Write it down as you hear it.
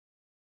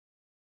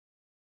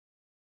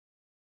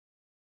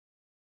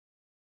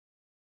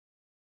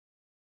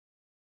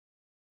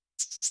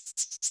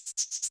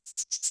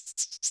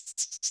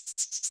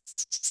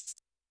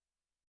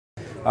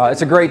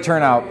It's a great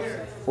turnout.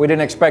 We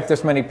didn't expect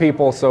this many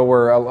people, so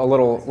we're a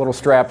little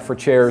strapped for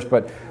chairs,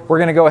 but we're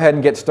going to go ahead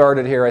and get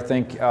started here, I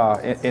think,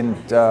 in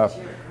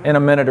a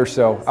minute or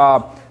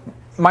so.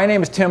 My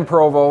name is Tim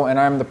Provow, and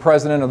I'm the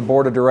president of the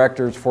board of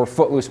directors for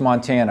Footloose,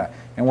 Montana,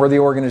 and we're the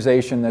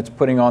organization that's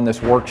putting on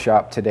this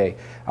workshop today.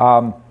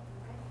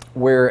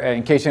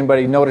 In case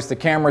anybody noticed the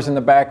cameras in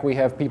the back, we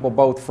have people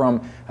both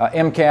from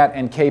MCAT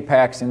and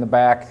KPAX in the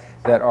back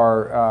that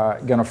are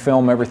going to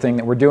film everything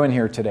that we're doing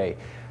here today.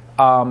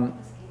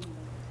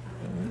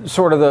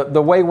 Sort of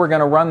the way we're going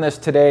to run this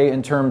today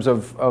in terms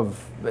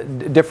of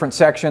different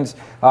sections,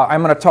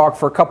 I'm going to talk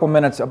for a couple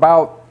minutes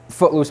about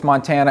Footloose,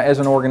 Montana as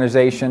an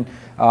organization.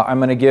 I'm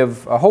going to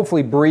give a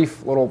hopefully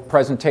brief little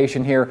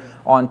presentation here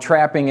on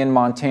trapping in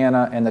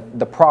Montana and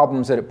the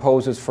problems that it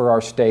poses for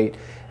our state.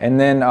 And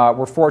then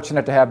we're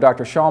fortunate to have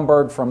Dr.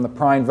 Schaumburg from the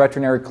Prime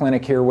Veterinary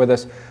Clinic here with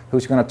us,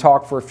 who's going to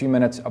talk for a few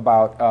minutes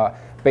about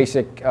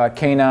basic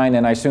canine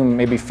and I assume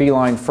maybe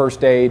feline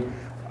first aid.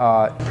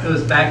 It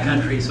was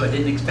backcountry, so I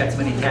didn't expect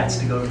many cats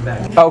to go to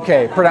backcountry.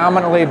 Okay,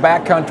 predominantly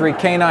backcountry,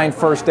 canine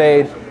first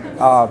aid.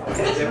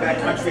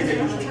 Backcountry,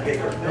 they're usually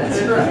bigger.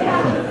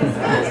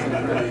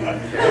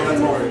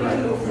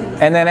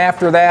 And then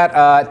after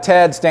that,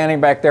 Ted,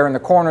 standing back there in the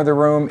corner of the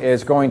room,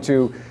 is going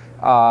to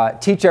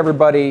teach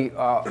everybody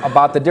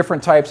about the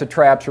different types of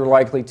traps you're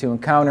likely to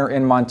encounter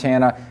in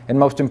Montana, and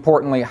most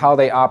importantly, how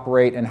they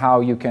operate and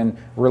how you can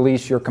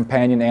release your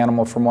companion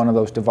animal from one of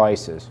those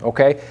devices.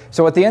 Okay?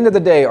 So at the end of the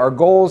day, our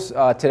goals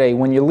today,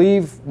 when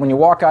you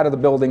walk out of the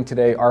building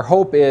today, our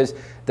hope is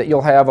that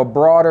you'll have a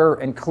broader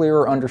and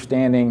clearer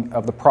understanding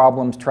of the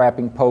problems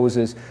trapping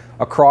poses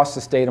across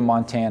the state of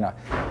Montana,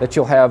 that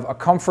you'll have a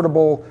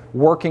comfortable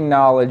working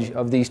knowledge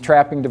of these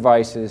trapping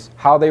devices,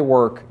 how they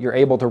work, you're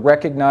able to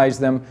recognize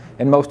them,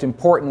 and most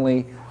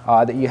importantly,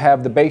 that you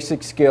have the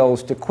basic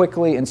skills to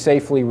quickly and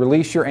safely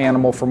release your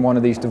animal from one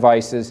of these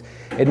devices,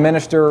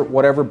 administer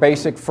whatever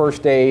basic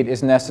first aid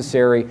is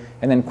necessary,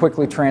 and then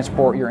quickly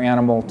transport your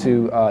animal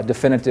to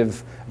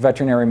definitive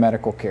veterinary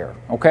medical care.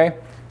 Okay?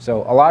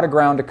 So a lot of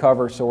ground to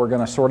cover, so we're going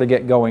to sort of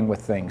get going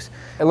with things.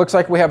 It looks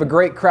like we have a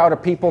great crowd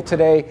of people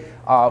today.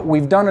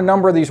 We've done a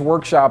number of these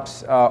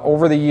workshops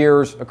over the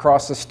years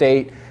across the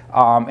state,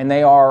 and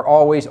they are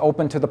always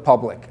open to the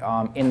public.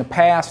 In the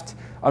past,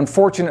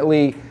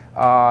 unfortunately,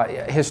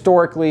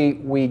 historically,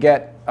 we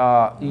get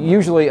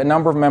usually a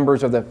number of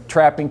members of the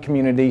trapping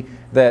community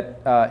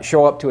that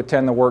show up to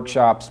attend the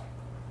workshops,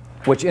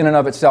 which in and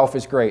of itself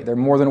is great. They're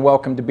more than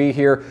welcome to be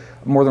here,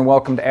 more than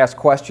welcome to ask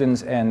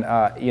questions, and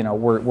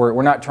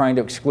we're not trying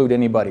to exclude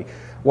anybody.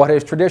 What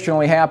has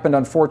traditionally happened,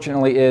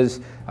 unfortunately,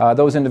 is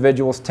those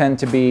individuals tend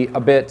to be a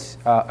bit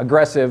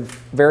aggressive,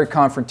 very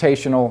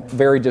confrontational,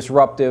 very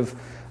disruptive.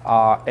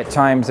 At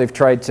times they've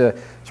tried to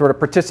sort of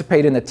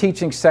participate in the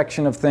teaching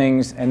section of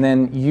things and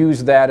then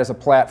use that as a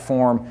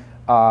platform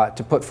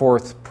to put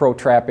forth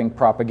pro-trapping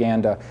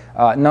propaganda,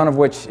 none of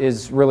which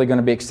is really going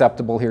to be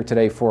acceptable here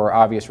today for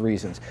obvious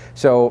reasons.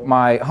 So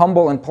my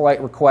humble and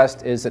polite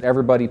request is that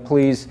everybody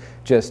please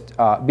just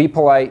be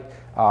polite.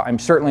 I'm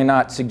certainly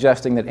not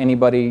suggesting that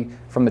anybody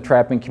from the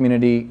trapping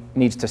community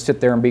needs to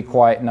sit there and be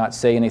quiet and not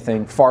say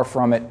anything. Far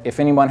from it. If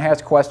anyone has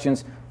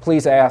questions,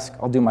 please ask.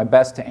 I'll do my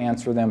best to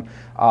answer them.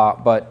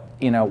 But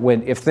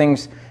if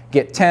things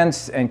get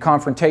tense and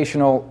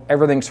confrontational,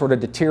 everything sort of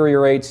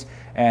deteriorates.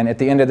 And at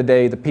the end of the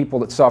day, the people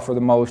that suffer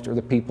the most are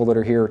the people that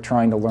are here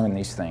trying to learn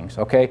these things,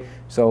 okay?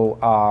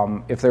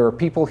 So if there are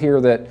people here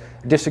that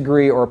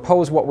disagree or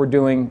oppose what we're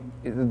doing,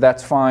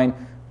 that's fine.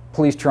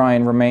 Please try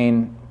and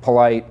remain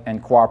polite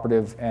and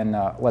cooperative, and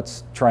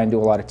let's try and do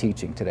a lot of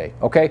teaching today,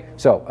 okay?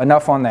 So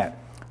enough on that.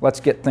 Let's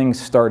get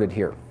things started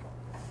here.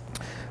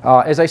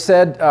 As I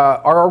said,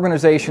 our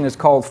organization is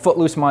called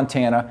Footloose,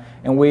 Montana,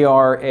 and we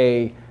are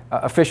a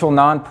official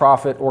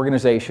nonprofit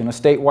organization, a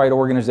statewide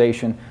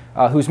organization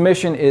whose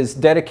mission is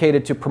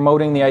dedicated to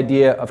promoting the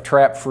idea of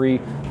trap-free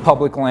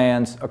public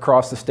lands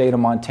across the state of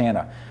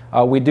Montana.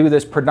 We do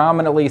this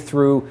predominantly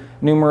through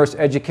numerous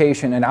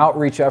education and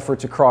outreach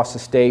efforts across the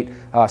state,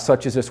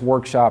 such as this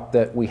workshop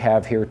that we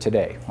have here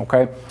today.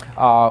 Okay?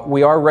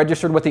 We are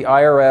registered with the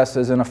IRS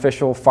as an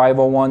official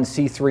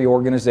 501c3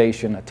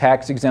 organization, a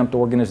tax-exempt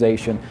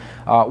organization.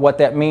 What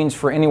that means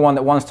for anyone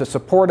that wants to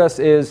support us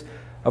is,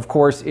 of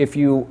course, if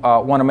you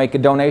want to make a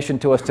donation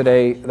to us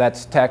today,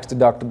 that's tax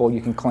deductible.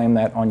 You can claim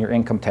that on your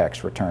income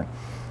tax return.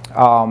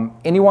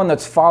 Anyone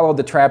that's followed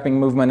the trapping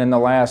movement in the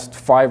last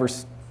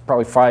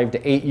probably 5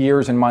 to 8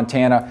 years in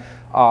Montana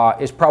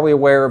is probably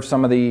aware of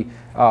some of the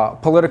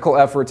political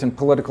efforts and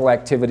political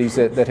activities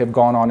that have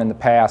gone on in the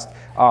past.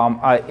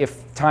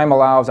 If time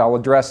allows, I'll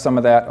address some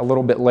of that a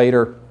little bit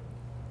later.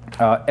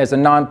 As a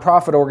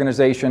nonprofit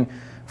organization,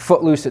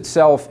 Footloose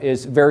itself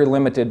is very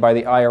limited by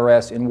the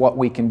IRS in what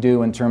we can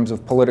do in terms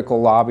of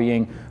political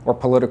lobbying or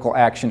political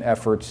action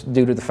efforts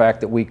due to the fact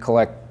that we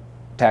collect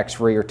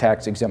tax-free or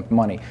tax-exempt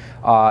money.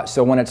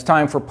 So when it's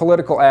time for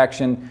political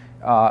action,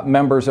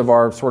 members of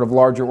our sort of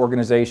larger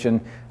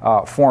organization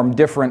form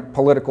different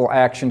political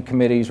action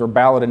committees or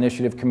ballot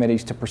initiative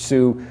committees to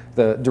pursue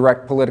the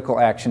direct political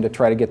action to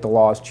try to get the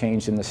laws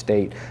changed in the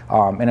state.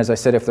 And as I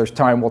said, if there's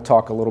time, we'll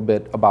talk a little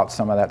bit about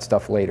some of that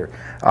stuff later.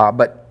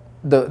 But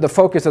the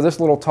focus of this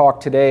little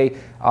talk today,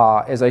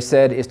 as I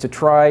said, is to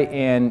try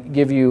and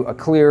give you a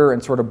clear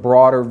and sort of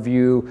broader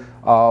view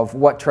of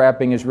what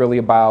trapping is really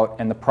about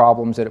and the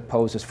problems that it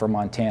poses for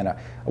Montana.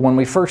 When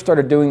we first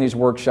started doing these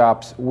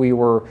workshops, we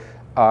were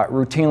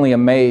routinely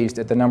amazed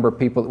at the number of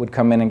people that would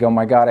come in and go,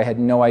 my God, I had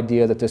no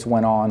idea that this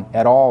went on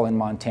at all in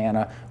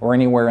Montana or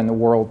anywhere in the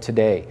world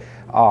today.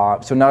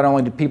 So not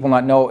only did people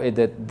not know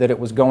that it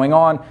was going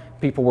on,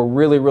 people were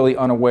really, really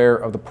unaware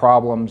of the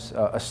problems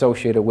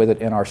associated with it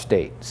in our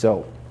state.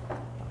 So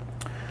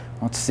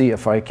let's see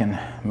if I can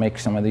make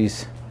some of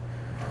these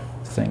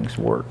things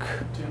work.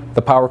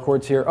 The power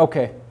cord's here?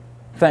 Okay.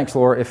 Thanks,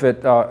 Laura. If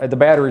the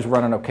battery's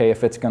running okay,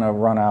 if it's going to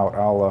run out,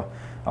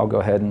 I'll go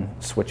ahead and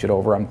switch it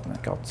over. I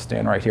think I'll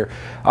stand right here.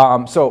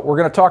 So we're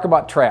going to talk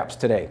about traps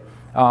today.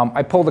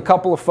 I pulled a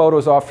couple of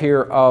photos off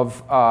here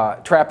of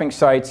trapping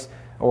sites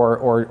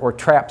or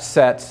trap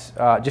sets,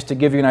 just to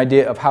give you an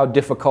idea of how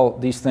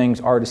difficult these things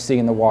are to see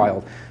in the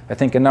wild. I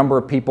think a number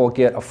of people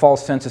get a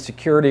false sense of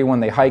security when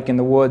they hike in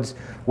the woods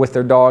with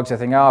their dogs. I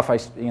think,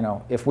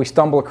 oh, if we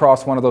stumble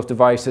across one of those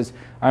devices,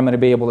 I'm going to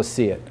be able to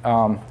see it.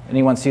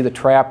 Anyone see the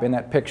trap in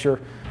that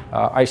picture?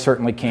 I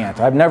certainly can't.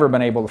 I've never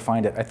been able to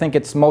find it. I think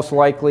it's most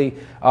likely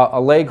a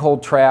leg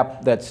hold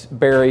trap that's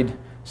buried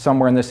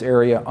somewhere in this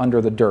area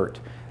under the dirt.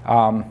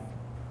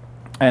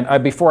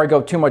 And before I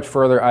go too much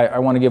further, I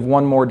want to give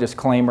one more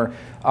disclaimer.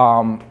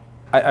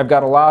 I've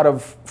got a lot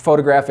of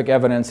photographic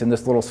evidence in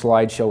this little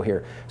slideshow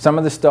here. Some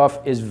of the stuff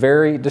is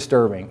very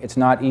disturbing. It's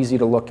not easy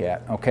to look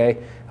at, okay?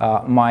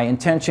 My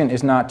intention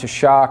is not to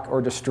shock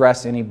or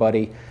distress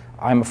anybody.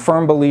 I'm a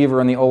firm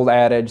believer in the old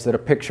adage that a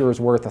picture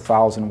is worth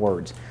 1,000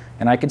 words.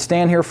 And I could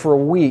stand here for a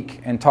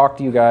week and talk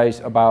to you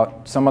guys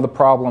about some of the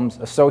problems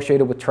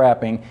associated with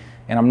trapping,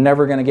 and I'm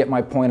never going to get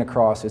my point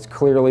across as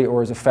clearly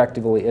or as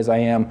effectively as I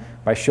am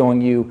by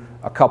showing you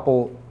a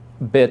couple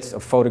bits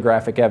of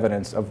photographic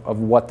evidence of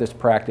what this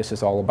practice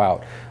is all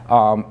about.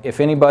 If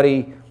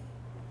anybody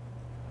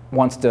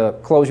wants to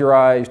close your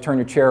eyes, turn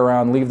your chair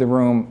around, leave the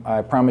room,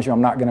 I promise you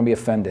I'm not going to be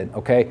offended,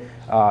 okay?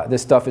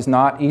 This stuff is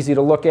not easy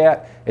to look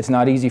at. It's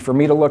not easy for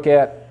me to look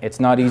at. It's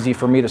not easy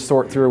for me to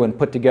sort through and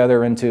put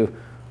together into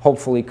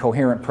hopefully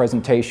coherent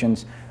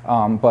presentations.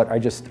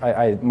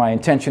 But my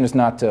intention is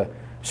not to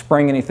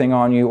spring anything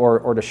on you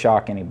or to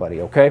shock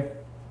anybody, okay?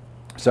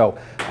 So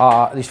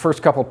these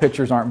first couple of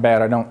pictures aren't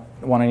bad. I don't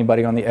want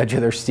anybody on the edge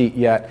of their seat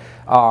yet.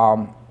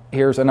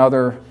 Here's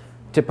another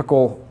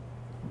typical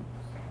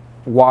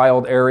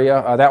wild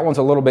area. That one's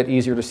a little bit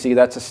easier to see.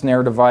 That's a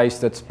snare device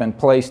that's been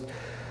placed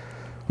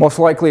most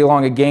likely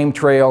along a game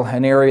trail,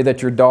 an area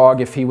that your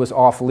dog, if he was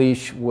off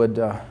leash, would...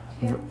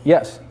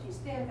 Yes? Could you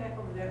stand back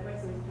over that way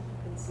so you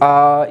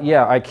can see?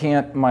 Yeah, I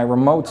can't. My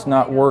remote's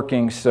not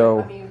working,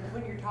 so...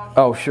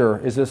 Oh, sure.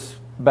 Is this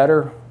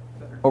better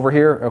over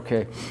here?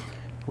 Okay.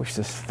 Wish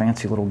this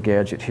fancy little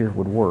gadget here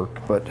would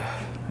work, but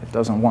it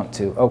doesn't want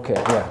to. Okay,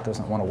 yeah, it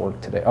doesn't want to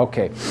work today.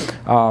 Okay.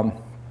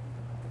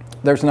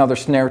 There's another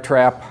snare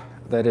trap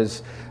that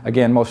is,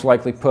 again, most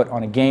likely put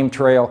on a game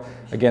trail.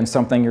 Again,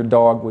 something your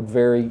dog would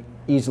very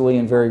easily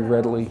and very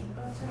readily...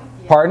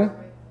 Pardon?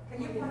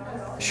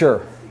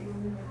 Sure.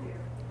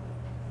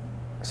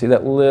 See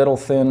that little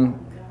thin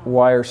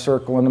wire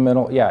circle in the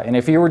middle? Yeah, and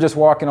if you were just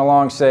walking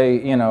along, say,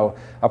 you know,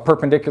 a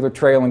perpendicular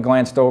trail and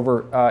glanced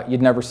over,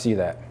 you'd never see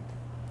that,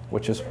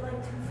 which is... Like 2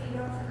 feet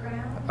off the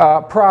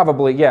ground?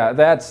 Probably, yeah.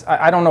 That's,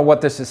 I don't know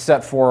what this is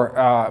set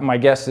for. My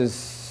guess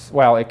is,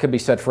 well, it could be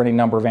set for any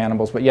number of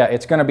animals, but yeah,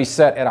 it's going to be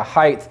set at a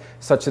height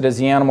such that as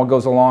the animal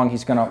goes along,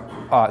 he's going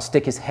to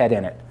stick his head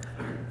in it,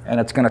 and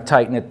it's going to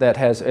tighten it. That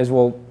has, as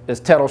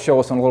Ted will show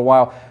us in a little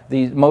while,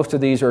 most of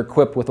these are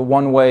equipped with a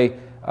one-way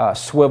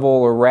swivel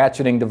or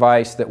ratcheting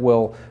device that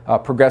will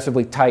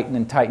progressively tighten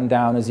and tighten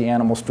down as the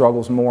animal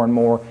struggles more and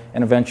more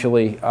and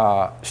eventually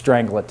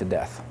strangle it to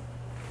death.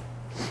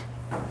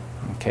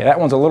 Okay, that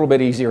one's a little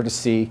bit easier to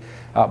see,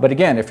 but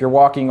again, if you're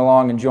walking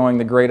along enjoying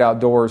the great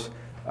outdoors,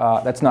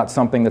 that's not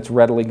something that's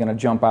readily going to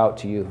jump out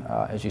to you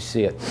as you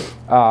see it.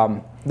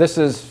 This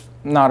is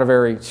not a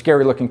very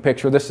scary looking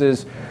picture. This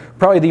is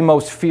probably the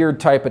most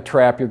feared type of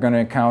trap you're going to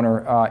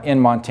encounter in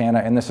Montana,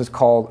 and this is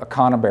called a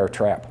conibear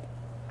trap.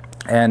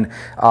 And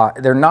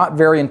they're not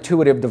very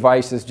intuitive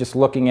devices just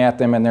looking at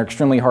them, and they're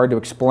extremely hard to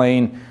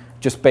explain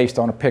just based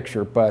on a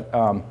picture. But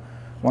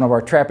one of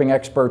our trapping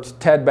experts,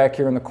 Ted, back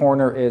here in the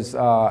corner, is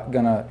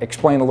going to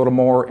explain a little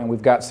more, and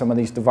we've got some of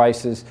these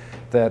devices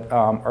that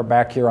are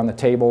back here on the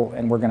table,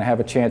 and we're going to have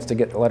a chance to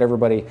let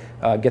everybody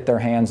get their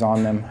hands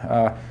on them.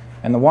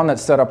 And the one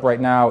that's set up right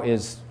now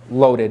is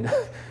loaded.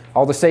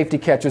 All the safety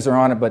catches are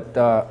on it,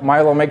 but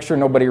Milo, make sure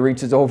nobody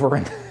reaches over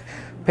and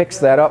picks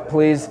that up,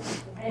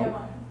 please.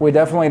 We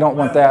definitely don't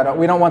want that.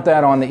 We don't want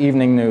that on the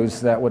evening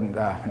news. That wouldn't,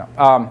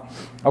 no.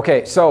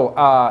 Okay,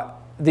 so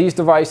these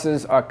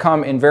devices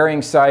come in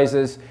varying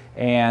sizes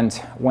And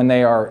when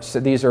they are,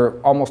 so these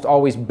are almost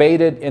always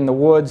baited in the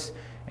woods,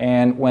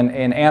 and when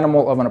an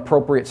animal of an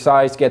appropriate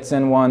size gets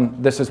in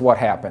one, this is what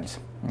happens,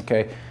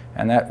 okay?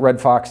 And that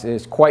red fox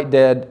is quite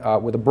dead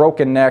with a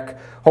broken neck.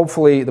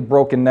 Hopefully the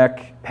broken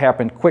neck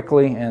happened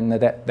quickly and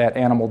that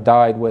animal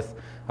died with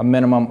a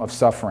minimum of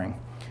suffering.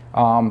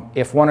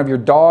 If one of your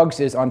dogs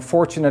is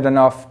unfortunate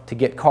enough to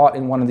get caught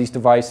in one of these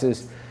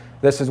devices,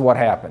 this is what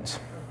happens,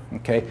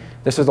 okay?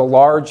 This is a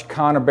large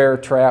conibear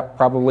trap,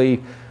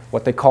 probably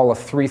what they call a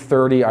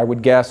 330, I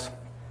would guess.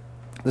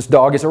 This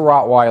dog is a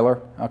Rottweiler,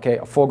 okay,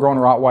 a full-grown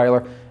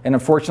Rottweiler, and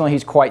unfortunately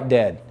he's quite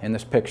dead in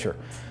this picture.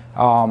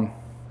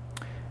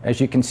 As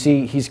you can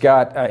see, he's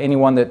got,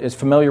 anyone that is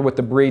familiar with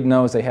the breed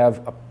knows they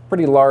have a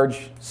pretty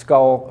large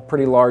skull, a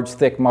pretty large,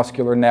 thick,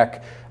 muscular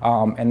neck,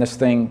 and this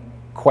thing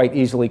quite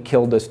easily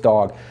killed this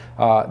dog.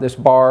 This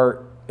bar,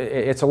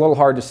 it's a little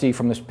hard to see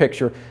from this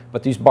picture,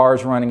 but these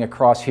bars running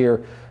across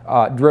here,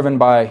 driven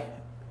by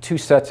two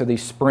sets of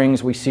these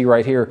springs we see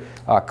right here,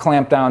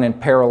 clamped down in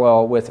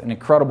parallel with an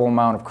incredible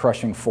amount of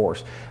crushing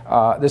force.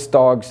 This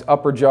dog's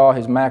upper jaw,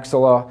 his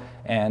maxilla,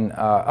 and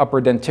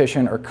upper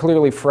dentition are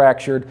clearly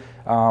fractured.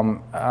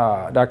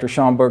 Dr.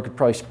 Schomburg could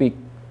probably speak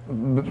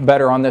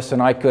better on this than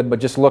I could, but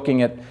just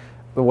looking at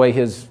the way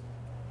his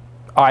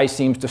eye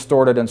seems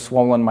distorted and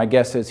swollen, my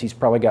guess is he's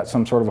probably got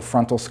some sort of a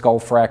frontal skull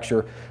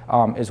fracture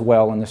as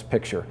well in this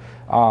picture.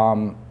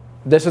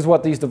 This is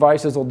what these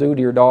devices will do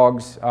to your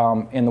dogs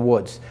in the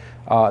woods.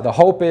 The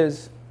hope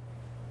is...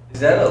 Is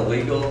that a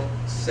legal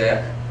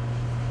set?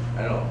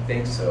 I don't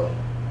think so.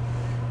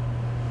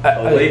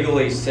 A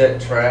legally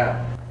set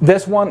trap.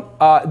 This one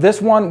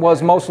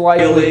was most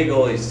likely...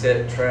 Illegally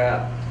set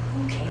trap.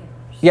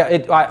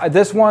 Yeah,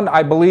 this one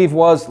I believe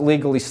was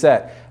legally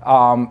set.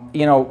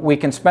 You know, we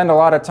can spend a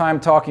lot of time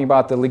talking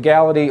about the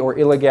legality or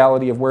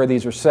illegality of where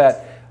these are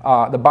set.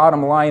 The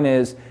bottom line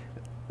is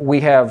we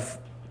have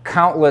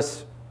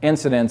countless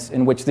incidents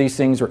in which these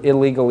things are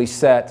illegally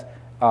set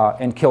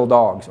and kill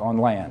dogs on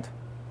land.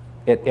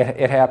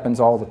 It happens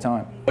all the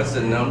time. What's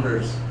the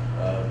numbers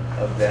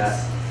of that,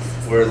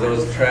 where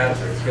those traps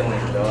are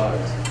killing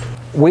dogs?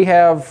 We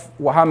have,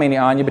 well, how many,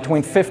 Anya?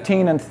 Between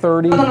 15 and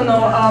 30?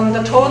 No.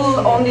 The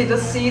total only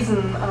this season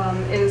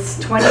is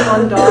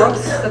 21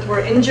 dogs that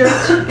were injured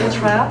in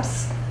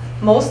traps,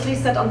 mostly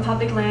set on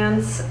public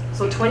lands.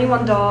 So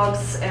 21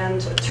 dogs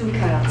and 2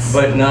 cats.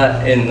 But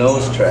not in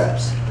those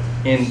traps,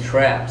 in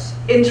traps.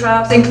 In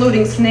traps,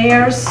 including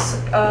snares,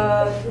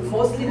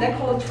 mostly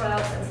neck-hold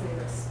traps and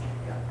snares.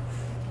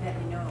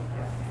 Yeah.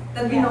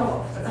 That we know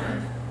of.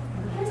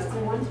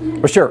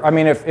 Well, sure. I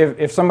mean,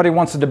 if somebody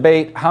wants to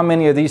debate how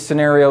many of these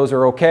scenarios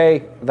are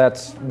okay,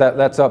 that's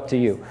up to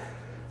you.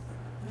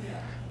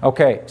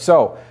 Okay,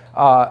 so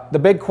the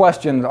big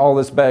question that all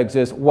this begs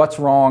is, what's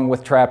wrong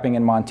with trapping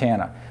in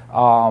Montana?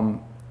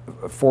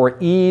 For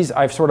ease,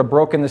 I've sort of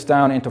broken this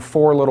down into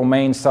 4 little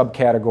main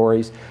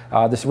subcategories.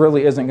 This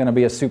really isn't going to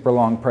be a super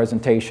long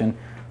presentation.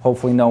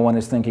 Hopefully no one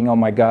is thinking, oh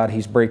my God,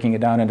 he's breaking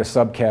it down into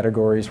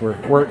subcategories.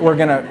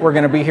 We're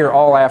gonna be here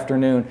all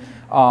afternoon.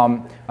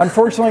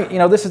 Unfortunately, you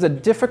know, this is a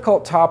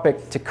difficult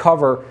topic to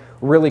cover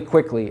really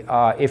quickly.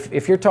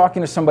 If you're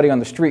talking to somebody on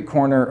the street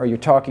corner or you're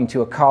talking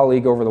to a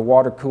colleague over the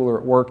water cooler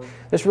at work,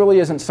 this really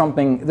isn't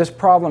something, this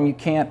problem you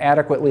can't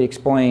adequately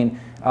explain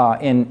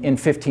in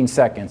 15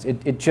 seconds.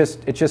 It's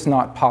just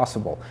not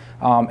possible.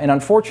 And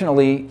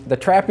unfortunately, the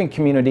trapping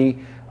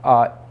community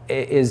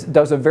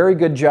does a very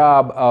good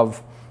job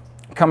of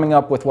coming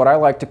up with what I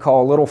like to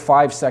call little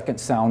 5-second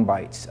sound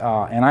bites.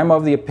 And I'm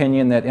of the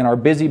opinion that in our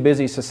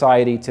busy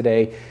society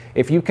today,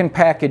 if you can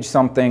package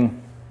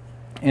something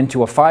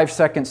into a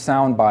 5-second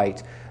sound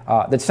bite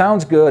that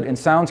sounds good and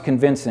sounds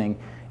convincing,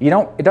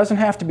 it doesn't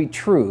have to be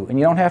true, and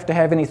you don't have to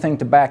have anything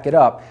to back it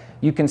up.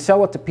 You can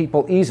sell it to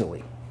people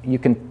easily. You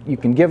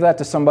can give that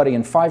to somebody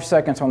in 5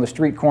 seconds on the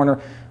street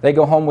corner. They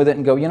go home with it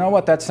and go, you know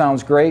what, that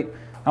sounds great.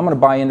 I'm going to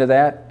buy into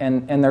that,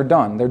 and they're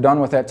done. They're done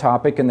with that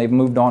topic, and they've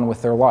moved on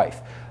with their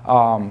life.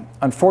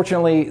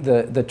 Unfortunately,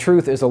 the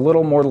truth is a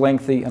little more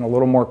lengthy and a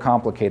little more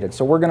complicated.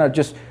 So we're going to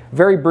just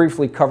very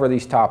briefly cover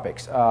these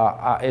topics.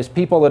 As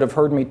people that have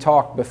heard me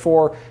talk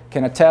before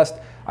can attest,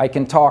 I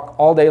can talk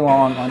all day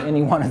long on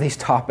any one of these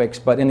topics,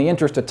 but in the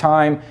interest of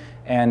time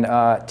and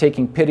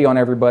taking pity on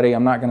everybody,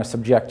 I'm not going to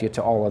subject you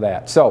to all of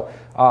that. So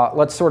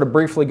let's sort of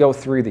briefly go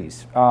through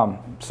these.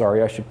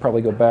 Sorry, I should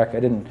probably go back.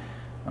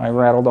 I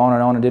rattled on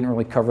and didn't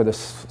really cover this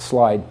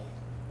slide.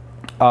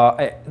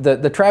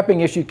 The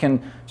trapping issue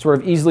can sort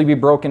of easily be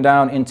broken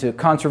down into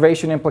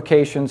conservation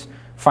implications,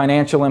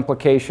 financial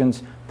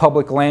implications,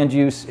 public land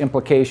use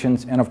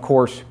implications, and of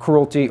course,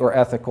 cruelty or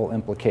ethical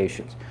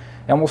implications.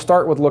 And we'll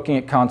start with looking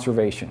at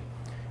conservation.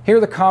 Here are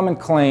the common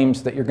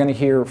claims that you're going to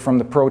hear from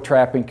the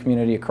pro-trapping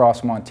community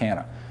across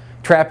Montana.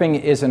 Trapping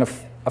is an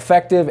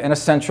effective and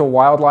essential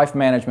wildlife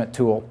management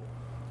tool.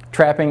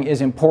 Trapping is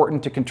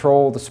important to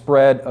control the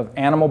spread of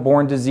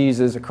animal-borne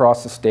diseases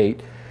across the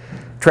state.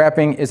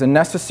 Trapping is a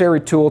necessary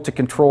tool to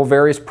control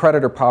various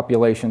predator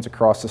populations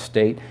across the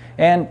state,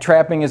 and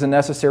trapping is a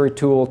necessary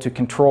tool to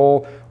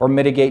control or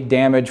mitigate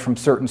damage from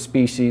certain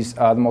species,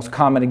 the most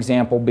common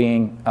example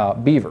being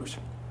beavers.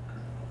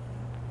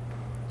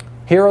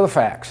 Here are the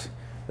facts.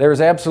 There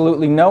is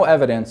absolutely no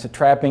evidence that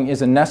trapping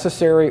is a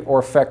necessary or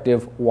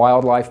effective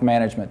wildlife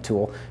management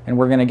tool, and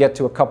we're going to get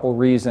to a couple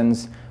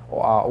reasons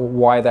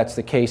why that's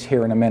the case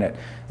here in a minute.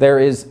 There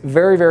is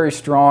very, very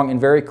strong and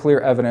very clear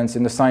evidence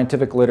in the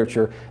scientific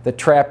literature that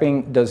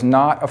trapping does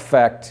not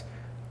affect,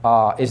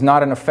 is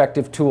not an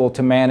effective tool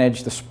to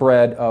manage the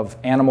spread of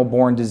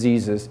animal-borne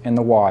diseases in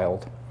the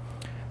wild.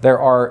 There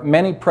are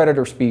many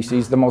predator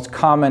species, the most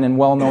common and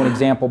well-known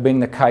example being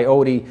the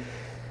coyote,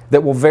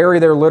 that will vary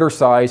their litter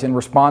size in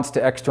response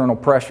to external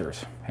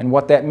pressures. And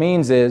what that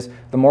means is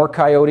the more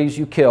coyotes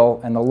you kill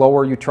and the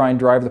lower you try and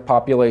drive the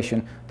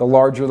population, the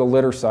larger the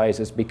litter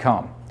sizes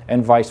become,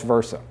 and vice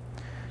versa.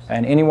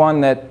 And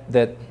anyone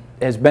that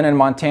has been in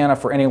Montana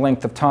for any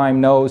length of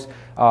time knows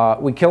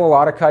we kill a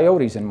lot of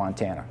coyotes in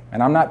Montana.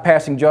 And I'm not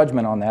passing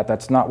judgment on that.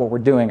 That's not what we're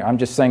doing. I'm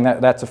just saying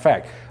that that's a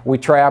fact. We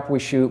trap, we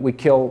shoot, we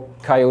kill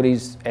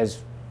coyotes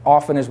as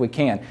often as we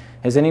can.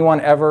 Has anyone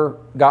ever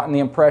gotten the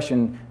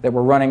impression that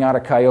we're running out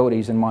of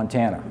coyotes in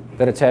Montana?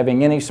 That it's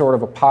having any sort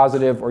of a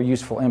positive or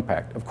useful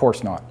impact? Of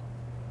course not.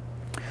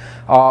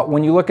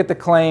 When you look at the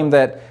claim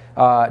that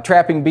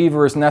trapping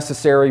beaver is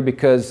necessary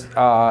because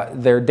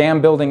their dam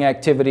building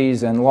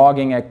activities and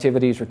logging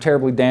activities are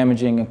terribly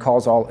damaging and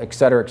cause all, et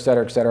cetera, et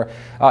cetera, et cetera,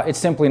 it's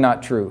simply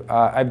not true.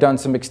 I've done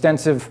some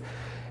extensive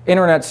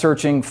internet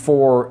searching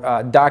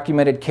for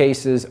documented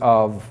cases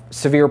of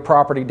severe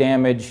property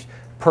damage,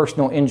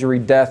 personal injury,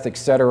 death,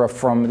 etc.,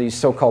 from these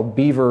so-called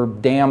beaver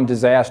dam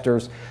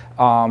disasters,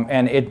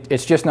 and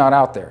it's just not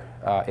out there.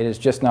 It is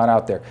just not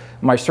out there.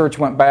 My search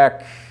went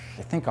back,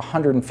 I think,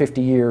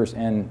 150 years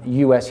in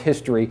U.S.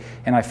 history,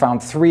 and I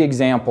found 3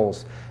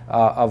 examples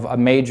of a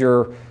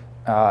major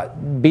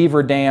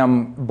beaver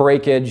dam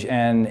breakage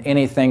and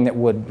anything that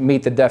would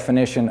meet the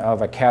definition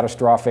of a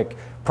catastrophic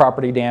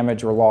property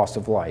damage or loss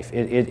of life.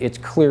 It's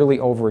clearly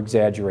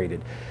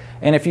over-exaggerated.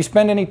 And if you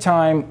spend any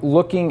time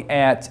looking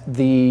at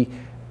the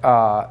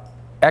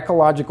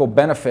ecological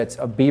benefits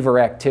of beaver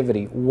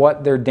activity,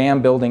 what their dam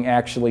building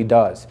actually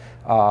does,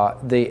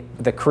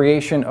 the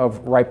creation of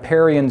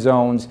riparian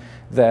zones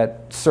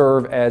that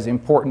serve as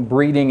important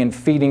breeding and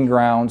feeding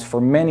grounds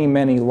for many,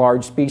 many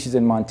large species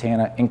in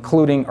Montana,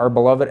 including our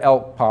beloved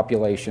elk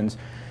populations,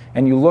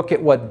 and you look at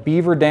what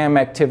beaver dam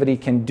activity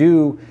can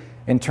do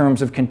in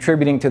terms of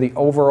contributing to the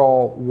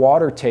overall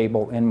water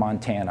table in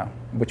Montana,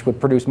 which would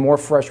produce more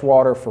fresh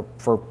water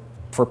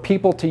for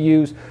people to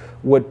use,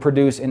 would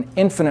produce an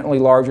infinitely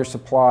larger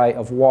supply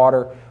of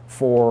water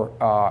for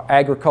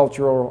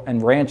agricultural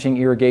and ranching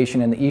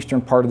irrigation in the eastern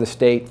part of the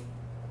state.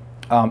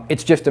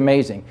 It's just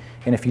amazing.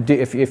 And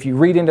if you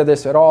read into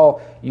this at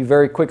all, you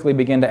very quickly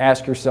begin to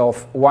ask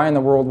yourself, why in the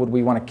world would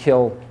we want to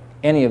kill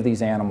any of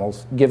these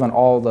animals, given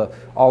all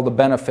the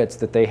benefits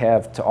that they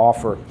have to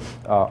offer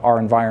our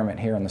environment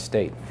here in the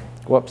state?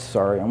 Whoops,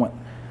 sorry, I went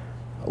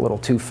a little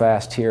too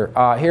fast here.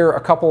 Here are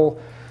a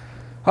couple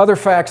other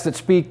facts that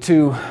speak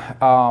to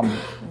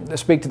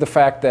the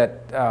fact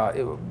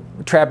that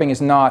trapping is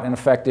not an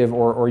effective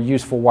or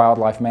useful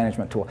wildlife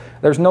management tool.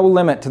 There's no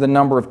limit to the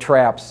number of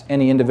traps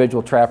any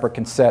individual trapper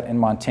can set in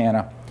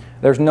Montana.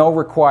 There's no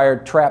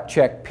required trap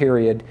check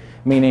period,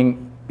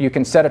 meaning you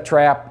can set a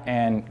trap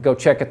and go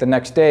check it the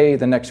next day,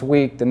 the next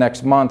week, the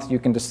next month. You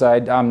can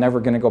decide, I'm never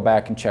going to go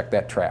back and check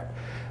that trap.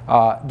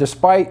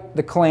 Despite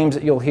the claims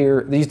that you'll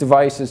hear, these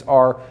devices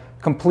are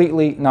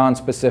completely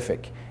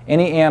nonspecific.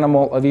 Any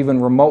animal of even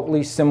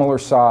remotely similar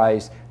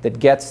size that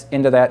gets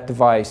into that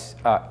device,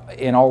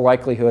 in all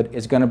likelihood,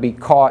 is going to be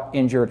caught,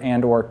 injured,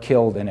 and/or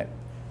killed in it.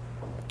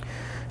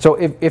 So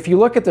if you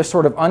look at this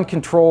sort of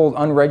uncontrolled,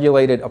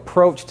 unregulated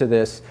approach to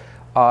this,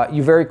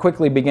 you very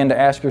quickly begin to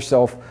ask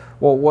yourself,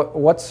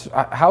 well,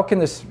 how can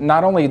this,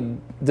 not only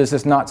does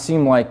this not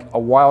seem like a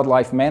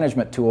wildlife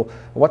management tool,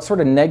 what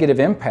sort of negative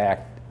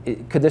impact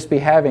could this be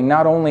having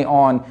not only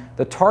on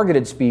the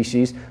targeted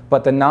species,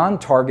 but the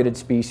non-targeted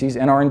species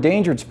and our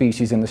endangered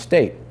species in the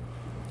state?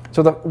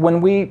 So when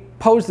we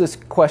posed this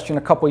question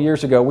a couple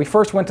years ago, we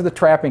first went to the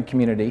trapping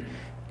community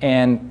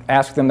and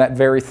asked them that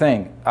very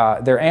thing.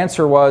 Their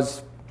answer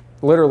was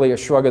literally a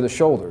shrug of the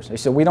shoulders. They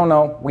said, we don't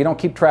know, we don't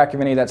keep track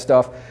of any of that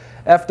stuff.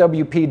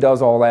 FWP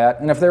does all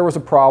that, and if there was a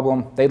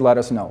problem, they'd let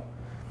us know.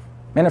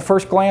 And at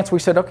first glance, we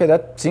said, okay,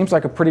 that seems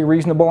like a pretty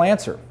reasonable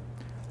answer.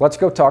 Let's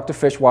go talk to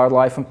Fish,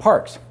 Wildlife, and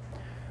Parks.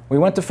 We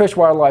went to Fish,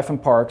 Wildlife,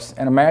 and Parks,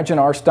 and imagine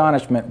our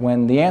astonishment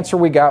when the answer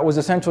we got was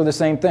essentially the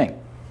same thing.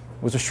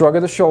 It was a shrug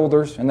of the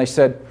shoulders, and they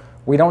said,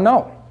 we don't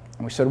know.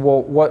 And we said,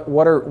 well,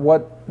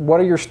 what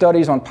are your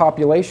studies on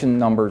population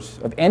numbers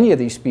of any of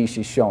these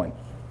species showing?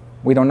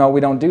 We don't know,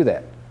 we don't do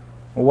that.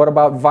 Well, what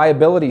about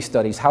viability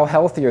studies? How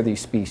healthy are these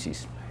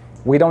species?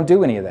 We don't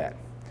do any of that.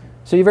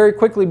 So you very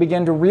quickly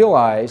begin to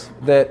realize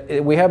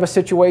that we have a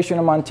situation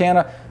in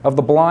Montana of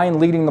the blind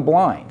leading the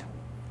blind.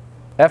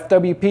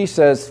 FWP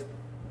says,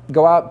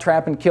 go out,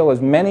 trap, and kill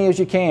as many as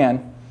you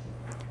can,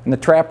 and the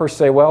trappers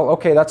say, well,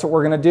 okay, that's what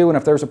we're going to do, and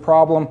if there's a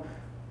problem,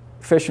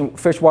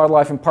 Fish,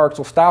 Wildlife, and Parks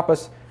will stop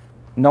us.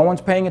 No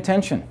one's paying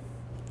attention.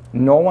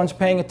 No one's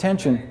paying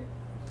attention.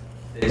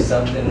 Say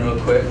something real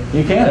quick?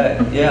 You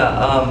can.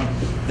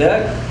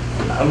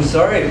 I'm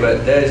sorry,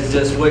 but that is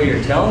just what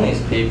you're telling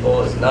these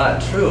people is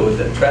not true.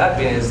 The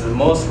trapping is the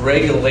most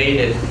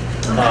regulated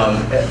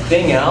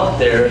thing out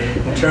there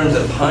in terms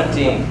of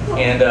hunting.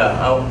 And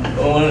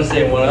I want to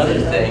say one other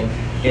thing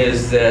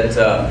is that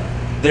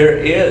there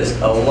is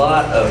a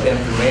lot of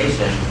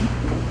information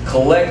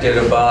collected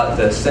about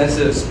the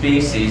sensitive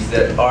species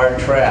that are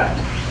trapped.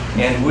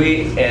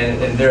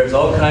 And there's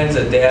all kinds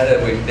of data.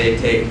 They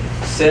take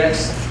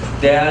sex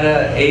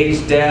data,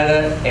 age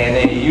data, and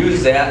they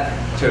use that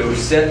to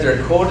set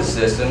their quota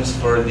systems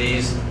for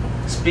these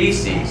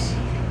species.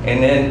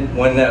 And then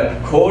when the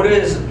quota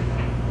is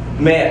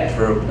met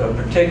for a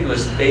particular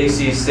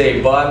species,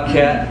 say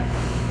bobcat,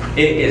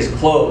 it is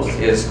closed.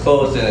 It is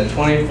closed in a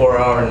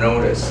 24-hour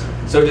notice.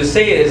 So to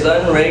say it is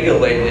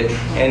unregulated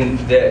and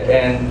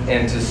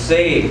to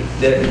say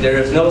that there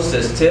is no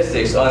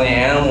statistics on the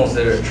animals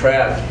that are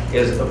trapped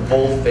is a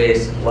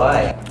bold-faced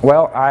lie.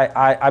 Well,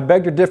 I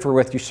beg to differ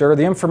with you, sir.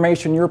 The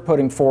information you're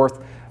putting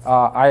forth,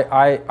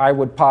 I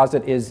would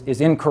posit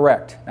is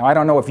incorrect. Now, I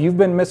don't know if you've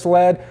been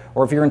misled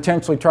or if you're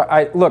intentionally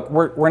trying. Look,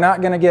 we're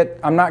not going to get.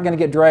 I'm not going to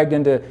get dragged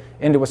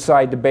into a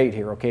side debate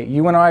here. Okay,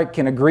 you and I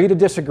can agree to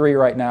disagree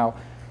right now.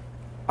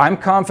 I'm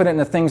confident in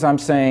the things I'm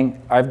saying.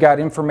 I've got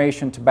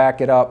information to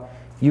back it up.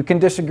 You can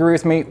disagree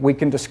with me. We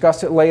can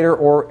discuss it later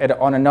or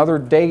on another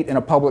date in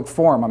a public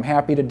forum. I'm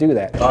happy to do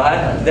that.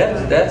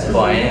 That's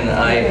fine.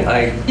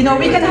 You know,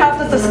 we can have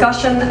the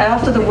discussion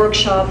after the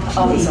workshop.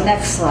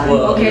 Next slide.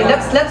 Well, okay,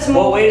 let's move.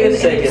 Well, wait a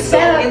second.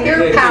 Set up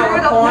your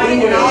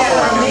PowerPoint.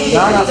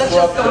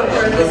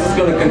 This is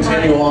going to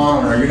continue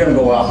on, or you're going to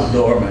go out the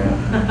door, man.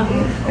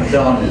 I'm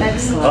telling you.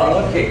 Next slide.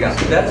 Oh, okay,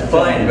 that's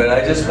fine, but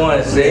I just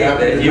want to say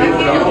that you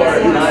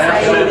are not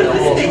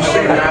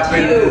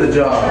happy to do the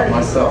job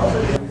myself.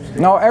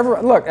 No,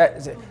 look,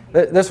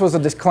 this was a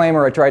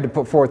disclaimer I tried to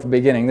put forth at the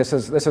beginning. This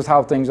is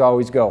how things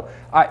always go.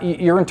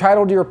 You're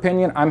entitled to your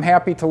opinion. I'm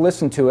happy to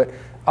listen to it.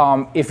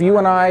 If you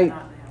and I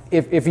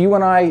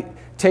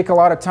take a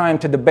lot of time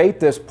to debate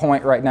this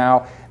point right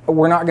now,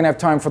 we're not going to have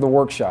time for the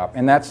workshop,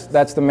 and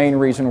that's the main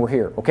reason we're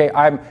here. Okay,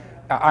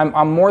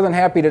 I'm more than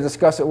happy to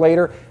discuss it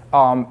later.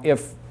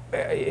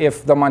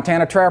 If the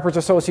Montana Trappers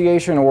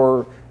Association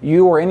or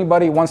you or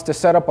anybody wants to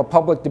set up a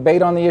public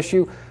debate on the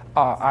issue,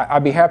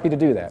 I'd be happy to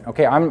do that.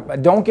 Okay,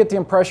 don't get the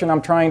impression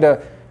I'm trying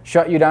to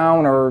shut you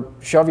down or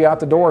shove you out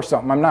the door or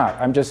something. I'm not.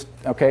 I'm just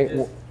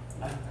okay.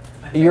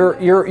 You're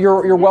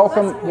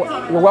welcome.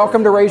 You're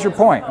welcome to raise your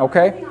point.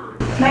 Okay.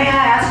 May I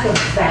ask a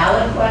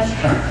valid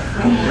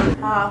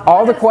question?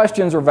 All the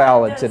questions are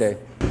valid today.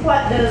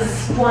 What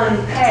does one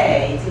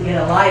pay to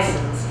get a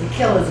license to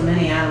kill as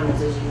many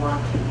animals as you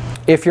want to?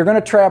 If you're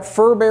going to trap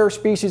fur bear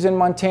species in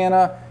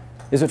Montana,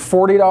 is it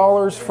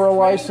 $40 for a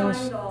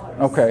license?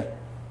 Okay.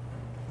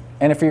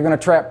 And if you're going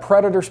to trap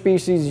predator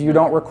species, you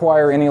don't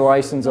require any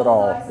license at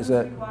all. Is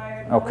that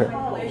okay?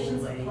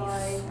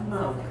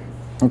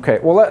 Okay.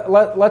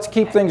 Well, let's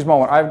keep things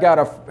moving. I've got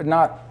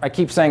I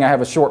keep saying I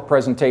have a short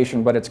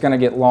presentation, but it's going to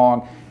get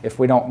long if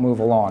we don't move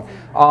along.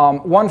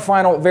 One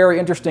final very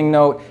interesting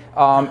note: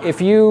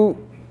 if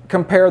you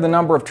compare the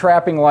number of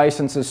trapping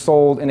licenses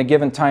sold in a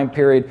given time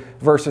period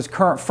versus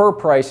current fur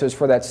prices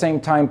for that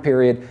same time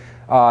period,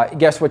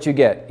 guess what you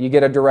get? You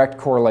get a direct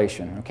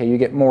correlation. Okay, you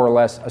get more or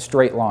less a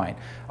straight line,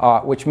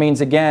 which means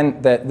again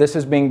that this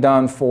is being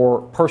done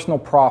for personal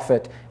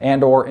profit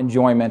and/or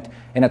enjoyment,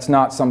 and it's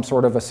not some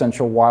sort of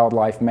essential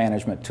wildlife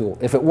management tool.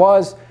 If it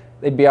was,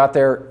 they'd be out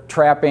there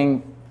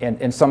trapping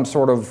in some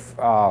sort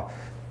of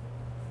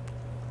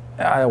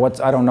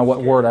I don't know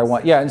what word I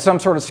want. Yeah, in some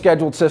sort of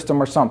scheduled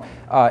system or something.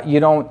 You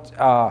don't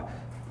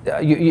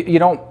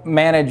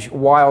manage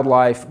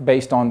wildlife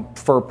based on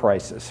fur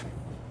prices.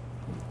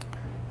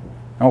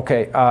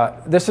 Okay,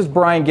 this is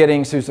Brian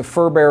Giddings, who's the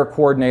fur bearer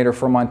coordinator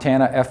for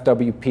Montana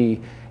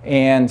FWP,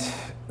 and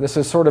this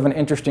is sort of an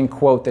interesting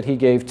quote that he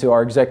gave to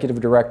our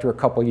executive director a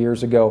couple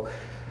years ago,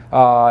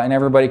 and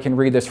everybody can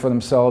read this for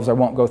themselves. I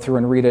won't go through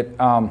and read it.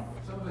 Some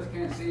of us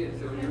can't see it,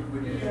 so would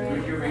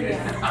you read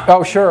it?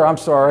 Oh, sure, I'm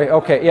sorry.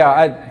 Okay,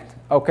 yeah,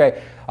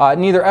 okay.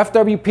 Neither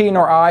FWP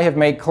nor I have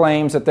made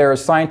claims that there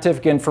is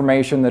scientific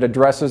information that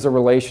addresses the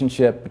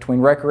relationship between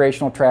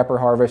recreational trapper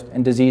harvest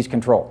and disease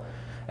control.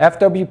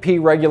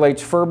 FWP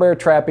regulates fur bear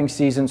trapping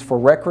seasons for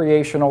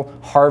recreational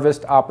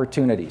harvest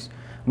opportunities.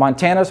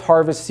 Montana's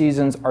harvest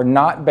seasons are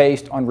not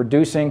based on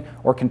reducing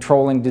or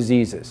controlling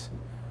diseases.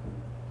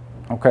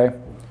 Okay?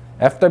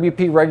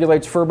 FWP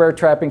regulates fur bear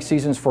trapping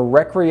seasons for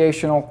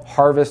recreational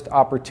harvest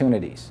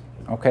opportunities.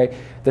 Okay?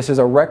 This is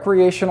a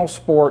recreational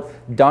sport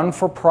done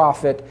for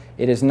profit.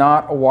 It is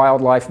not a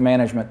wildlife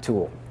management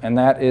tool. And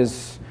that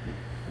is,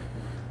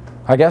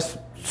 I guess,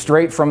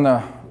 straight from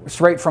the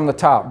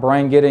top.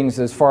 Brian Giddings,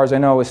 as far as I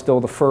know, is still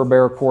the fur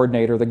bear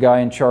coordinator, the guy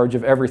in charge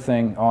of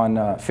everything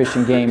on Fish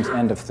and Game's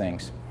end of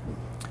things.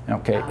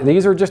 Okay,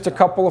 these are just a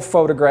couple of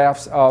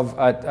photographs of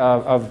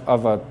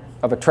a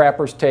of a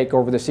trapper's take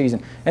over the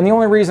season. And the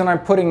only reason I'm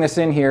putting this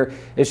in here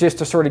is just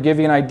to sort of give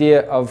you an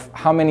idea of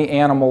how many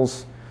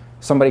animals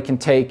somebody can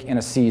take in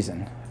a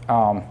season.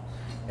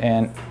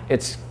 And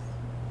it's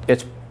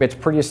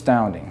pretty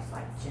astounding.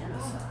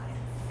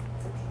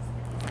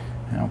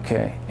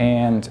 Okay,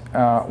 and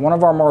one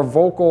of our more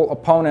vocal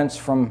opponents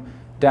from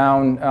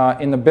down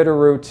in the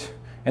Bitterroot,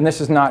 and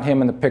this is not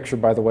him in the picture,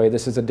 by the way,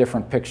 this is a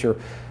different picture.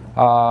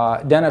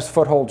 Dennis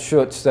Foothold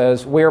Schutz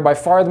says, "We are by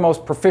far the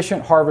most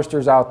proficient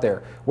harvesters out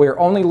there. We are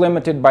only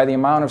limited by the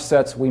amount of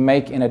sets we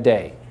make in a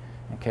day."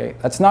 Okay,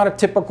 that's not a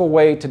typical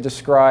way to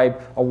describe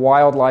a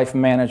wildlife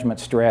management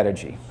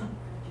strategy.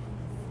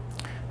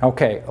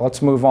 Okay,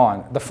 let's move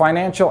on. The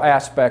financial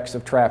aspects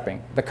of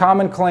trapping. The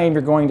common claim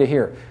you're going to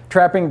hear: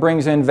 trapping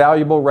brings in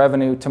valuable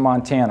revenue to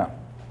Montana.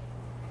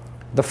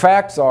 The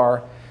facts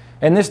are,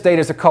 and this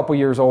data is a couple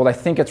years old, I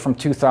think it's from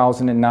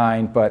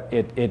 2009, but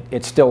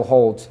it still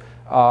holds.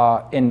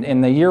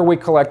 In the year we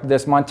collected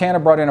this, Montana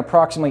brought in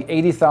approximately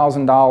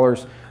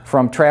 $80,000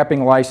 from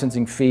trapping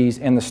licensing fees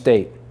in the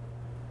state.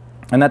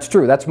 And that's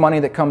true, that's money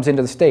that comes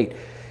into the state.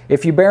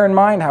 If you bear in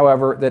mind,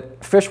 however,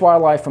 that Fish,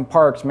 Wildlife, and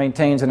Parks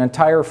maintains an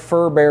entire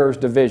fur bearers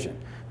division,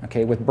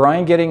 okay, with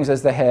Brian Giddings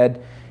as the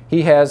head.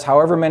 He has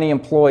however many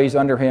employees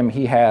under him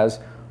he has,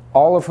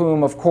 all of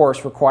whom, of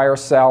course, require a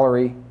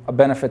salary, a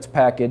benefits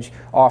package,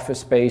 office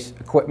space,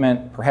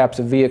 equipment, perhaps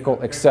a vehicle,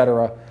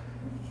 etc.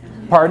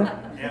 Pardon?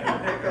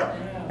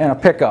 And a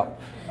pickup.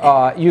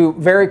 You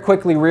very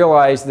quickly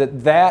realize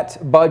that that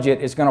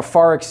budget is going to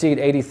far exceed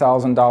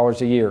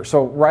 $80,000 a year.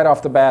 So right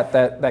off the bat,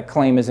 that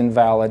claim is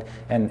invalid,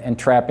 and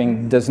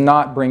trapping does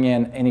not bring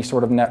in any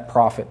sort of net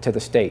profit to the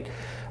state.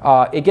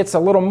 It gets a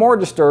little more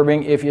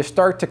disturbing if you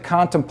start to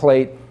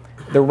contemplate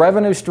the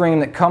revenue stream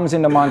that comes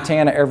into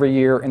Montana every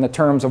year in the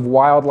terms of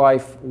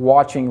wildlife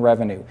watching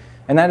revenue.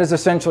 And that is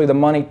essentially the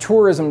money,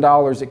 tourism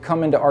dollars that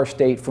come into our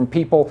state from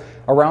people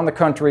around the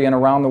country and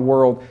around the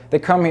world. They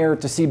come here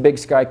to see Big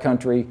Sky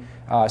Country,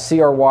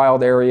 see our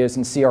wild areas,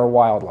 and see our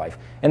wildlife.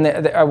 And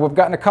we've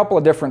gotten a couple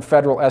of different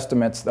federal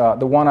estimates. There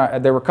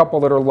were a couple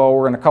that are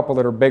lower and a couple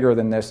that are bigger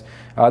than this.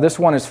 This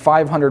one is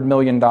 $500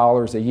 million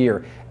a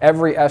year.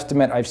 Every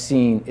estimate I've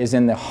seen is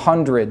in the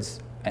hundreds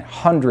and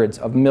hundreds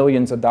of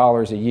millions of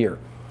dollars a year.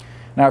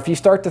 Now, if you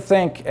start to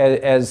think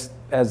as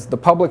the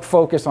public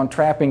focus on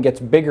trapping gets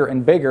bigger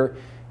and bigger,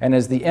 and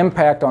as the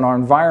impact on our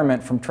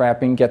environment from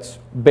trapping gets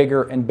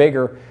bigger and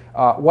bigger,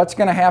 what's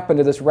going to happen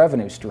to this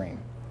revenue stream?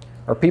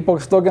 Are people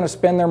still going to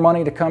spend their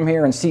money to come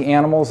here and see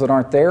animals that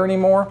aren't there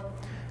anymore?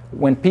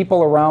 When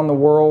people around the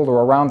world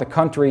or around the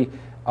country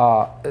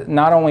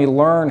not only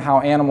learn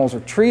how animals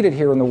are treated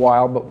here in the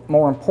wild, but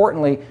more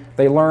importantly,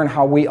 they learn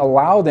how we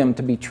allow them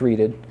to be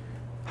treated,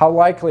 how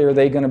likely are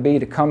they going to be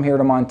to come here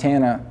to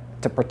Montana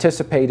to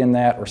participate in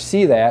that or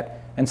see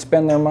that and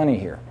spend their money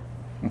here?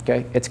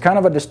 Okay? It's kind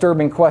of a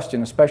disturbing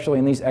question, especially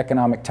in these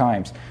economic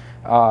times.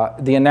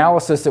 The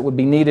analysis that would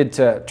be needed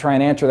to try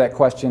and answer that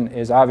question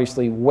is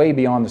obviously way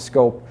beyond the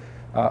scope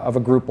of a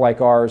group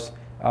like ours,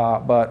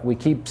 but we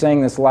keep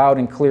saying this loud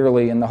and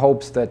clearly in the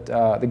hopes that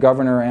the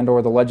governor and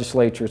or the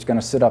legislature is going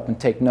to sit up and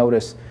take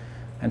notice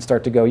and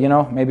start to go, you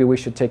know, maybe we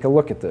should take a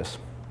look at this.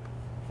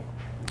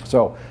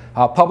 So,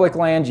 public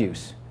land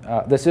use.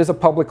 This is a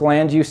public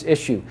land use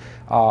issue.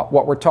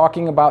 What we're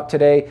talking about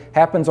today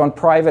happens on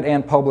private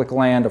and public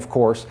land, of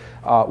course.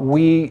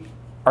 We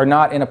are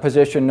not in a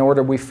position, nor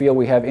do we feel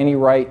we have any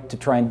right to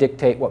try and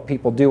dictate what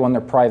people do on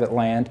their private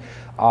land.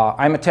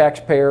 I'm a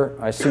taxpayer.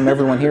 I assume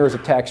everyone here is a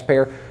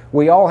taxpayer.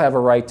 We all have a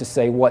right to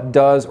say what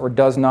does or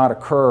does not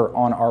occur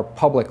on our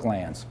public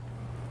lands.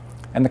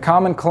 And the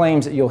common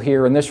claims that you'll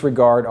hear in this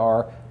regard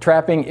are,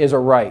 trapping is a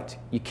right.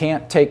 You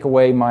can't take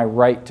away my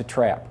right to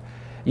trap.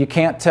 You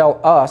can't tell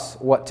us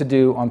what to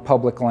do on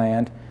public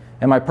land.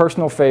 And my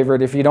personal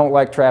favorite, if you don't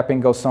like trapping,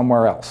 go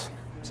somewhere else.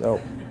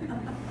 So,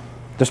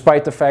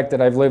 despite the fact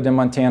that I've lived in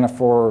Montana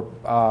for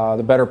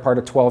the better part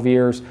of 12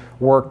 years,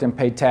 worked and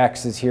paid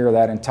taxes here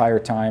that entire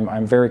time,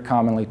 I'm very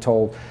commonly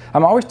told,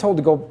 I'm always told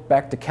to go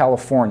back to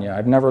California.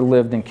 I've never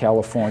lived in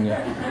California.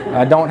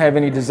 I don't have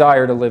any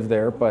desire to live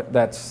there, but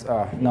that's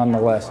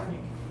nonetheless.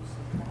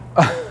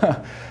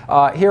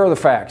 Here are the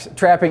facts.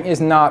 Trapping is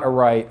not a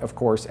right, of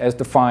course, as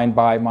defined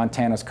by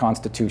Montana's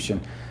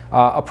Constitution.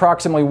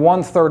 Approximately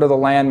 1/3 of the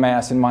land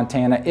mass in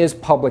Montana is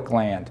public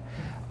land.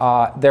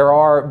 There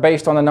are,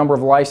 based on the number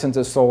of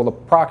licenses sold,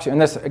 approximately,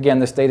 and this, again,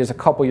 this data is a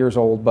couple years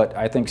old, but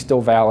I think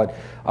still valid,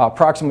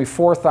 approximately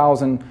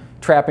 4,000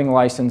 trapping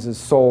licenses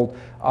sold.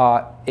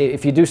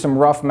 If you do some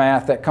rough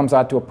math, that comes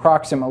out to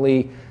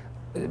approximately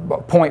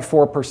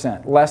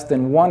 0.4%. Less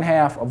than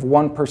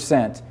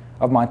 1/2%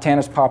 of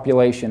Montana's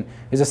population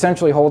is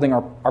essentially holding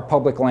our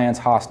public lands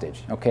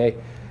hostage, okay?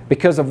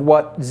 Because of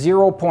what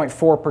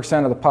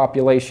 0.4% of the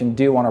population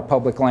do on our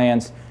public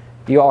lands,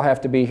 you all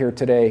have to be here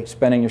today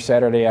spending your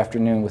Saturday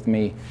afternoon with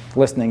me,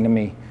 listening to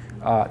me,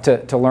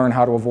 to learn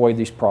how to avoid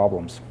these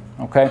problems,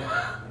 okay?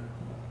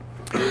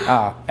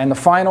 And the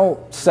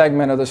final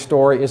segment of the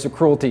story is a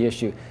cruelty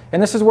issue.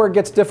 And this is where it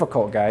gets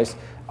difficult, guys.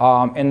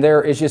 And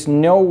there is just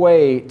no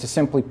way to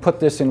simply put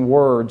this in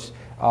words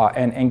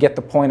and get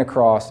the point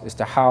across as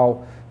to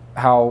how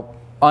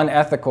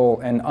unethical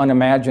and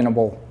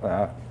unimaginable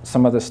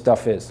some of this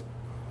stuff is.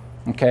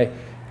 Okay,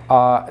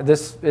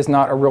 this is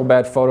not a real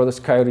bad photo. This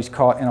coyote's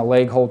caught in a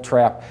leg hold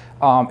trap.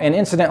 And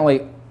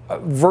incidentally,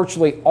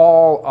 virtually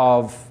all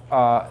of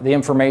the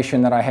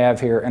information that I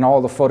have here and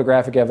all the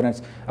photographic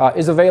evidence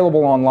is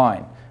available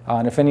online.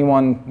 And if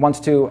anyone wants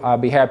to, I'll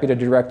be happy to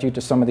direct you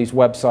to some of these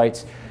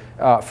websites.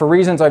 For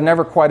reasons I've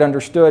never quite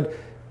understood,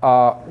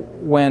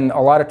 when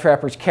a lot of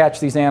trappers catch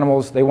these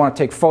animals, they want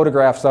to take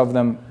photographs of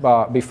them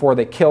before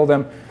they kill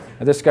them.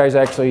 This guy's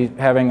actually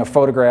having a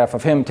photograph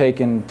of him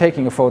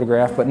taking a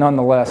photograph, but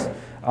nonetheless.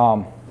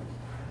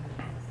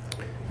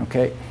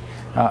 Okay,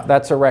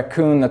 that's a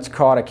raccoon that's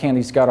caught.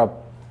 He's got a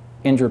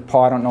injured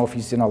paw. I don't know if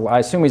he's I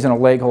assume he's in a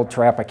leg hold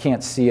trap. I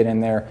can't see it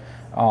in there.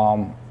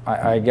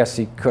 I guess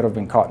he could have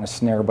been caught in a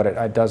snare, but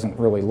it doesn't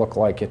really look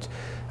like it.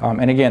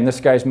 And again, this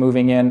guy's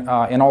moving in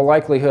all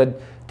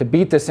likelihood, to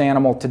beat this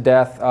animal to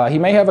death. He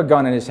may have a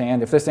gun in his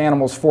hand. If this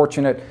animal's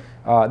fortunate,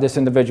 this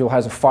individual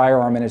has a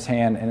firearm in his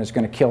hand and is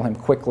going to kill him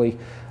quickly.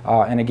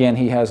 And again,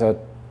 he has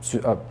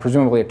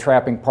presumably a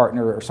trapping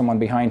partner or someone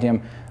behind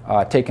him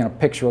taking a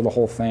picture of the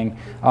whole thing.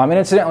 And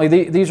incidentally,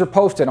 these are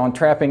posted on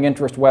trapping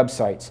interest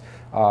websites.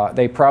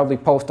 They proudly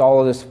post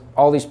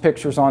all these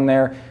pictures on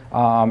there,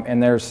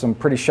 and there's some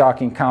pretty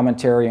shocking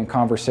commentary and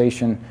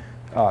conversation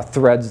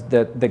threads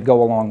that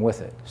go along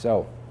with it.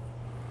 So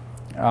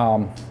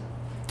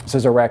this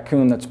is a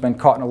raccoon that's been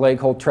caught in a leg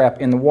hold trap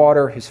in the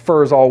water. His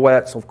fur is all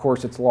wet, so of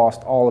course it's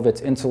lost all of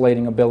its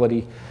insulating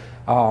ability.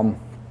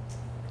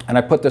 And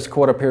I put this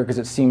quote up here because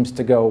it seems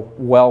to go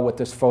well with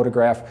this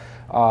photograph.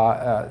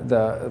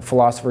 The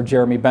philosopher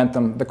Jeremy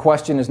Bentham, the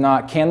question is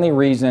not can they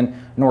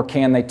reason nor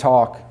can they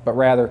talk, but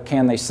rather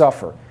can they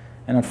suffer?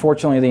 And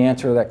unfortunately the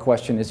answer to that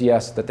question is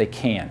yes, that they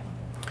can.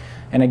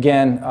 And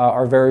again,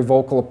 our very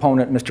vocal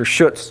opponent, Mr.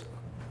 Schutz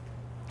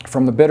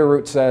from the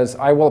Bitterroot says,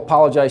 I will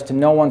apologize to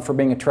no one for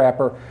being a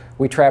trapper.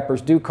 We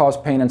trappers do cause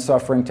pain and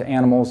suffering to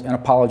animals and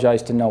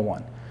apologize to no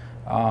one.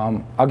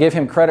 I'll give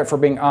him credit for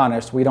being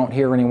honest. We don't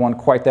hear anyone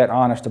quite that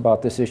honest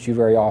about this issue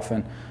very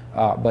often.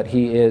 But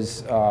he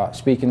is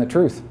speaking the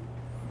truth.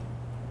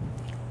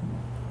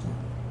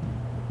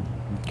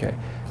 Okay.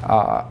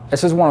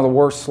 This is one of the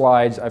worst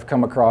slides I've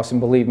come across, and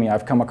believe me,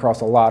 I've come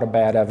across a lot of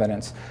bad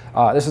evidence.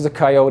 This is a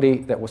coyote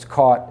that was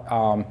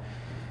caught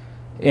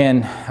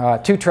in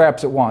 2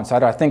 traps at once.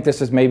 I think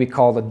this is maybe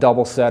called a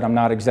double set. I'm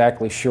not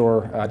exactly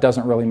sure. It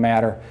doesn't really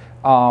matter.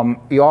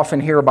 You often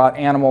hear about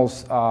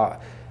animals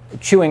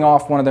chewing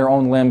off one of their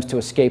own limbs to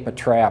escape a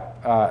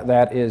trap.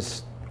 That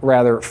is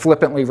rather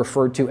flippantly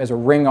referred to as a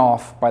ring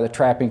off by the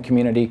trapping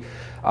community.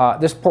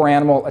 This poor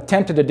animal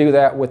attempted to do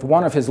that with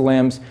one of his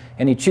limbs,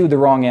 and he chewed the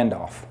wrong end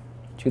off.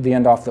 Chewed the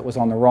end off that was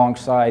on the wrong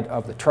side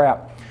of the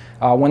trap.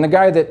 When the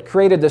guy that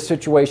created this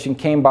situation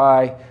came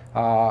by,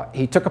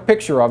 he took a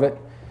picture of it,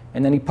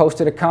 and then he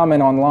posted a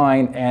comment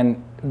online,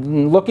 and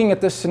looking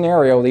at this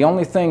scenario, the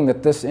only thing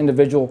that this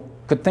individual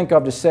could think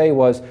of to say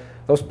was,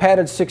 those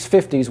padded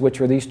 650s,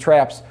 which are these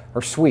traps,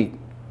 are sweet.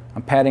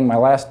 I'm padding my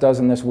last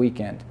dozen this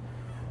weekend.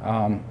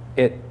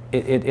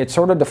 It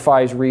sort of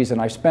defies reason.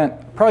 I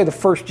spent probably the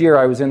first year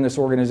I was in this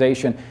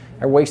organization,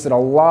 I wasted a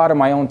lot of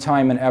my own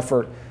time and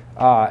effort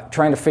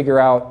trying to figure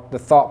out the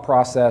thought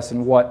process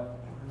and what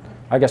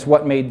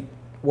made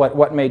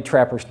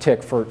trappers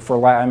tick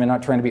I mean,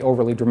 not trying to be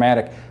overly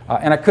dramatic,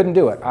 and I couldn't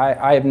do it.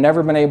 I have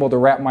never been able to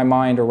wrap my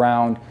mind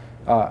around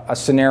a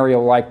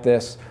scenario like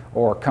this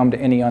or come to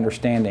any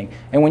understanding.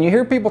 And when you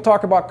hear people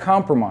talk about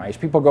compromise,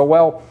 people go,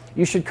 well,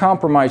 you should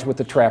compromise with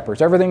the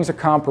trappers. Everything's a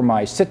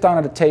compromise. Sit down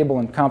at a table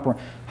and compromise.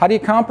 How do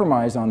you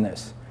compromise on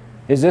this?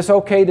 Is this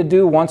okay to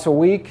do once a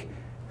week?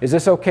 Is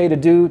this okay to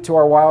do to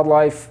our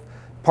wildlife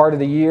part of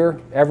the year,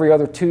 every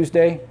other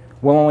Tuesday?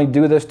 We'll only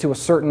do this to a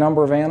certain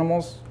number of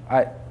animals?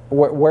 How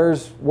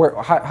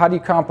do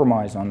you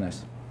compromise on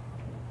this?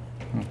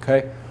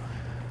 Okay.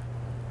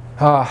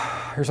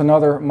 Here's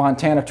another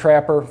Montana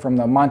trapper from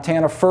the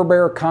Montana Fur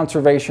Bearer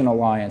Conservation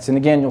Alliance. And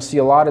again, you'll see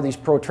a lot of these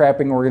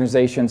pro-trapping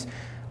organizations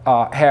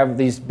have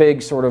these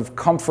big sort of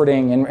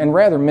comforting and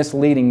rather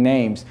misleading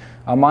names.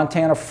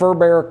 Montana Fur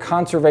Bearer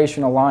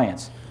Conservation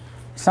Alliance.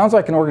 Sounds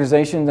like an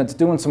organization that's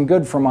doing some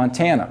good for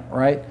Montana,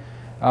 right?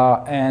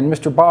 And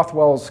Mr.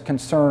 Bothwell's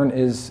concern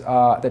is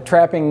that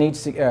trapping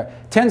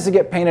tends to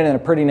get painted in a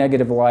pretty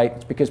negative light.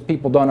 It's because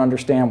people don't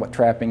understand what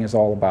trapping is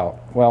all about.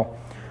 Well,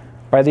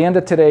 by the end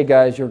of today,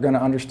 guys, you're going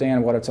to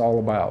understand what it's all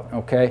about,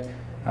 okay?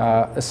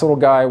 This little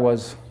guy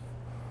was,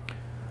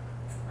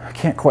 I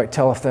can't quite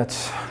tell if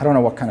that's, I don't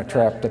know what kind of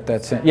trap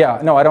that's in.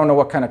 Yeah, no, I don't know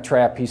what kind of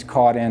trap he's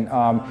caught in.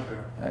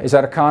 Is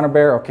that a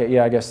conibear? Okay,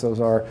 yeah, I guess those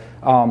are.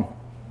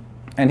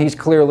 And he's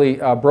clearly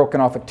broken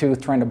off a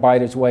tooth trying to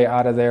bite his way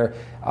out of there.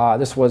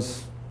 This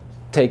was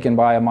taken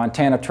by a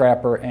Montana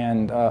trapper,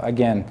 and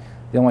again,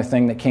 the only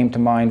thing that came to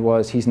mind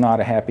was he's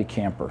not a happy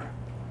camper.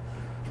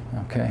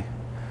 Okay.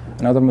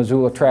 Another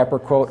Missoula trapper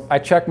quote, I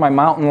check my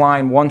mountain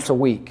line once a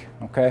week,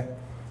 okay?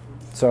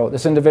 So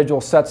this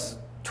individual sets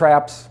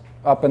traps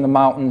up in the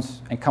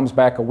mountains and comes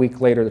back a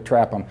week later to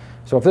trap them.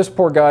 So if this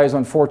poor guy is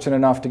unfortunate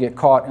enough to get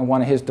caught in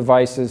one of his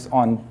devices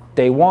on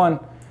day one,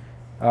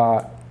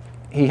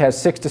 he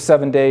has 6 to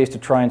 7 days to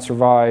try and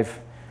survive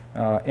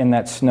in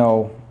that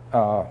snow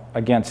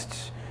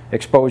against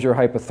exposure,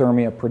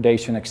 hypothermia,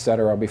 predation,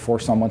 etc., before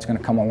someone's going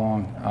to come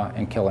along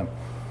and kill him.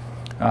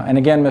 And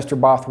again, Mr.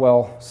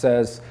 Bothwell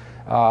says,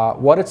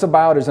 what it's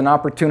about is an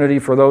opportunity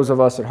for those of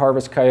us at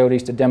Harvest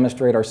Coyotes to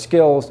demonstrate our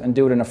skills and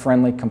do it in a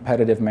friendly,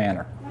 competitive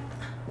manner.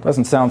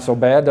 Doesn't sound so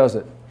bad, does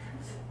it?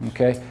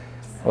 Okay.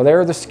 Well, there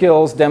are the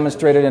skills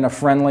demonstrated in a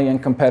friendly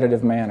and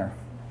competitive manner.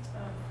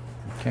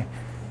 Okay.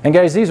 And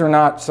guys, these are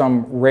not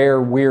some rare,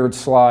 weird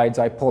slides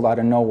I pulled out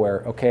of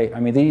nowhere, okay? I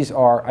mean,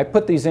 I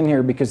put these in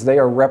here because they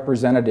are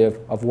representative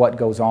of what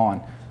goes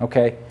on,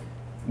 okay?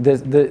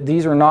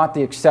 These are not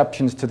the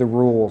exceptions to the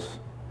rules,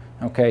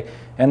 okay?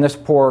 And this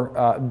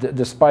poor,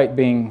 despite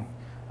being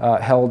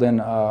held in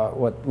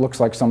what looks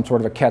like some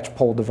sort of a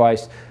catch-pole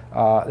device,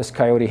 this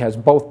coyote has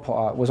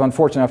was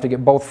unfortunate enough to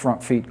get both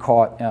front feet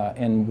caught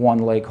in one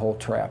leg hold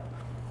trap,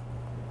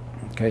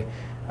 okay?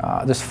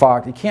 This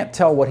fox, you can't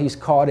tell what he's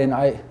caught in.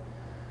 I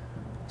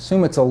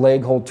assume it's a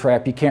leg hold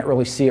trap. You can't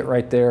really see it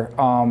right there.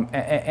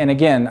 And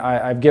again,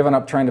 I've given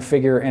up trying to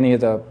figure any of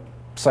the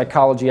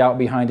psychology out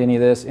behind any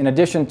of this. In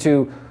addition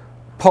to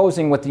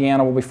posing with the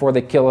animal before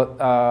they kill it,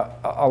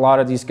 a lot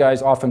of these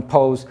guys often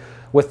pose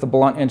with the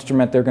blunt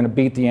instrument they're going to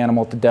beat the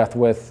animal to death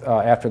with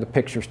after the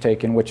picture's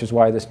taken, which is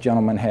why this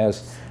gentleman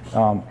has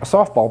a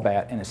softball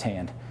bat in his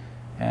hand.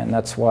 And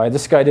that's why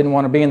this guy didn't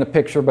want to be in the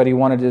picture, but he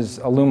wanted his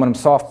aluminum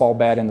softball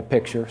bat in the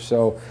picture,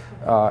 so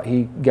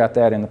he got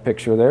that in the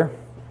picture there.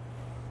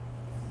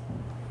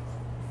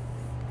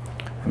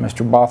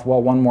 Mr.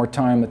 Bothwell, one more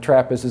time, the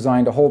trap is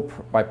designed to hold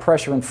by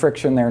pressure and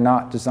friction. They're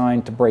not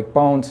designed to break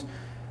bones.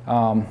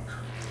 You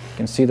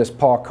can see this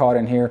paw caught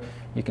in here.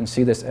 You can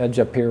see this edge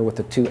up here with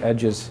the two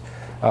edges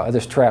of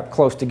this trap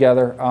close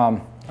together. I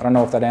don't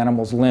know if that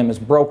animal's limb is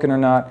broken or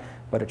not,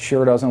 but it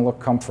sure doesn't look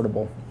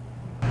comfortable.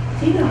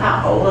 Do you know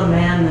how old a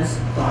man this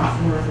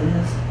Bothworth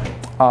is?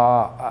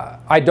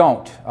 I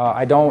don't.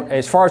 I don't.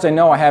 As far as I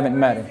know, I haven't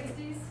met him.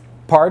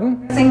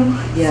 Pardon?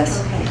 Yes,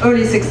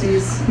 early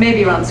 60s,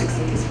 maybe around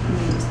 60s.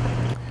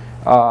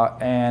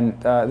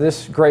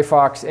 This gray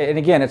fox, and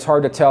again, it's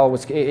hard to tell.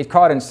 It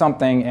caught in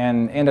something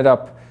and ended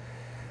up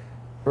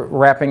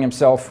wrapping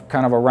himself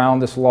kind of around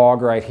this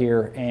log right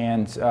here.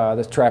 And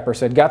this trapper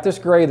said, got this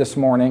gray this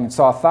morning and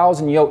saw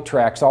 1,000 yoke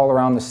tracks all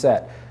around the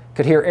set.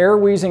 Could hear air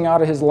wheezing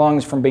out of his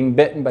lungs from being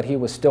bitten, but he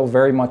was still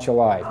very much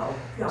alive.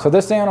 So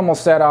this animal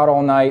sat out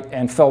all night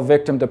and fell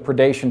victim to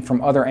predation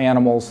from other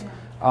animals,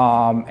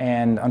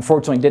 and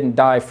unfortunately didn't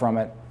die from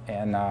it.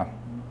 And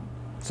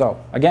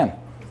so, again.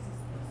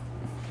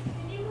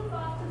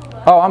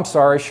 Oh, I'm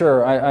sorry,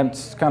 sure.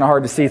 It's kind of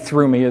hard to see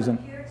through me, isn't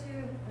it?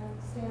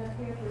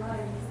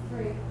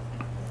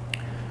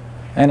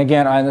 And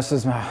again, I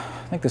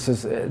think this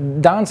is,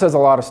 Don says a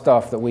lot of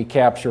stuff that we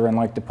capture and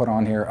like to put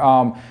on here.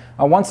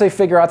 Once they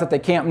figure out that they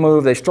can't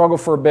move, they struggle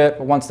for a bit,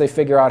 but once they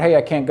figure out, hey,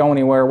 I can't go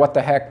anywhere, what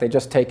the heck, they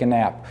just take a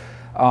nap.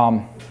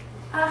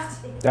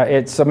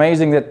 It's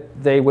amazing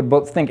that they would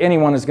both think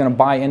anyone is going to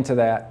buy into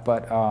that,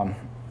 but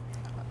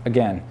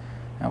again,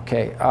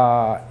 okay,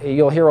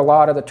 you'll hear a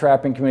lot of the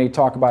trapping community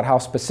talk about how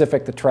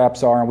specific the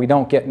traps are, and we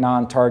don't get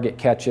non-target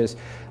catches.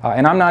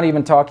 And I'm not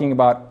even talking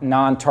about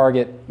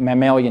non-target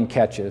mammalian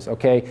catches,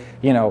 okay?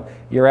 You know,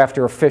 you're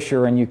after a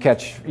fisher and you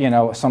catch, you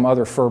know, some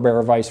other fur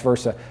bearer, vice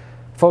versa.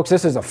 Folks,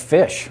 this is a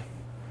fish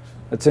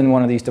that's in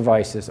one of these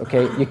devices,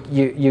 okay?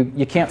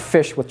 You can't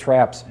fish with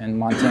traps in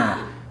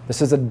Montana.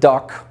 This is a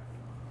duck,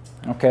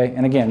 okay?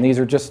 And again, these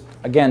are just,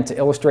 again, to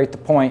illustrate the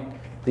point,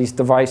 these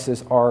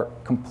devices are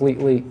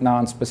completely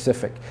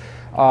non-specific.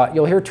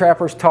 You'll hear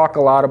trappers talk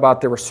a lot about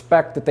the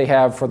respect that they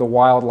have for the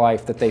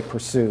wildlife that they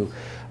pursue.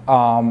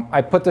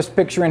 I put this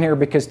picture in here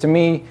because to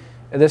me,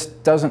 this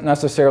doesn't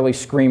necessarily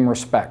scream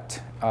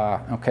respect,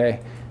 okay?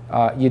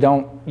 You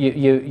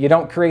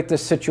don't create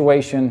this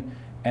situation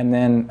and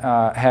then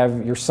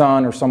have your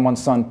son or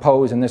someone's son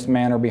pose in this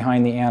manner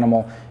behind the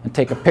animal and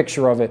take a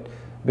picture of it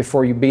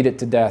before you beat it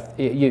to death.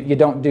 You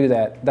don't do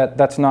that.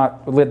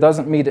 It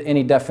doesn't meet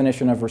any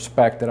definition of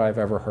respect that I've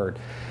ever heard.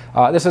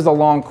 This is a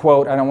long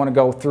quote. I don't want to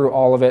go through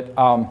all of it.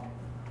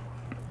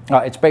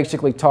 It's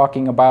basically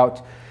talking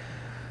about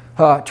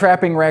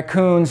trapping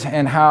raccoons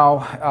and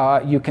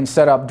how you can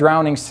set up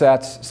drowning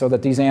sets so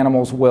that these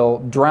animals will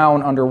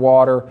drown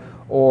underwater,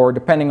 or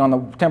depending on the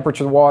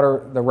temperature of the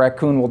water, the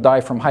raccoon will die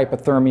from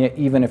hypothermia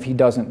even if he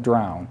doesn't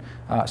drown.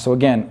 So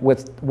again,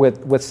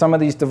 with some of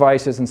these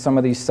devices and some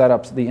of these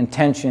setups, the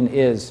intention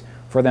is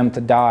for them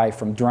to die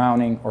from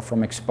drowning or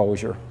from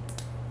exposure.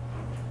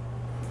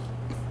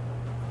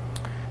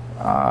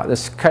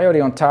 This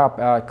coyote on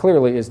top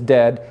clearly is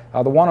dead.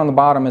 The one on the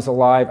bottom is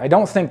alive. I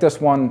don't think this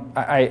one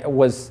I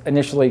was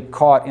initially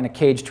caught in a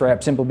cage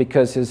trap simply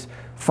because his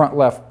front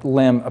left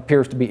limb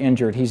appears to be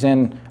injured. He's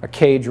in a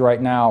cage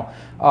right now.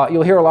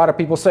 You'll hear a lot of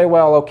people say,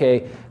 well,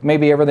 okay,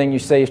 maybe everything you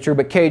say is true,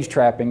 but cage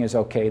trapping is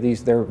okay.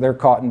 They're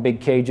caught in big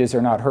cages,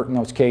 they're not hurting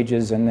those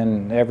cages, and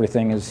then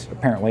everything is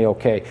apparently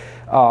okay.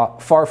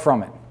 Far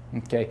from it,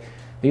 okay?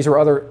 These are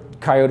other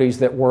coyotes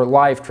that were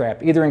live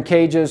trapped, either in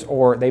cages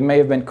or they may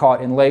have been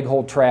caught in leg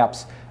hold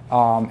traps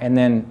and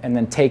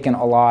then taken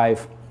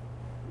alive.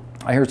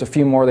 Here's a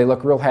few more. They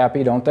look real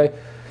happy, don't they?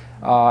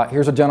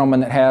 Here's a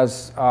gentleman that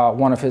has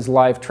one of his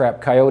live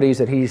trap coyotes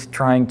that he's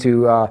trying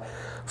to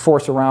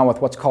force around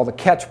with what's called a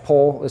catch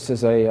pole. This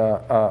is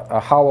a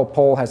hollow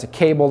pole, has a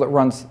cable that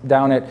runs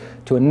down it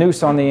to a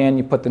noose on the end.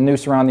 You put the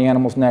noose around the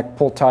animal's neck,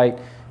 pull tight,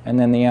 and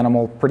then the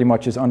animal pretty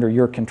much is under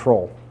your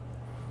control.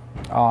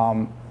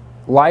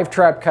 Live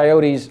trap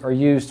coyotes are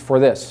used for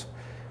this.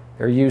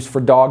 They're used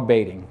for dog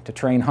baiting, to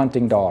train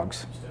hunting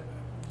dogs.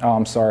 Oh,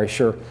 I'm sorry,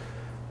 sure.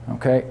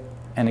 Okay,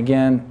 and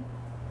again,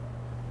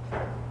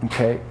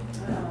 okay.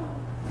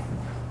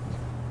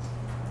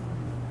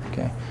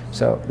 Okay,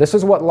 so this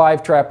is what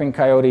live trapping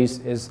coyotes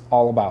is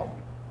all about.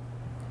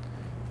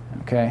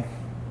 Okay.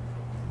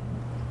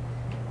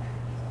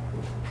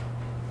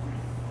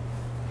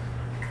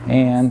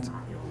 And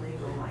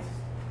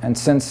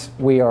since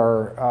we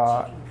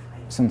are,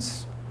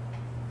 since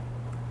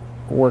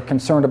we're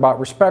concerned about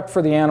respect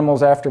for the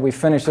animals, after we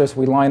finish this,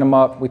 we line them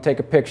up, we take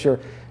a picture,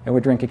 and we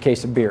drink a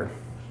case of beer.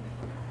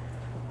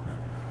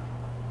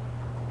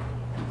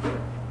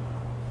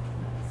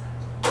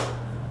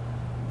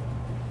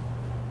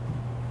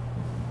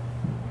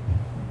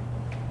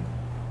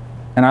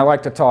 And I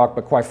like to talk,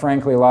 but quite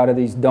frankly, a lot of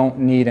these don't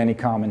need any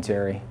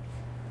commentary.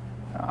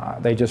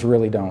 They just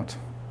really don't.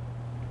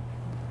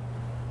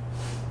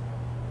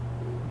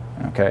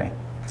 Okay,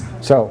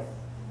 so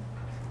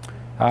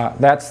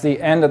that's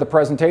the end of the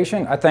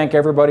presentation. I thank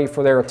everybody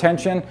for their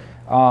attention.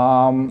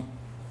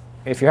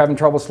 If you're having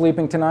trouble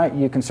sleeping tonight,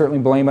 you can certainly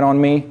blame it on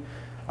me.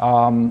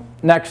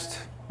 Next,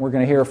 we're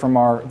going to hear from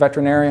our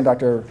veterinarian,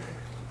 Dr.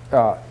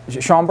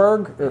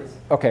 Schomburg.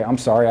 Okay, I'm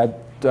sorry.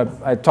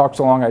 I talked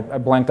so long, I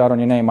blanked out on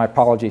your name. My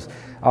apologies.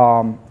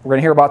 We're going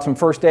to hear about some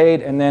first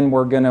aid, and then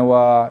we're going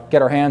to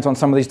get our hands on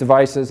some of these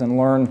devices and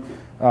learn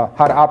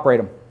how to operate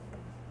them.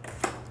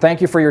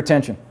 Thank you for your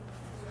attention.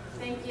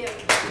 Thank you.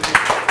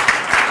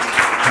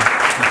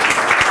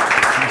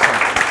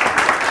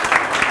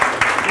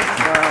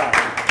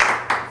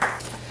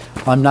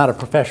 I'm not a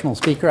professional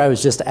speaker. I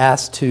was just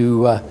asked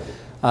to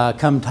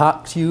come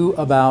talk to you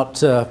about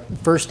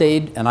first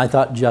aid, and I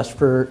thought just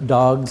for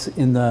dogs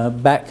in the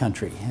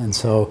backcountry. And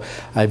so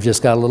I've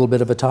just got a little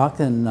bit of a talk,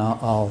 and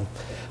I'll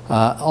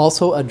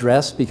also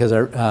address, because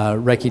I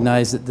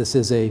recognize that this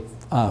is a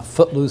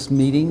Footloose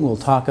meeting. We'll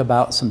talk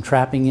about some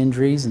trapping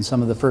injuries and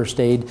some of the first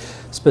aid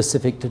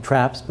specific to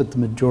traps, but the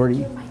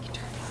majority.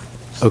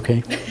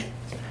 Okay.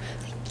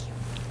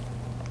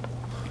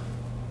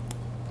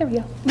 There we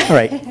go. All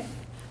right.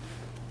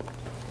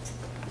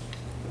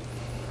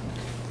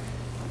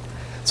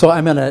 So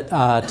I'm going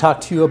to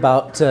talk to you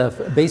about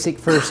basic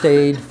first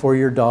aid for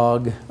your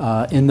dog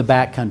in the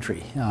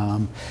backcountry.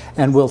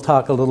 And we'll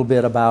talk a little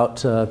bit about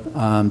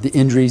the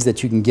injuries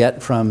that you can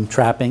get from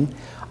trapping.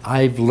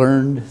 I've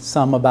learned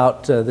some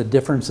about the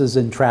differences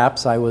in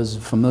traps. I was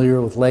familiar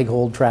with leg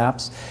hold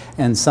traps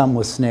and some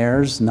with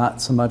snares,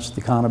 not so much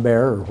the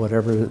conibear or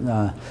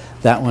whatever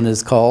that one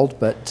is called,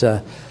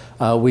 but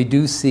we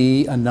do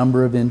see a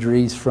number of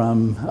injuries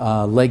from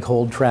leg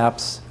hold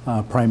traps,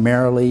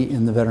 primarily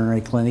in the veterinary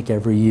clinic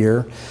every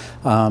year.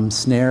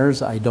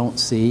 Snares I don't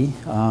see,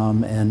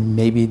 and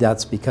maybe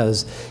that's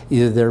because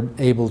either they're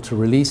able to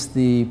release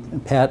the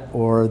pet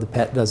or the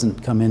pet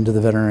doesn't come into the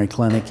veterinary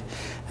clinic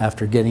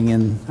after getting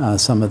in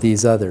some of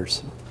these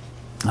others.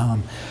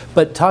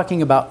 But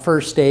talking about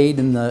first aid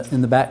in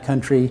the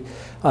backcountry,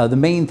 the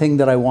main thing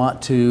that I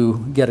want to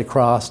get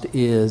across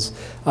is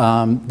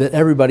that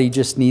everybody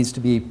just needs to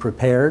be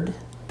prepared.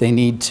 They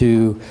need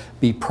to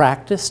be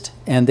practiced,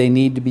 and they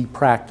need to be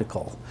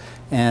practical.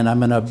 And I'm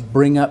going to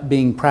bring up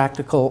being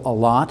practical a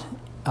lot.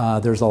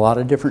 There's a lot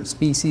of different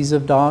species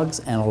of dogs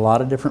and a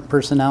lot of different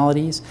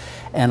personalities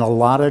and a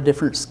lot of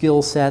different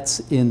skill sets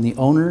in the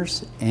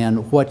owners,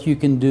 and what you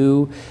can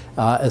do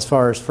as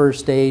far as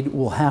first aid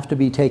will have to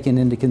be taken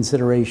into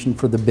consideration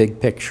for the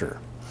big picture.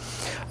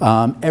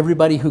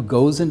 Everybody who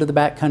goes into the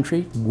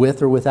backcountry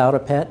with or without a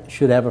pet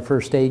should have a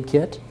first aid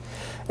kit,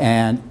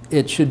 and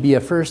it should be a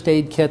first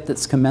aid kit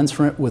that's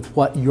commensurate with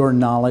what your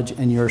knowledge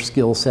and your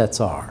skill sets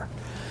are.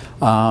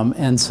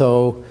 And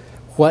so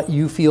what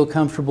you feel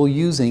comfortable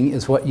using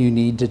is what you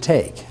need to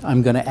take.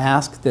 I'm going to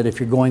ask that if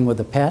you're going with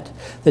a pet,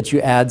 that you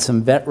add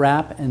some vet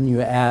wrap and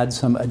you add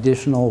some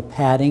additional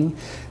padding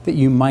that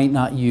you might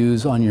not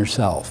use on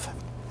yourself.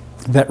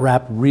 Vet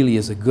wrap really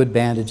is a good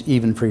bandage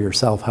even for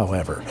yourself,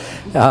 however.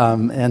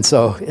 And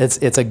so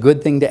it's a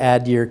good thing to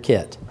add to your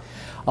kit.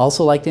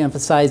 Also like to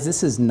emphasize,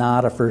 this is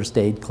not a first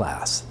aid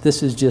class.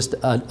 This is just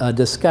a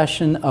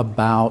discussion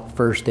about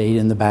first aid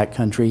in the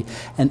backcountry,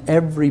 and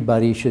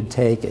everybody should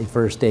take a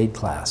first aid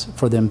class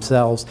for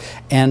themselves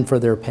and for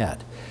their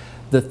pet.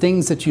 The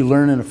things that you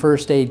learn in a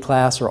first aid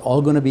class are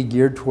all going to be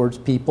geared towards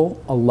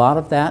people. A lot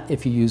of that,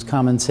 if you use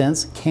common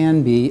sense,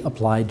 can be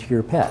applied to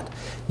your pet.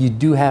 You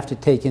do have to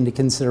take into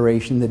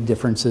consideration the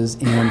differences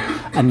in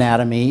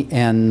anatomy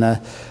and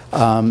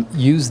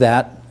use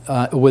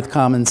that with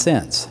common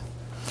sense.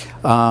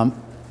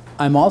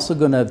 I'm also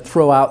going to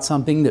throw out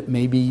something that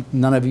maybe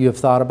none of you have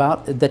thought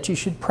about, that you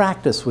should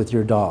practice with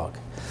your dog.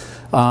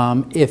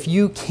 If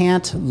you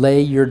can't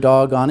lay your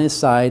dog on his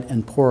side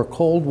and pour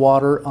cold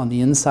water on the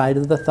inside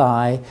of the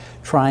thigh,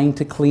 trying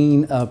to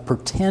clean a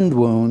pretend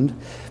wound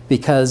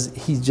because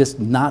he's just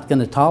not going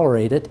to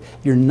tolerate it,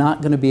 you're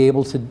not going to be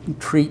able to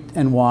treat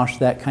and wash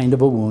that kind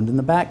of a wound in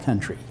the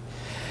backcountry.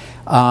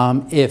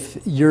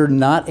 If you're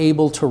not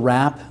able to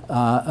wrap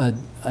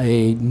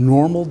a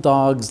normal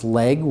dog's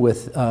leg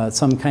with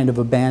some kind of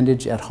a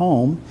bandage at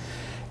home,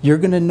 you're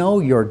going to know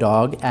your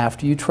dog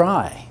after you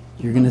try.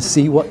 You're going to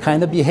see what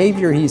kind of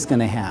behavior he's going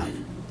to have.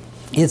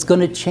 It's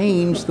going to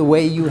change the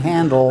way you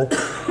handle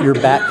your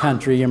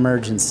backcountry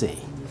emergency.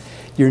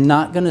 You're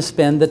not going to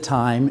spend the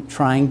time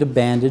trying to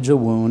bandage a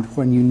wound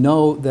when you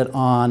know that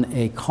on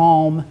a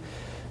calm,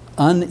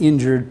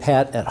 uninjured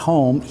pet at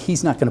home,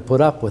 he's not going to put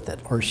up with it,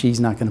 or she's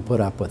not going to put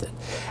up with it.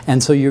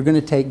 And so you're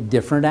going to take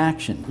different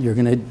action. You're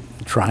going to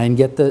try and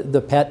get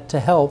the pet to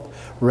help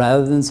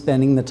rather than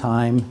spending the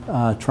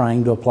time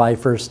trying to apply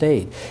first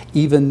aid.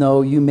 Even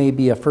though you may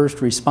be a first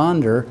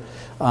responder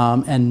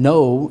and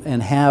know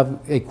and have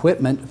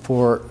equipment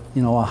for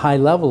a high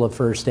level of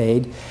first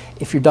aid,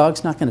 if your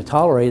dog's not going to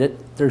tolerate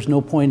it, there's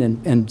no point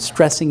in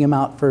stressing him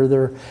out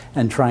further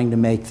and trying to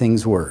make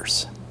things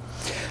worse.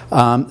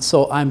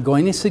 So I'm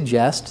going to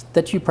suggest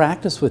that you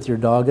practice with your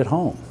dog at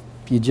home.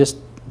 You just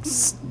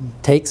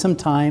take some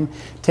time,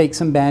 take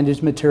some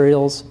bandage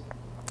materials,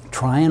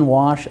 try and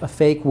wash a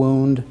fake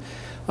wound,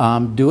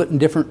 do it in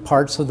different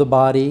parts of the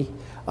body,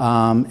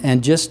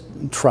 and just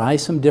try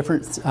some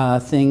different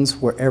things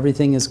where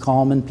everything is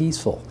calm and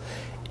peaceful.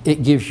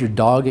 It gives your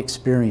dog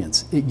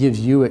experience. It gives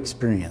you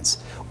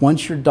experience.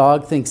 Once your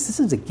dog thinks, this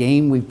is a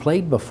game we've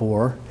played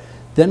before,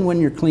 then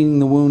when you're cleaning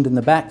the wound in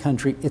the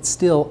backcountry, it's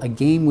still a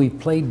game we've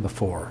played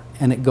before,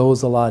 and it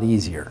goes a lot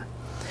easier.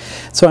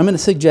 So I'm going to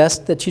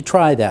suggest that you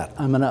try that.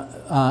 I'm going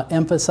to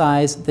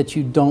emphasize that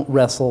you don't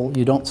wrestle,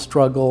 you don't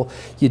struggle,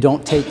 you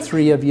don't take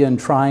 3 of you and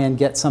try and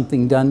get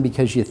something done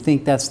because you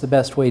think that's the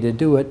best way to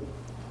do it.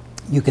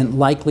 You can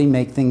likely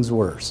make things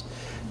worse.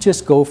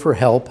 Just go for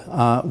help,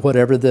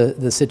 whatever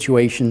the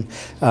situation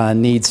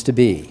needs to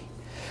be.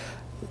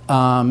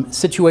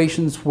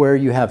 Situations where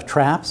you have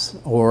traps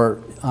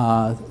or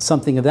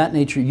something of that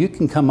nature, you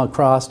can come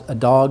across a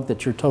dog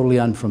that you're totally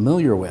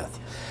unfamiliar with.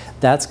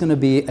 That's going to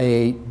be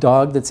a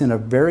dog that's in a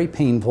very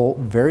painful,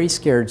 very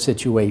scared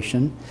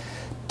situation.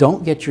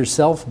 Don't get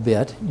yourself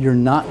bit. You're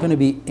not going to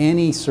be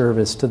any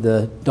service to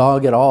the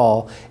dog at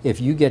all if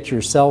you get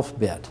yourself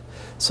bit.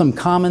 Some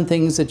common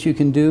things that you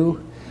can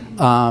do.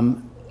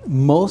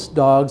 Most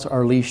dogs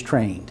are leash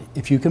trained.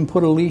 If you can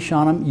put a leash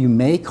on him, you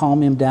may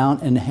calm him down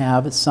and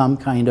have some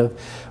kind of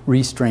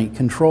restraint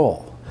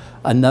control.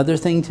 Another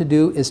thing to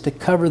do is to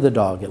cover the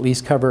dog, at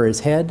least cover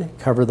his head,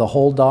 cover the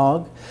whole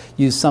dog.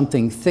 Use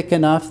something thick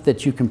enough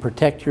that you can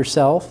protect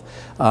yourself.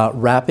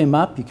 Wrap him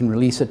up, you can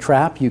release a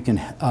trap, you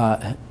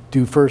can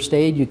do first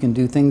aid, you can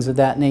do things of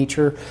that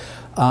nature.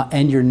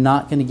 And you're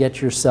not going to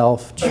get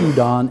yourself chewed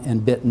on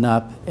and bitten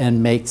up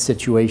and make the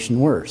situation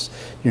worse.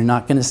 You're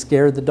not going to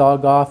scare the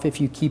dog off if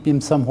you keep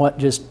him somewhat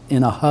just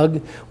in a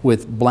hug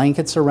with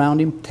blankets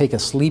around him. Take a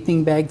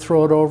sleeping bag,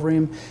 throw it over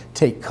him.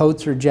 Take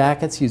coats or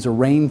jackets, use a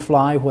rain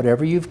fly,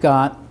 whatever you've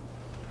got.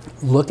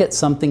 Look at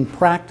something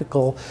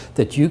practical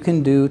that you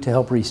can do to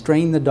help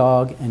restrain the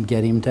dog and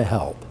get him to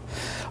help.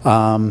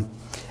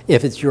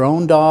 If it's your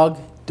own dog,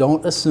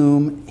 don't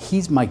assume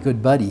he's my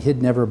good buddy,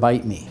 he'd never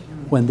bite me.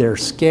 When they're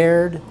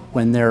scared,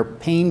 when they're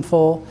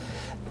painful,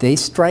 they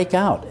strike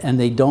out and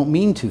they don't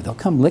mean to. They'll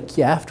come lick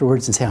you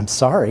afterwards and say, I'm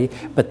sorry,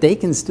 but they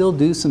can still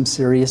do some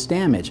serious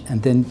damage.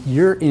 And then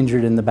you're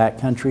injured in the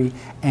backcountry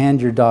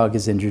and your dog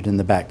is injured in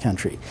the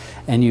backcountry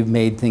and you've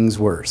made things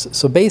worse.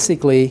 So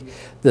basically,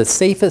 the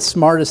safest,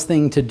 smartest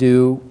thing to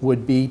do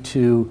would be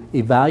to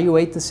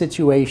evaluate the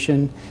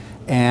situation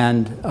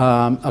and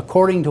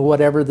according to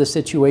whatever the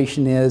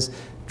situation is,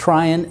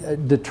 try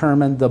and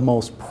determine the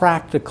most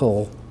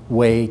practical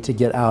way to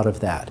get out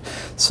of that.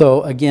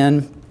 So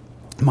again,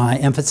 my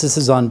emphasis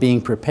is on being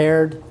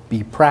prepared,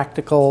 be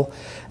practical,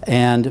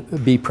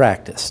 and be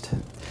practiced.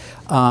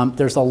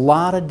 There's a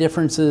lot of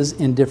differences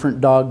in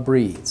different dog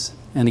breeds.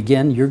 And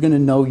again, you're going to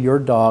know your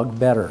dog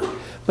better.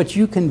 But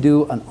you can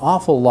do an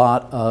awful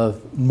lot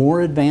of more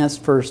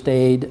advanced first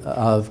aid,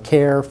 of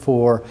care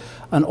for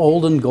an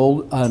old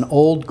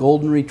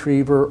golden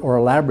retriever or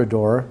a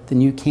Labrador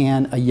than you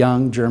can a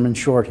young German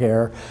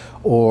Shorthair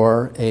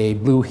or a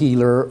blue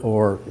heeler,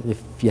 or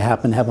if you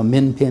happen to have a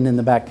min pin in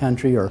the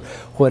backcountry or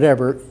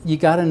whatever. You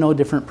got to know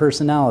different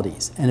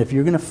personalities. And if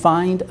you're going to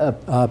find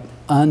a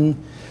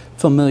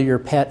unfamiliar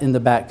pet in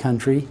the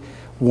backcountry,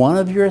 one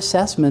of your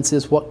assessments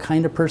is what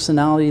kind of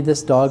personality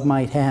this dog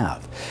might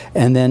have.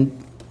 And then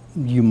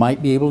you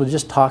might be able to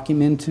just talk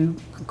him into,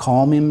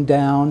 calm him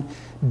down,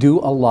 do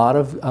a lot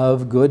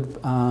of good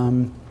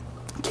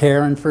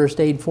care and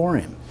first aid for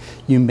him.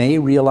 You may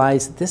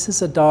realize this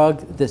is a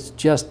dog that's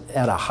just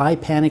at a high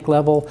panic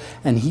level,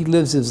 and he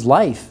lives his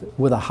life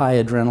with a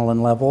high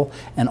adrenaline level,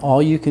 and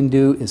all you can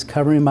do is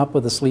cover him up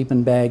with a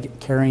sleeping bag,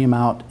 carry him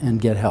out, and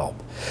get help.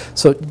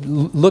 So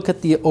look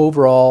at the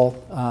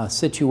overall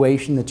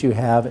situation that you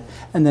have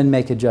and then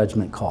make a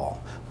judgment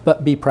call,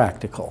 but be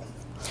practical.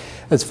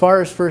 As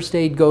far as first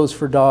aid goes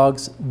for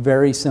dogs,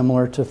 very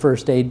similar to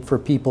first aid for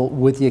people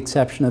with the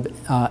exception of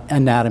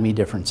anatomy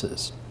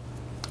differences.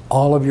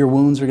 All of your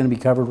wounds are going to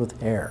be covered with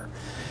hair.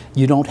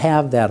 You don't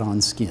have that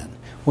on skin.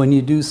 When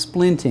you do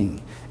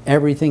splinting,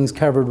 everything's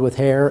covered with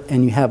hair,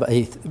 and you have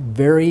a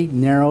very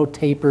narrow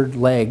tapered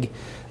leg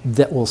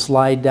that will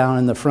slide down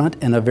in the front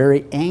and a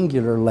very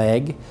angular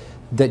leg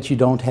that you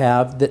don't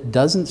have, that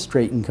doesn't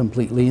straighten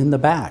completely in the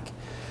back.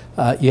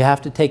 You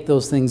have to take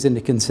those things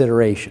into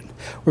consideration.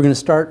 We're going to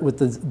start with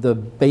the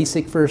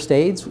basic first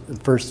aids.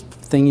 First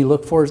thing you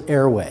look for is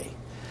airway.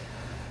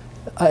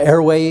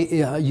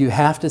 Airway, you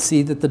have to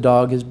see that the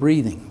dog is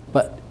breathing.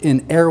 But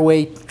in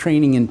airway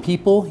training in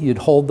people, you'd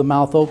hold the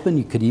mouth open,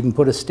 you could even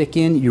put a stick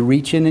in, you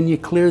reach in and you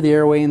clear the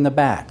airway in the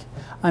back.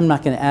 I'm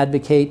not going to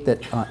advocate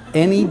that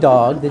any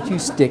dog that you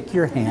stick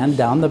your hand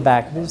down the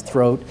back of his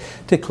throat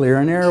to clear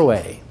an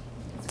airway.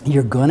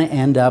 You're going to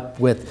end up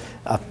with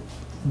a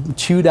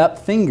chewed up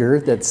finger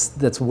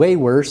that's way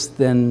worse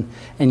than,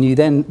 and you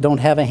then don't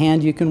have a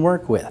hand you can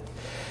work with.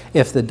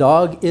 If the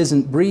dog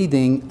isn't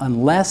breathing,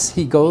 unless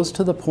he goes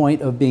to the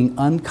point of being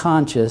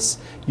unconscious,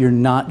 you're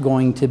not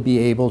going to be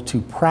able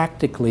to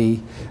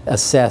practically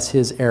assess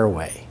his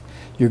airway.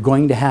 You're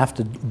going to have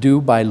to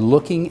do by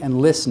looking and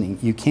listening.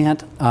 You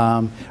can't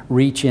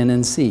reach in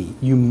and see.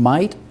 You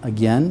might,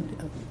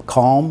 again,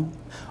 calm,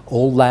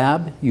 old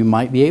lab, you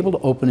might be able to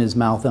open his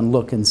mouth and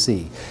look and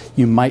see.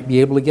 You might be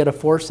able to get a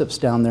forceps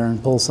down there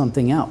and pull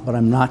something out, but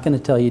I'm not going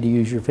to tell you to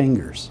use your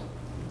fingers.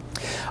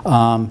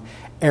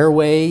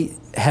 Airway,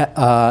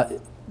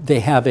 they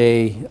have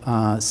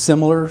a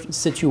similar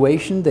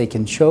situation. They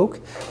can choke.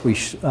 We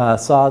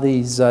saw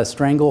these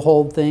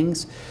stranglehold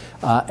things.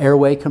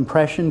 Airway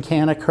compression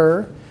can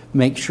occur.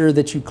 Make sure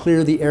that you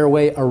clear the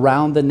airway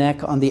around the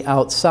neck on the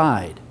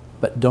outside,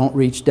 but don't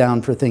reach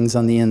down for things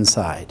on the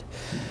inside.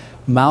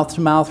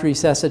 Mouth-to-mouth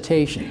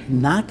resuscitation,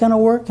 not going to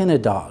work in a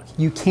dog.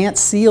 You can't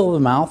seal the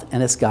mouth,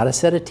 and it's got a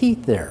set of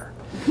teeth there.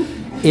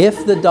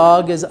 If the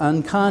dog is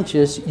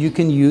unconscious, you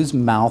can use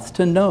mouth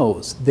to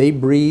nose. They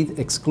breathe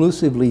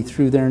exclusively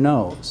through their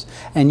nose.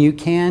 And you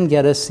can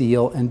get a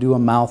seal and do a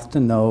mouth to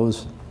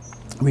nose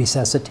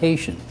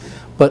resuscitation,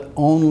 but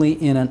only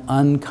in an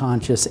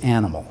unconscious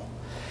animal.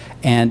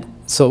 And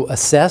so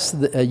assess,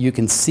 you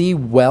can see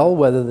well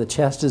whether the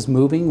chest is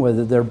moving,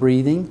 whether they're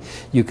breathing.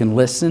 You can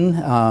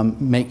listen,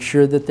 make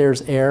sure that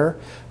there's air,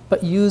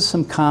 but use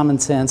some common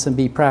sense and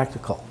be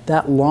practical.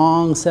 That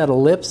long set of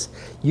lips,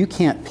 you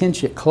can't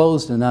pinch it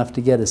closed enough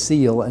to get a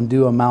seal and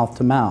do a mouth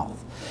to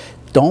mouth.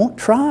 Don't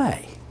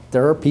try.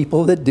 There are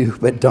people that do,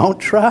 but don't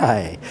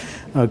try,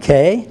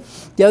 okay?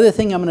 The other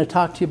thing I'm going to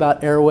talk to you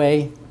about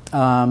airway,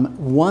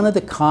 one of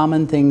the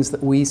common things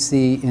that we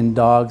see in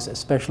dogs,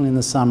 especially in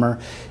the summer,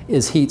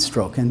 is heat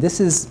stroke. And this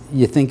is,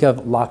 you think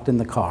of locked in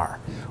the car.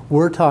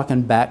 We're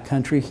talking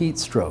backcountry heat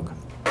stroke.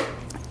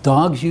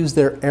 Dogs use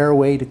their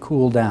airway to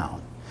cool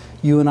down.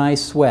 You and I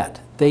sweat.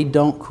 They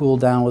don't cool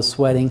down with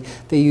sweating.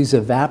 They use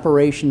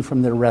evaporation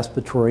from their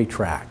respiratory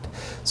tract.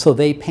 So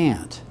they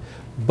pant,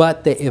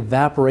 but they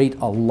evaporate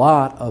a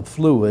lot of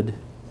fluid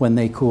when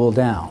they cool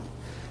down.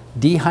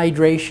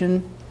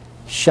 Dehydration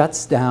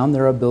shuts down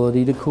their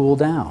ability to cool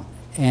down.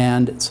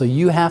 And so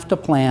you have to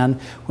plan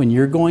when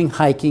you're going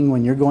hiking,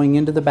 when you're going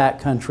into the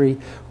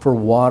backcountry, for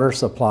water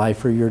supply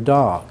for your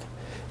dog.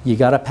 You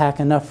got to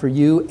pack enough for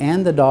you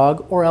and the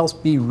dog, or else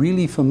be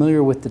really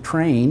familiar with the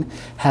terrain,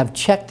 have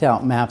checked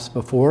out maps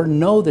before,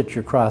 know that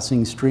you're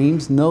crossing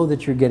streams, know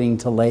that you're getting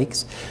to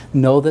lakes,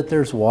 know that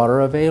there's water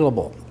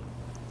available.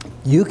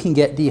 You can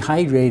get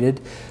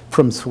dehydrated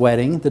from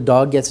sweating. The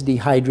dog gets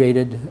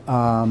dehydrated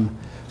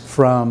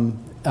from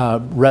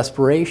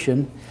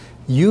respiration.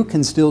 You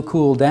can still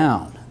cool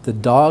down. The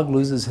dog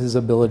loses his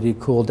ability to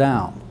cool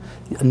down.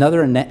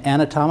 Another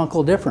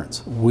anatomical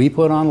difference, we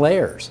put on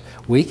layers.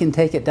 We can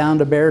take it down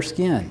to bare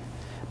skin.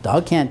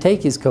 Dog can't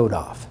take his coat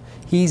off.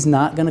 He's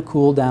not going to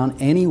cool down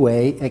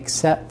anyway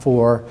except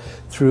for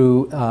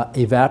through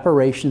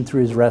evaporation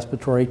through his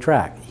respiratory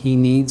tract. He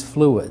needs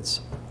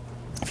fluids.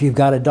 If you've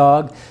got a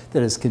dog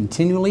that is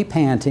continually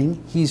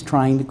panting, he's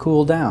trying to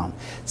cool down.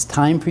 It's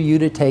time for you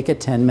to take a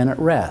 10-minute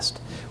rest.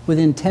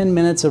 Within 10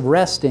 minutes of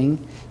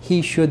resting,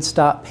 he should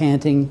stop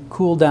panting,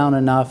 cool down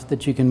enough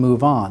that you can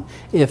move on.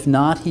 If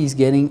not, he's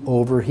getting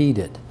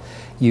overheated.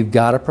 You've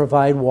got to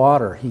provide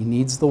water. He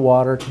needs the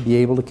water to be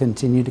able to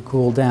continue to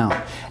cool down.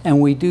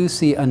 And we do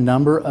see a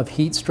number of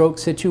heat stroke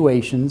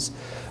situations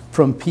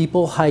from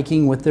people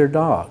hiking with their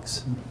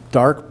dogs.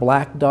 Dark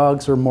black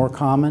dogs are more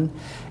common,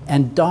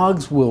 and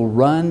dogs will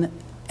run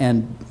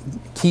and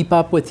keep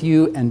up with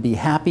you and be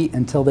happy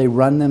until they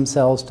run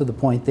themselves to the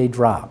point they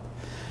drop.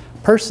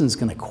 Person's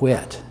going to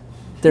quit.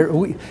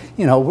 We're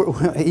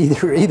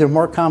either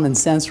more common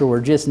sense or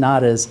we're just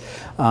not as,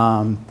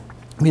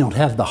 we don't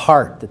have the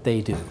heart that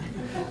they do.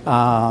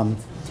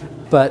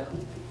 But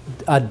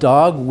a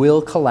dog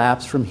will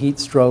collapse from heat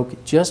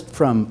stroke just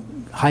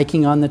from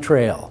hiking on the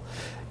trail.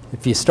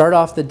 If you start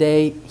off the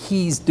day,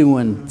 he's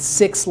doing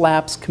 6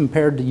 laps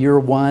compared to your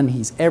 1.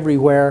 He's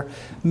everywhere.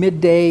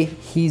 Midday,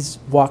 he's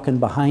walking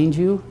behind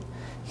you.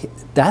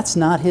 That's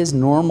not his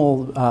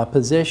normal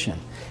position.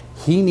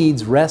 He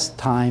needs rest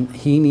time.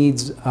 He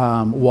needs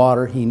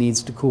water. He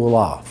needs to cool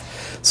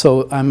off.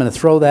 So I'm going to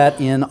throw that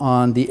in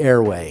on the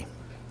airway.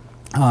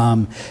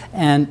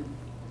 And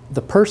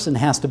the person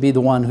has to be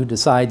the one who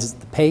decides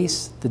the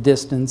pace, the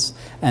distance,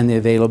 and the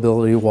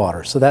availability of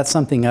water. So that's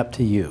something up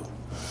to you.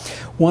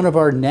 One of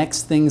our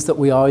next things that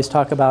we always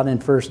talk about in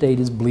first aid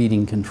is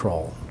bleeding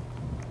control.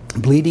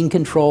 Bleeding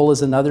control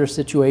is another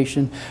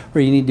situation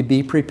where you need to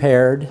be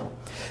prepared.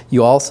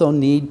 You also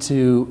need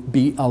to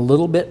be a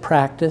little bit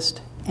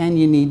practiced, and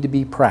you need to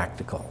be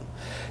practical.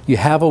 You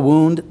have a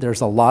wound,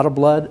 there's a lot of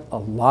blood, a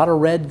lot of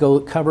red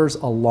covers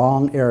a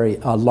large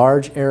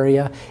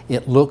area.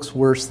 It looks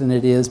worse than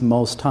it is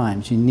most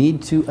times. You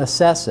need to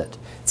assess it.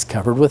 It's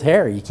covered with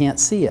hair, you can't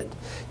see it.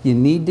 You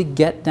need to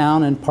get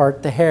down and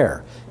part the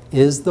hair.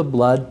 Is the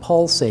blood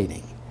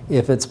pulsating?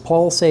 If it's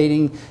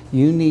pulsating,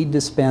 you need to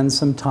spend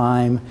some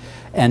time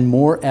and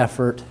more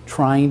effort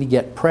trying to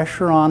get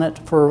pressure on it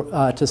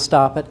to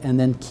stop it, and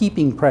then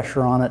keeping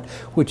pressure on it,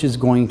 which is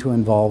going to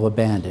involve a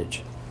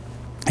bandage.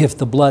 If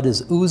the blood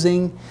is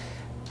oozing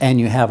and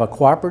you have a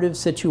cooperative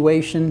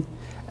situation,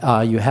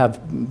 you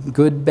have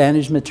good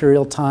bandage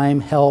material, time,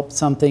 help,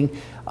 something,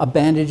 a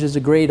bandage is a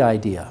great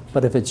idea.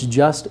 But if it's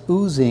just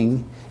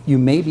oozing, you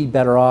may be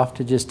better off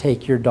to just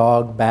take your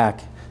dog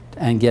back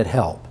and get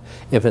help.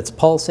 If it's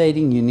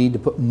pulsating, you need to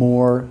put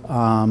more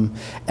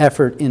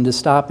effort into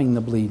stopping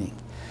the bleeding.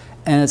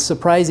 And it's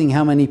surprising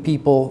how many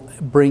people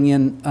bring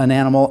in an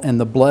animal and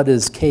the blood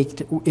is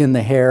caked in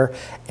the hair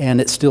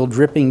and it's still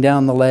dripping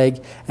down the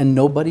leg, and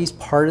nobody's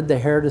parted the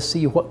hair to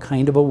see what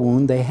kind of a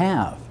wound they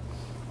have.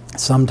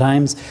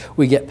 Sometimes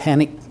we get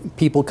panic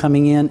people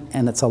coming in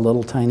and it's a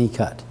little tiny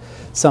cut.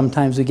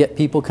 Sometimes we get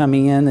people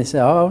coming in, they say,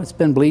 oh, it's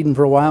been bleeding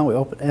for a while. We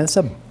open, it's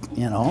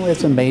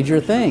a major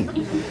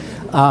thing.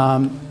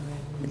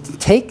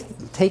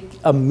 Take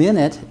a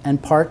minute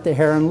and part the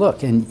hair and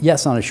look. And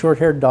yes, on a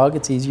short-haired dog,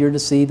 it's easier to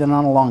see than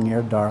on a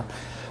long-haired dog.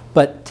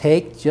 But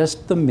take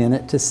just the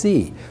minute to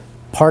see.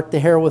 Part the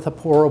hair with a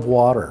pour of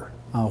water.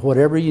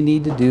 Whatever you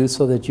need to do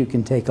so that you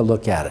can take a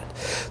look at it.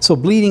 So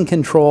bleeding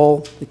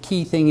control, the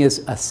key thing is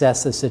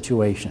assess the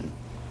situation.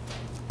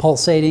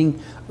 Pulsating,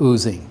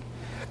 oozing.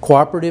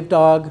 Cooperative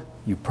dog,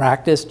 you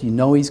practiced, you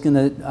know he's going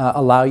to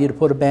allow you to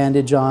put a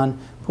bandage on,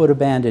 put a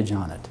bandage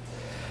on it.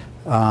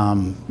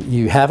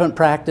 You haven't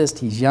practiced,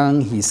 he's young,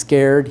 he's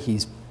scared,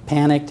 he's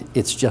panicked,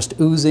 it's just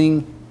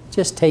oozing,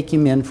 just take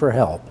him in for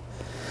help.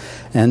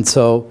 And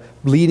so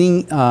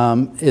bleeding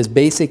is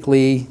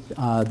basically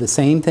the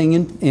same thing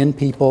in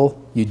people.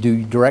 You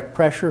do direct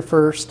pressure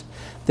first,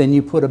 then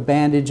you put a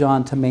bandage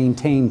on to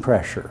maintain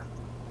pressure.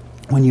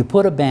 When you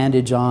put a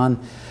bandage on,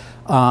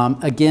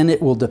 again,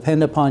 it will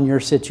depend upon your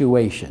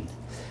situation.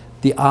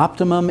 The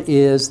optimum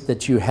is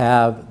that you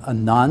have a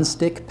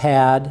non-stick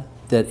pad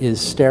that is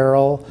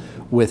sterile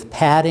with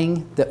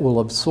padding that will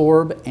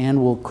absorb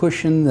and will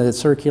cushion the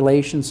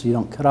circulation so you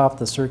don't cut off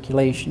the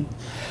circulation.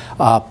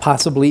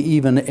 Possibly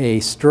even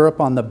a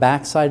stirrup on the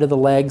back side of the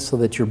leg so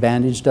that your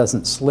bandage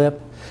doesn't slip.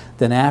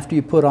 Then after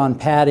you put on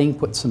padding,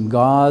 put some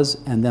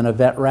gauze and then a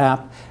vet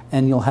wrap,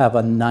 and you'll have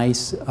a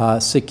nice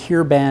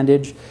secure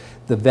bandage.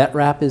 The vet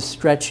wrap is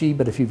stretchy,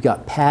 but if you've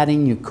got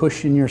padding, you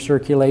cushion your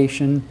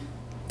circulation.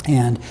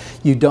 And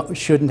you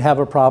shouldn't have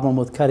a problem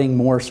with cutting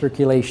more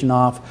circulation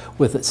off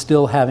with it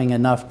still having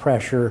enough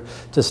pressure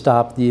to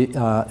stop the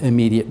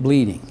immediate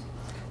bleeding.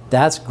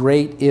 That's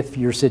great if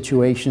your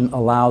situation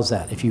allows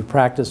that, if you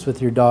practice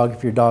with your dog,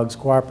 if your dog's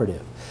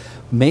cooperative.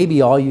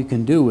 Maybe all you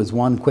can do is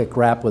one quick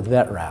wrap with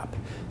vet wrap.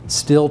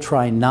 Still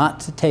try not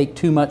to take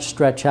too much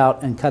stretch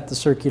out and cut the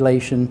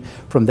circulation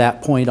from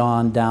that point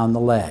on down the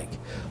leg.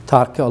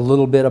 Talk a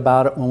little bit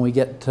about it when we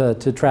get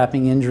to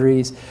trapping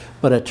injuries,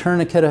 but a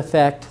tourniquet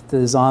effect that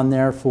is on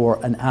there for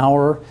an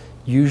hour,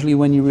 usually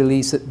when you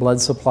release it, blood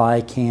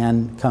supply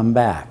can come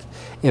back.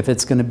 If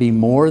it's going to be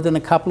more than a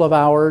couple of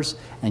hours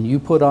and you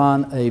put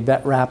on a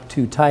vet wrap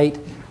too tight,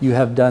 you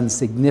have done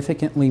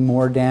significantly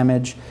more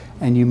damage,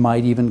 and you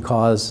might even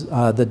cause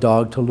the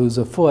dog to lose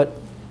a foot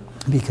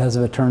because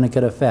of a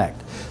tourniquet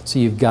effect. So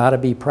you've got to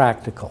be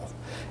practical.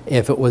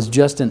 If it was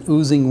just an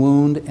oozing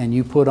wound and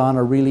you put on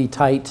a really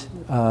tight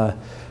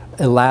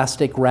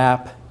elastic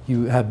wrap,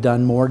 you have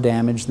done more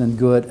damage than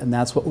good, and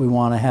that's what we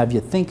want to have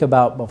you think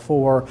about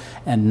before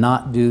and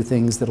not do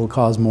things that will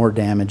cause more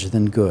damage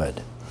than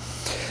good.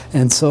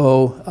 And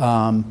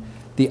so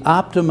the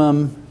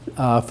optimum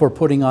for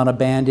putting on a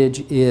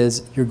bandage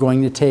is you're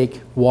going to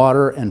take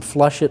water and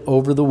flush it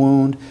over the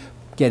wound,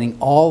 getting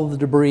all the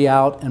debris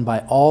out, and by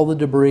all the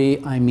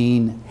debris I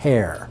mean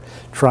hair.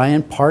 Try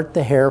and part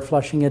the hair,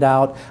 flushing it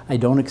out. I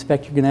don't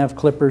expect you're going to have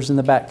clippers in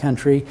the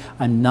backcountry.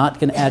 I'm not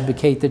going to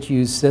advocate that you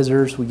use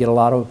scissors. We get a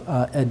lot of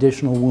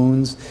additional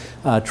wounds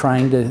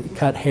trying to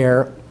cut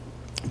hair.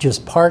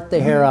 Just part the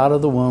hair out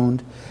of the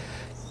wound.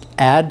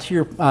 Add to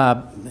your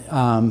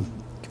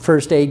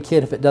first aid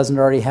kit, if it doesn't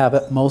already have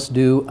it, most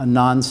do, a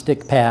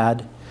non-stick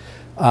pad.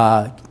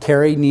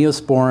 Carry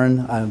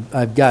Neosporin.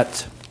 I've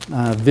got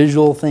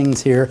visual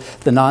things here.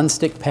 The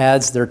non-stick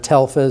pads, they're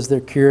Telfas, they're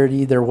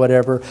Curity, they're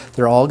whatever.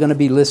 They're all going to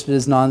be listed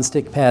as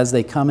non-stick pads.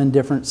 They come in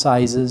different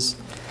sizes.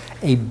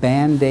 A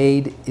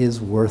Band-Aid is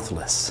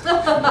worthless.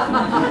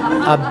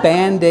 A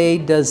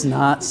Band-Aid does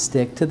not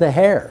stick to the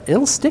hair.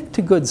 It'll stick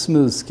to good,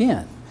 smooth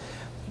skin.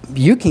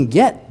 You can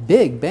get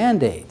big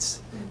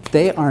Band-Aids.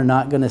 They are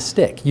not going to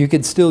stick. You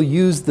could still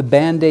use the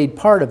Band-Aid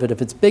part of it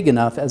if it's big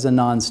enough as a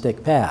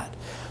non-stick pad.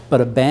 But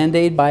a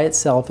Band-Aid by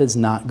itself is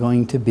not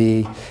going to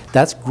be,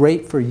 that's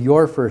great for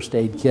your first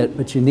aid kit,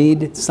 but you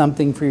need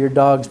something for your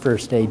dog's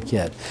first aid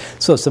kit.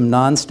 So some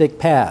non-stick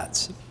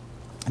pads.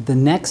 The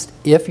next,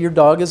 if your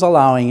dog is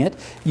allowing it,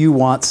 you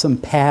want some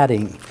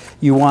padding.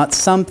 You want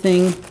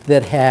something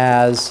that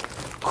has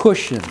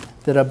cushion,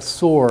 that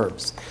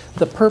absorbs.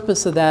 The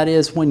purpose of that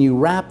is when you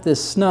wrap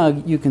this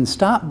snug, you can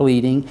stop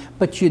bleeding,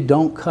 but you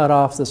don't cut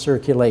off the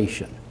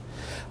circulation.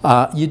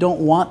 You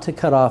don't want to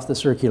cut off the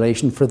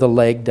circulation for the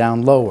leg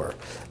down lower.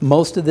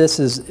 Most of this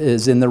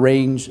is in the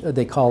range,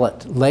 they call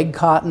it leg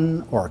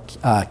cotton or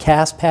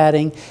cast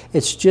padding.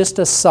 It's just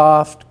a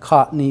soft,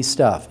 cottony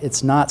stuff.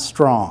 It's not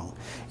strong.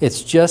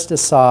 It's just a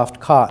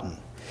soft cotton.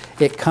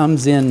 It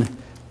comes in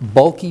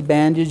bulky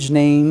bandage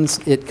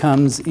names. It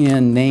comes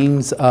in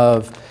names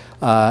of,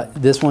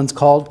 this one's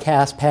called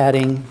cast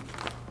padding.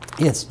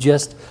 It's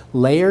just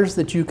layers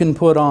that you can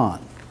put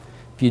on.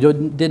 If you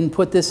didn't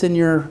put this in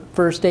your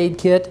first aid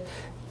kit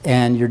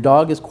and your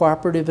dog is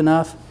cooperative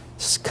enough,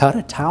 just cut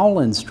a towel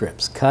in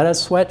strips, cut a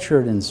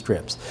sweatshirt in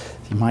strips.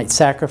 You might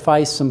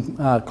sacrifice some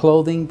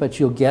clothing, but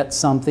you'll get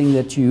something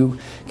that you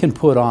can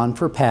put on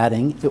for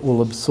padding. It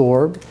will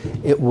absorb.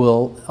 It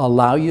will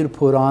allow you to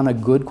put on a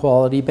good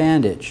quality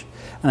bandage.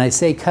 And I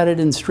say cut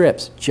it in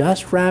strips.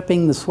 Just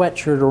wrapping the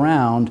sweatshirt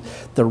around,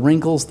 the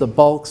wrinkles, the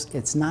bulks,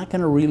 it's not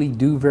going to really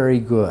do very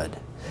good.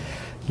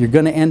 You're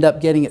going to end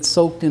up getting it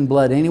soaked in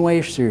blood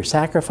anyway, so you're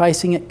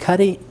sacrificing it. Cut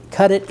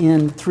it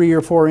in 3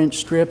 or 4 inch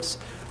strips,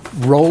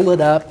 roll it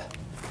up,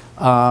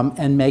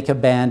 and make a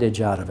bandage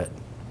out of it.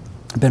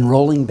 I've been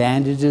rolling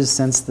bandages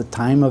since the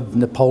time of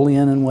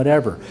Napoleon and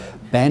whatever.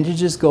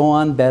 Bandages go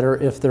on better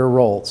if they're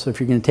rolled. So if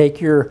you're going to take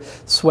your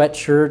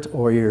sweatshirt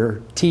or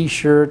your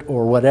t-shirt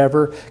or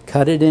whatever,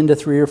 cut it into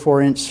 3 or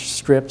 4 inch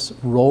strips,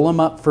 roll them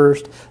up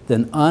first,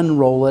 then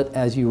unroll it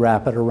as you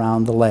wrap it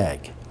around the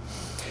leg.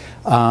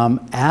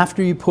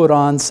 After you put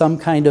on some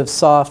kind of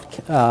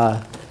soft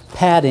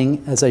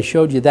padding, as I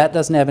showed you, that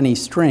doesn't have any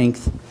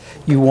strength.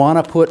 You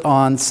want to put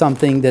on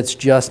something that's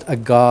just a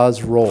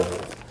gauze roll.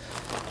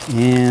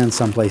 And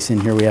someplace in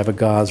here we have a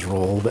gauze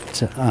roll,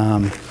 but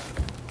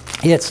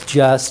it's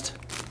just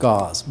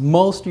gauze.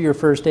 Most of your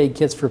first aid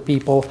kits for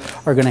people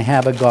are going to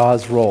have a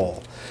gauze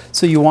roll.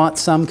 So you want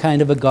some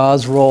kind of a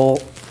gauze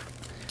roll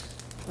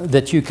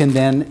that you can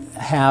then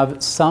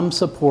have some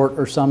support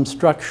or some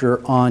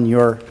structure on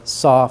your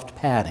soft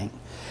padding.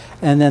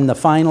 And then the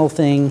final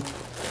thing,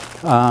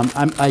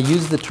 I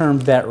use the term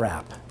vet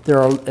wrap.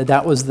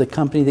 That was the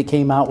company that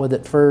came out with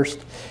it first.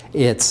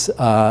 This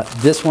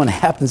one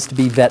happens to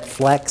be Vet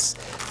Flex.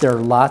 There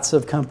are lots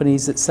of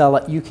companies that sell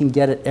it. You can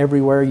get it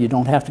everywhere. You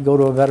don't have to go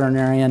to a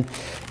veterinarian.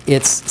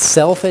 It's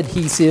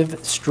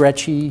self-adhesive,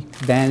 stretchy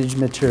bandage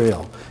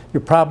material.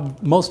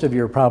 Most of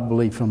you are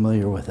probably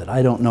familiar with it.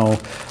 I don't know.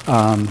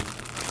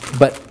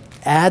 But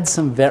add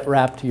some vet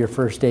wrap to your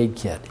first aid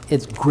kit.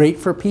 It's great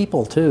for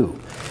people too.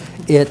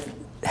 It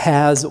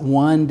has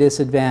one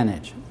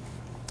disadvantage.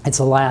 It's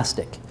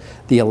elastic.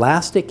 The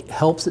elastic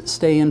helps it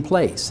stay in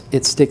place.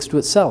 It sticks to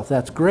itself.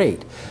 That's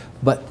great.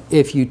 But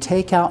if you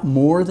take out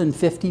more than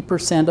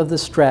 50% of the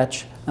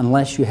stretch,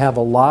 unless you have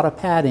a lot of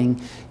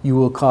padding, you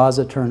will cause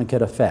a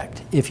tourniquet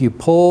effect. If you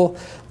pull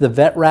the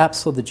vet wrap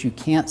so that you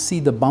can't see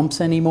the bumps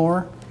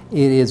anymore,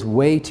 it is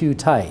way too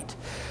tight.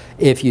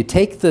 If you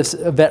take this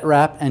vet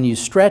wrap and you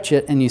stretch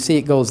it and you see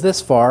it goes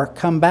this far,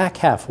 come back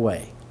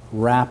halfway.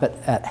 Wrap it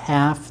at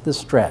half the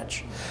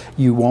stretch.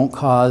 You won't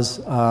cause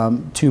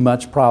too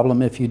much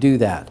problem if you do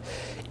that.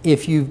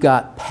 If you've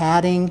got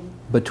padding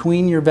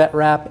between your vet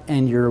wrap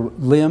and your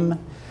limb,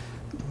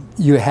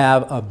 You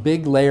have a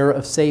big layer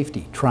of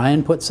safety. Try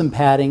and put some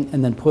padding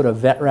and then put a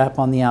vet wrap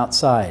on the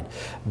outside.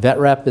 Vet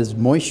wrap is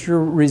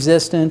moisture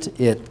resistant,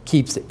 it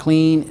keeps it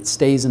clean, it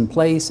stays in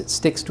place, it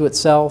sticks to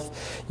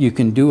itself. You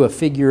can do a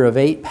figure of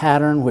 8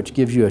 pattern, which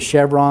gives you a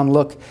chevron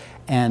look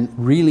and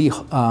really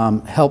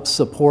helps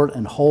support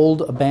and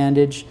hold a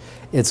bandage.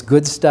 It's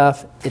good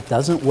stuff. It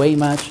doesn't weigh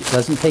much, it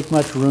doesn't take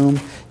much room.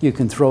 You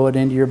can throw it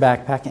into your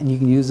backpack and you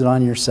can use it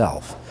on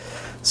yourself.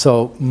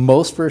 So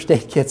most first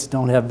aid kits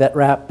don't have vet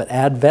wrap, but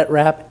add vet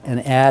wrap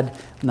and add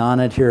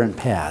non-adherent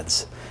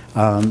pads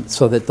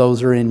so that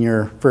those are in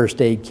your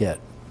first aid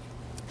kit.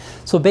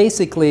 So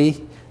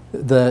basically,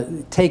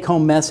 the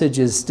take-home message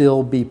is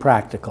still be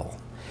practical.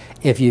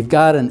 If you've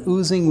got an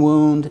oozing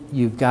wound,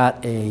 you've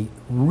got a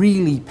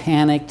really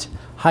panicked,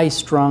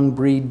 high-strung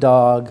breed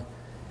dog,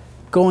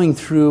 going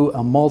through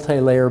a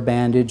multi-layer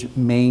bandage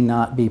may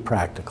not be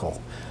practical.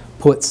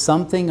 Put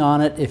something on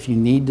it if you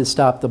need to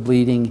stop the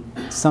bleeding,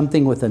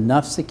 something with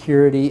enough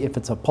security if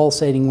it's a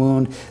pulsating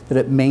wound that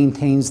it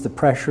maintains the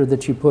pressure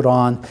that you put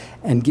on,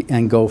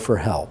 and go for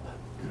help.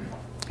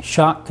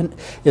 Shock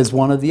is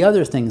one of the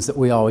other things that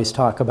we always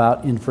talk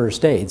about in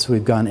first aid. So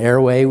we've gone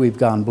airway, we've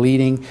gone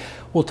bleeding.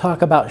 We'll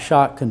talk about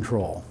shock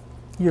control.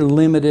 You're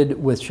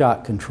limited with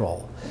shock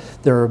control.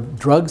 There are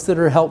drugs that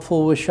are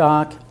helpful with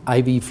shock.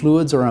 IV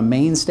fluids are a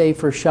mainstay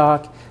for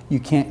shock. You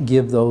can't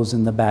give those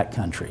in the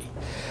backcountry.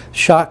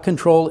 Shock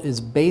control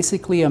is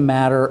basically a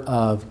matter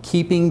of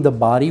keeping the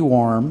body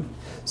warm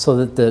so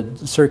that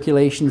the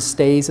circulation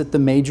stays at the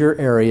major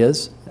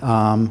areas,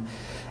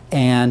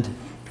 and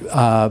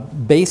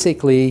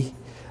basically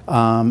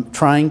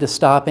trying to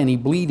stop any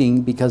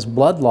bleeding, because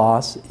blood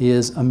loss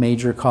is a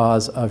major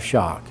cause of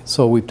shock.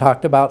 So we've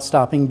talked about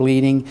stopping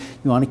bleeding.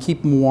 You want to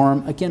keep them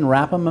warm. Again,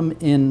 wrap them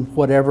in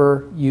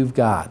whatever you've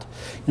got.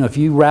 You know, if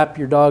you wrap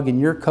your dog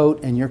in your coat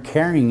and you're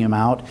carrying him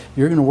out,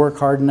 you're going to work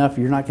hard enough,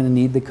 you're not going to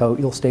need the coat.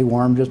 You'll stay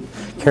warm just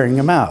carrying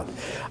him out.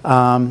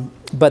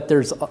 But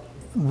there's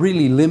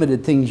really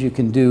limited things you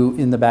can do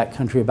in the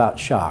backcountry about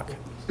shock.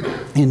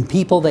 In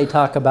people, they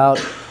talk about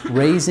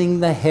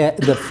raising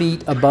the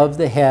feet above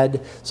the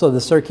head so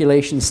the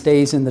circulation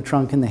stays in the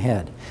trunk and the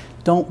head.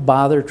 Don't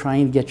bother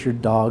trying to get your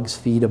dog's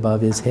feet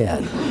above his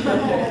head.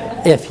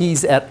 If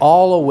he's at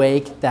all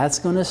awake, that's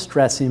going to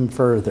stress him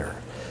further.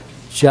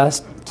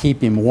 Just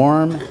keep him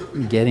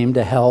warm, get him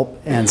to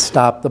help, and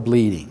stop the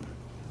bleeding.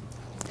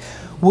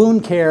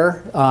 Wound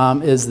care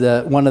is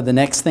one of the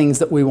next things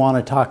that we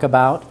want to talk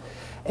about.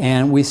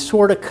 And we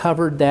sort of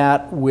covered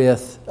that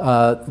with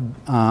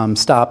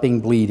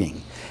stopping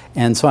bleeding.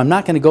 And so I'm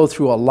not going to go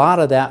through a lot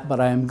of that, but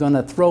I'm going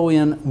to throw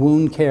in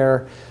wound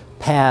care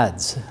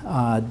pads.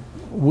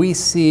 We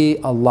see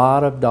a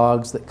lot of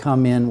dogs that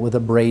come in with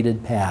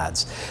abraded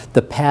pads.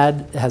 The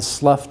pad has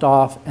sloughed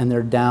off and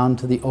they're down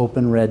to the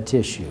open red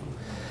tissue.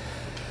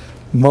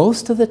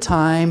 Most of the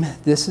time,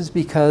 this is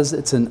because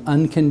it's an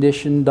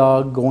unconditioned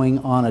dog going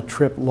on a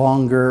trip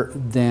longer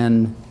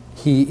than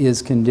he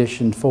is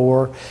conditioned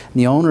for. And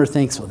the owner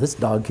thinks, well, this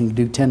dog can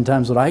do 10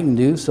 times what I can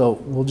do, so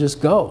we'll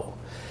just go.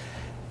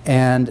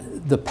 And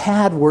the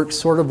pad works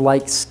sort of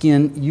like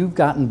skin. You've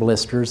gotten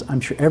blisters. I'm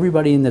sure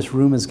everybody in this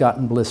room has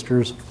gotten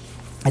blisters.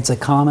 It's a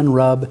common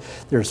rub.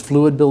 There's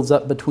fluid builds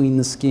up between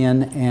the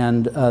skin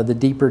and the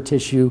deeper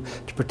tissue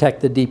to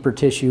protect the deeper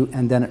tissue,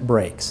 and then it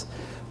breaks.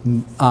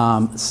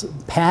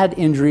 Pad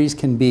injuries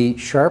can be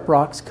sharp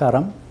rocks cut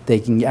them. They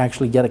can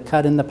actually get a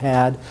cut in the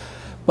pad.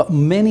 But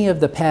many of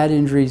the pad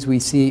injuries we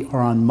see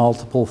are on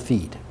multiple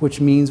feet, which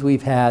means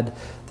we've had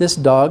this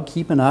dog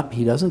keeping up.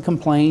 He doesn't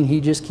complain. He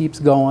just keeps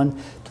going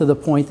to the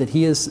point that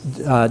he has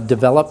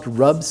developed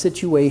rub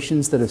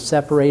situations that have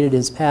separated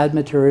his pad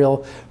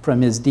material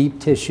from his deep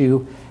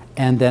tissue,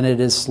 and then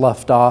it is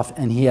sloughed off,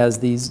 and he has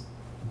these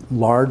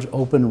large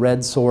open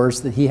red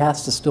sores that he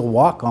has to still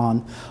walk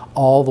on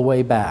all the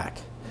way back.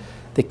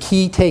 The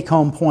key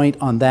take-home point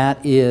on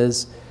that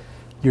is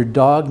your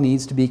dog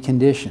needs to be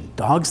conditioned.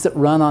 Dogs that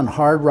run on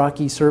hard,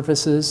 rocky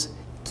surfaces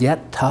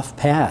get tough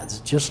pads,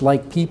 just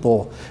like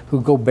people who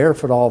go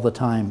barefoot all the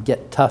time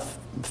get tough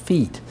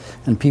feet,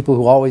 and people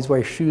who always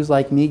wear shoes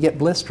like me get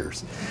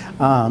blisters.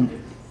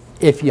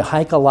 If you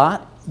hike a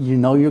lot, you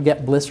know you'll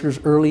get blisters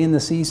early in the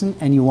season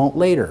and you won't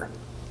later.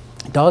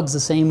 Dogs the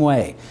same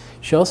way.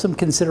 Show some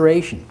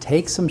consideration.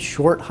 Take some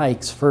short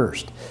hikes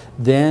first,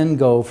 then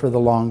go for the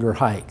longer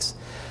hikes.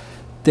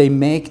 They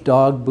make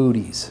dog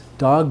booties.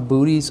 Dog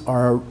booties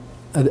are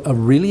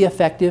really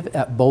effective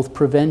at both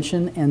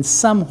prevention and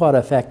somewhat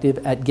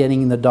effective at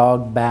getting the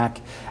dog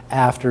back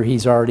after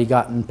he's already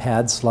gotten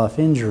pad slough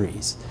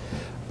injuries.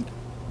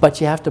 But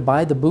you have to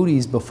buy the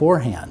booties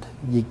beforehand.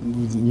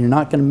 You're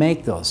not going to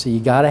make those. So you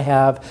got to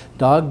have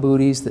dog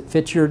booties that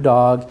fit your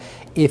dog.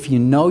 If you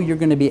know you're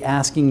going to be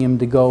asking him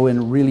to go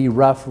in really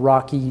rough,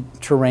 rocky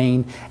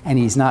terrain and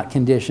he's not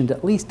conditioned,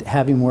 at least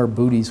have him wear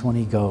booties when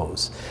he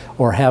goes.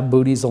 Or have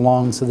booties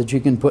along so that you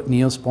can put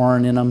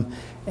Neosporin in them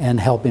and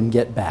help him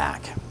get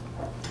back.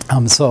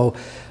 So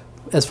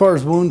as far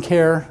as wound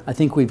care, I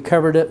think we've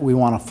covered it. We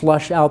want to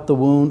flush out the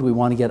wound. We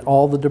want to get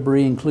all the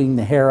debris, including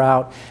the hair,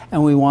 out.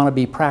 And we want to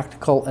be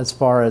practical as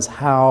far as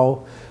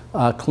how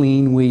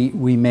clean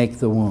we make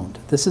the wound.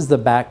 This is the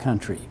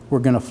backcountry. We're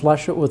going to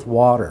flush it with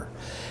water.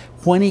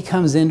 When he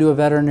comes into a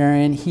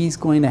veterinarian, he's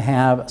going to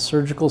have a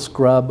surgical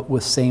scrub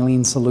with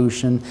saline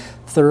solution,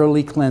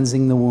 thoroughly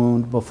cleansing the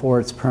wound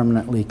before it's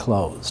permanently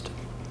closed.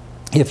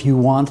 If you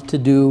want to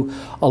do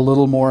a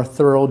little more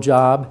thorough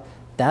job,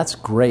 that's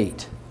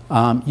great.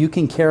 You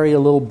can carry a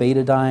little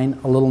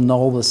betadine, a little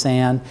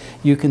Nolvasan.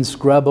 You can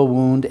scrub a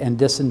wound and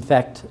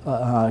disinfect,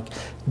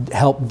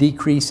 help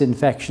decrease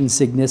infection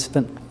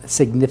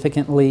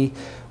significantly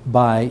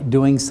by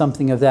doing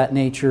something of that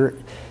nature.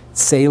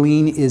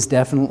 Saline is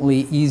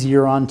definitely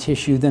easier on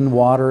tissue than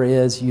water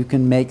is. You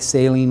can make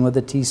saline with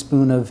a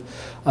teaspoon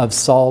of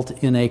salt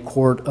in a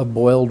quart of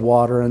boiled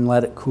water and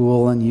let it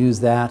cool and use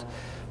that.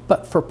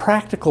 But for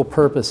practical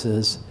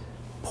purposes,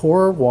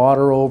 pour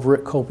water over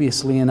it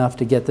copiously enough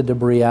to get the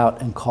debris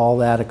out and call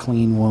that a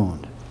clean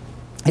wound.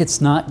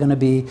 It's not going to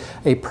be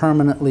a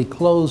permanently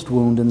closed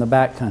wound in the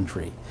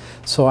backcountry.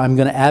 So I'm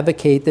going to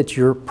advocate that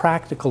you're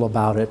practical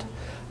about it.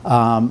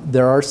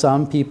 There are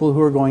some people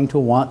who are going to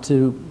want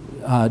to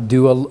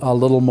do a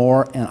little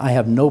more, and I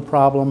have no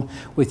problem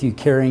with you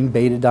carrying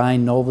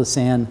betadine,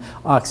 Nolvasan,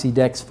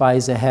 Oxydex,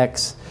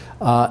 Physahex,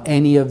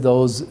 any of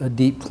those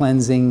deep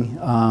cleansing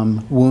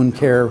wound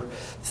care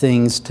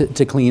things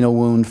to clean a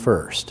wound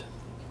first.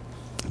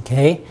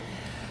 Okay?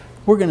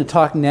 We're going to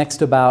talk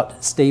next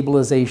about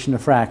stabilization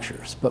of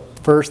fractures, but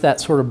first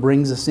that sort of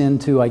brings us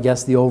into, I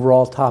guess, the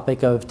overall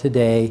topic of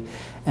today,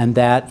 and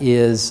that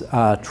is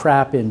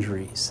trap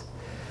injuries.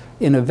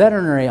 In a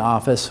veterinary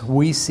office,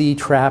 we see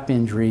trap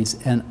injuries,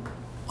 and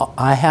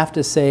I have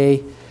to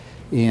say,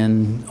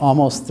 in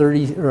almost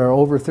 30 or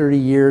over 30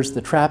 years,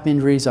 the trap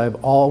injuries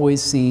I've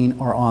always seen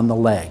are on the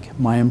leg.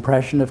 My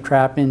impression of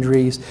trap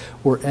injuries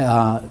were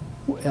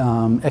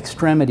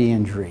extremity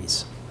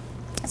injuries.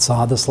 I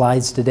saw the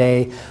slides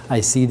today.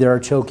 I see there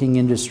are choking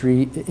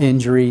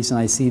injuries, and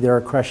I see there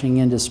are crushing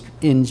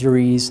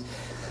injuries.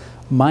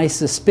 My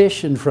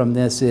suspicion from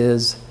this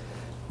is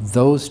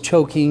those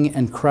choking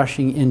and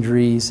crushing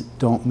injuries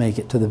don't make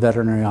it to the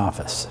veterinary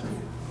office.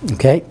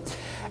 Okay?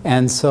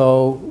 And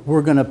so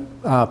we're going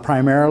to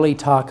primarily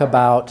talk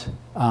about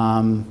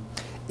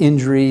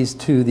injuries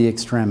to the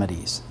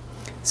extremities.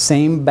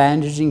 Same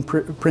bandaging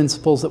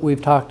principles that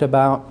we've talked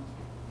about.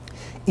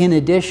 In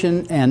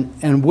addition,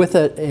 and with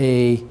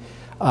a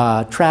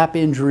trap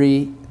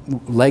injury,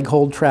 leg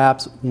hold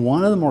traps,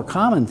 one of the more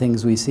common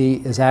things we see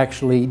is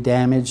actually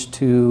damage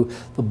to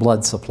the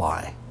blood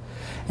supply.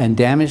 And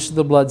damage to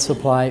the blood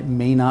supply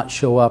may not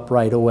show up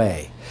right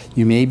away.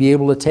 You may be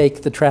able to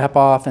take the trap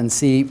off and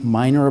see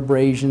minor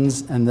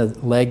abrasions and the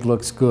leg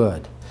looks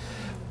good.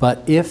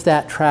 But if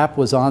that trap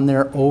was on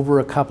there over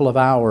a couple of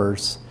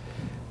hours,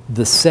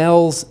 the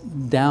cells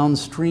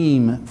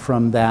downstream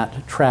from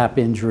that trap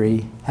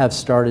injury have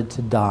started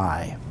to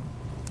die.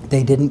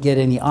 They didn't get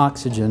any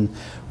oxygen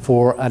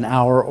for an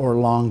hour or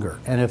longer.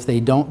 And if they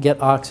don't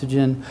get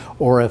oxygen,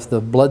 or if the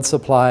blood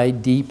supply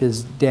deep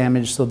is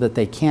damaged so that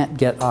they can't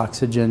get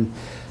oxygen,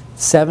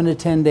 7 to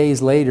 10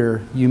 days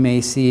later, you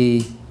may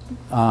see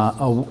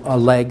a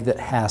leg that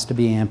has to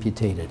be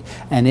amputated.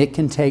 And it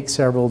can take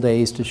several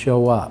days to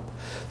show up.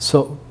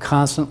 So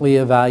constantly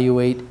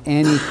evaluate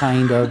any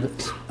kind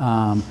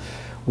of,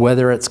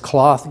 whether it's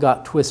cloth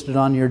got twisted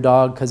on your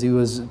dog because he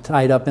was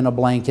tied up in a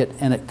blanket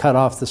and it cut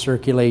off the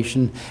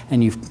circulation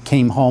and you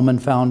came home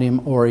and found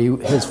him, or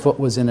his foot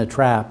was in a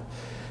trap.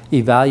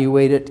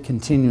 Evaluate it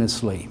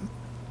continuously.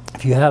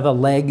 If you have a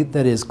leg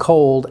that is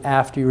cold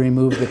after you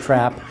remove the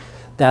trap,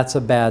 that's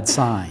a bad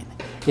sign.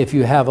 If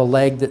you have a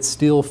leg that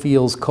still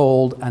feels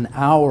cold an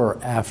hour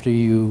after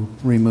you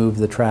remove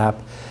the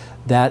trap,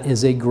 that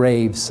is a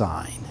grave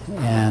sign.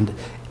 And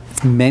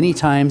many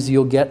times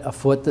you'll get a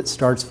foot that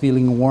starts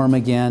feeling warm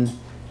again.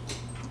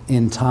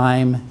 In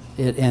time,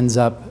 it ends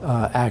up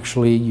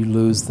actually you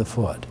lose the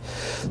foot.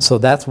 So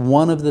that's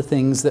one of the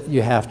things that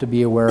you have to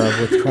be aware of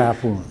with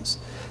trap wounds.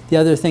 The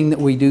other thing that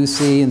we do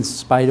see, in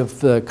spite of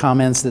the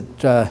comments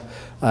that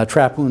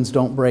trap wounds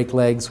don't break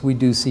legs, we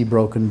do see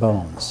broken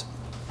bones.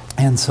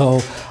 And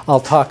so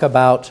I'll talk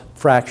about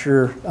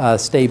fracture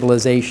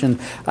stabilization.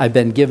 I've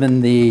been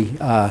given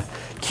the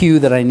cue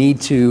that I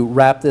need to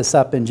wrap this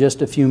up in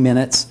just a few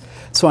minutes.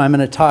 So I'm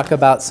going to talk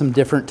about some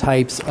different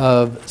types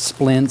of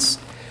splints.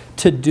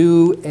 To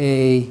do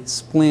a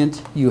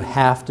splint, you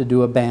have to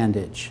do a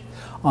bandage.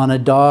 On a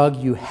dog,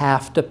 you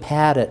have to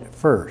pad it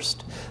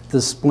first.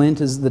 The splint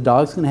is, the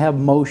dog's going to have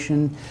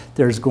motion.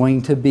 There's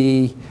going to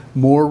be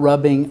more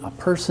rubbing. A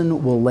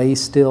person will lay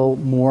still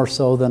more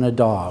so than a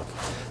dog.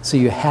 So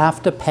you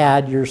have to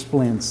pad your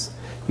splints.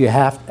 You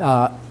have,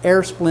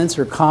 air splints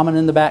are common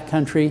in the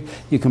backcountry.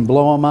 You can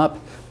blow them up.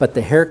 But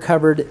the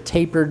hair-covered,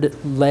 tapered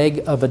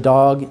leg of a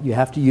dog, you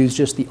have to use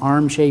just the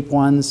arm-shaped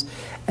ones,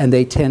 and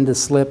they tend to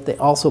slip. They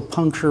also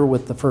puncture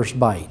with the first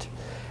bite.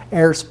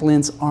 Air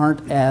splints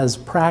aren't as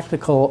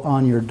practical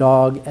on your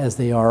dog as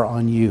they are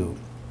on you.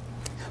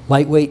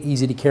 Lightweight,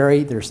 easy to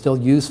carry, they're still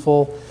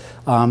useful.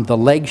 The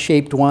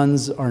leg-shaped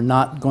ones are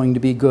not going to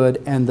be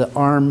good, and the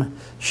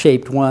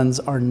arm-shaped ones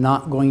are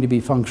not going to be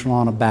functional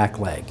on a back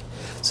leg.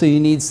 So you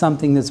need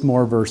something that's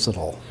more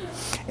versatile.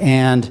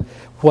 And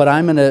what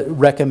I'm going to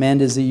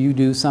recommend is that you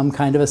do some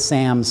kind of a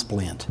SAM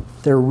splint.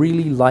 They're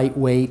really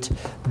lightweight,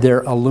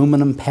 they're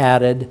aluminum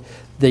padded,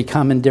 they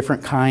come in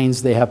different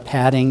kinds, they have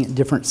padding,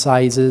 different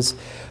sizes.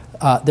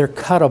 They're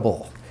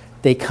cuttable.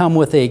 They come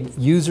with a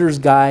user's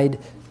guide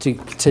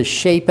to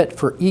shape it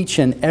for each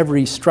and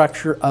every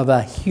structure of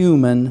a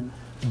human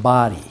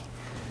body.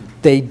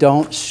 They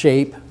don't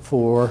shape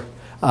for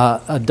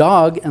a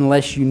dog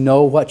unless you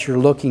know what you're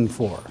looking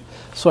for.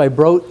 So I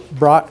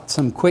brought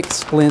some quick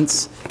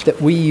splints that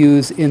we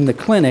use in the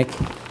clinic,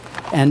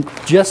 and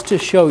just to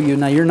show you,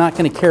 now you're not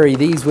going to carry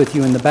these with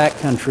you in the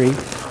backcountry.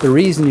 The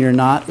reason you're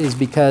not is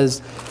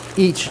because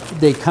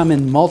they come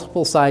in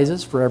multiple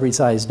sizes for every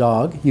size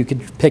dog. You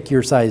could pick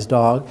your size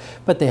dog,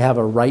 but they have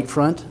a right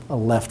front, a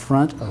left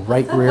front, a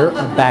right rear,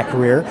 a back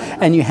rear,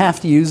 and you have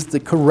to use the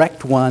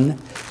correct one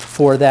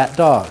for that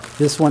dog.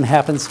 This one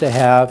happens to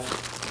have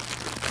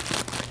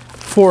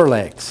 4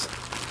 legs,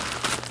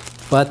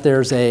 but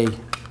there's a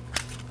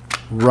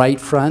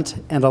right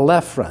front and a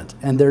left front,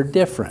 and they're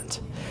different.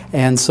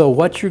 And so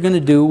what you're going to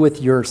do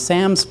with your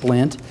SAM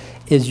splint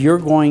is you're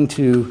going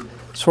to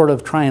sort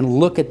of try and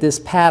look at this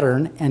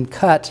pattern and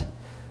cut,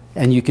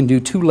 and you can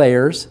do 2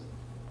 layers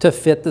to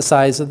fit the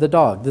size of the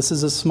dog. This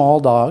is a small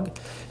dog.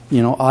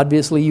 You know,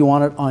 obviously you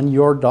want it on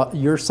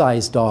your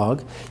size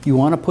dog. You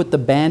want to put the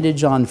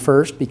bandage on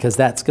first because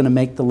that's going to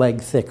make the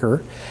leg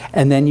thicker,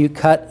 and then you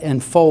cut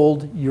and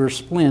fold your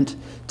splint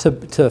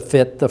to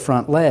fit the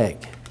front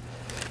leg.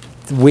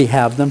 We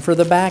have them for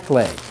the back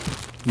leg.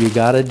 You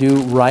got to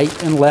do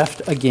right and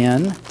left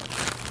again,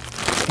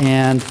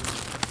 and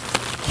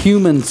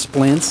human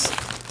splints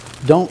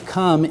don't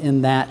come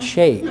in that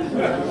shape.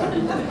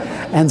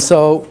 And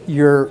so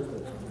your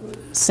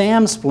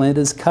SAM splint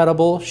is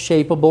cuttable,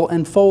 shapeable,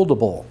 and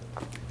foldable.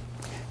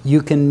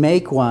 You can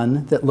make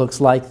one that looks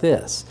like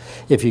this.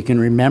 If you can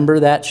remember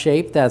that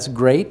shape, that's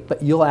great,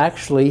 but you'll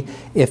actually,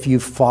 if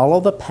you follow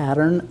the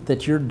pattern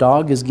that your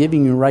dog is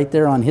giving you right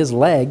there on his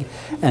leg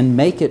and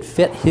make it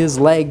fit his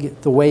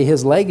leg the way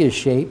his leg is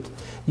shaped,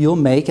 you'll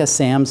make a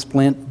SAM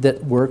splint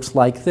that works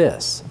like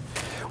this.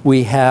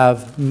 We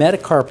have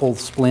metacarpal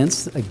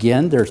splints.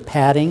 Again, there's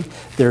padding,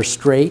 they're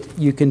straight.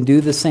 You can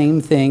do the same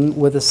thing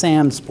with a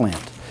SAM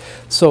splint.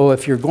 So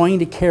if you're going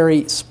to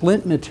carry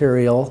splint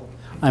material,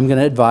 I'm going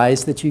to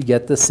advise that you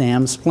get the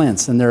SAM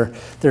splints, and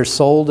they're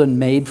sold and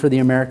made for the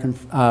American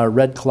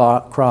Red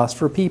Cross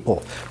for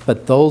people,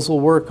 but those will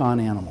work on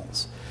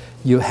animals.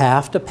 You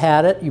have to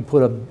pad it. You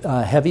put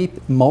a heavy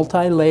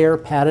multi-layer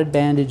padded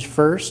bandage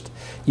first.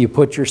 You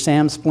put your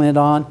SAM splint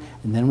on,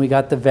 and then we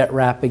got the vet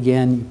wrap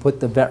again. You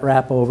put the vet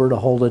wrap over to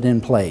hold it in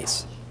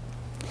place.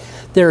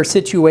 There are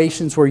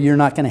situations where you're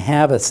not going to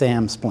have a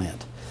SAM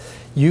splint.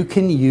 You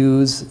can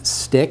use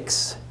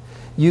sticks.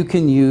 You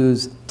can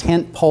use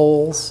tent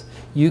poles.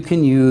 You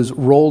can use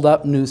rolled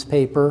up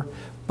newspaper,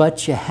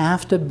 but you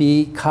have to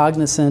be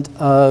cognizant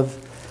of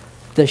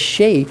the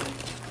shape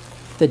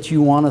that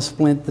you want to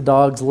splint the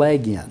dog's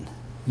leg in.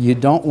 You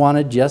don't want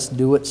to just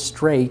do it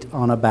straight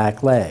on a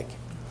back leg.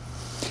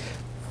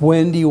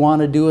 When do you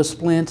want to do a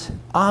splint?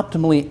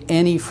 Optimally,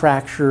 any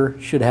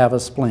fracture should have a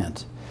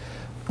splint.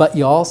 But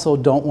you also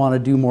don't want to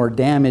do more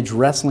damage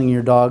wrestling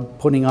your dog,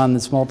 putting on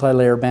this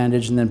multi-layer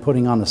bandage and then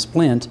putting on a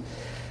splint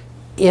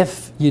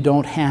if you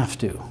don't have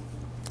to.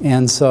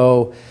 And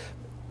so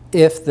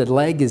if the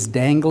leg is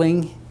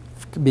dangling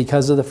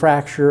because of the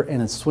fracture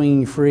and it's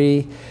swinging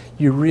free,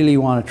 you really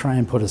want to try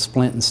and put a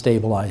splint and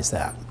stabilize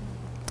that.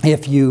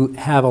 If you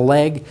have a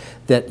leg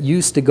that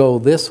used to go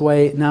this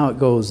way, now it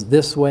goes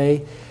this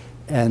way,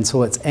 and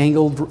so it's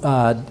angled,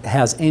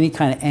 has any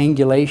kind of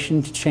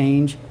angulation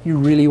change, you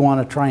really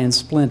want to try and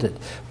splint it.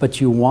 But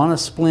you want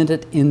to splint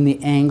it in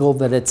the angle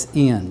that it's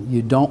in.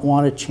 You don't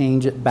want to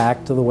change it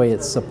back to the way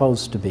it's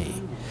supposed to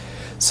be.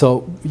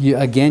 So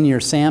again, your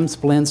SAM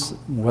splints,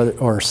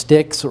 or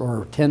sticks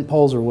or tent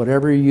poles or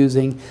whatever you're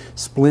using,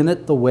 splint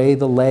it the way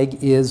the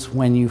leg is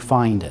when you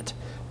find it.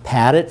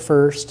 Pat it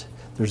first.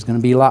 There's going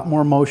to be a lot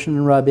more motion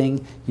and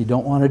rubbing. You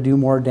don't want to do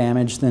more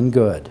damage than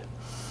good.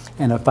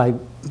 And if I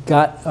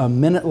got a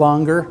minute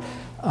longer,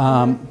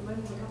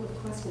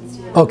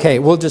 okay,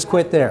 we'll just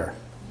quit there.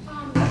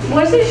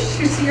 What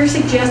is your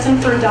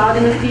suggestion for a dog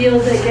in the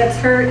field that gets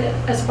hurt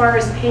as far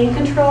as pain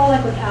control,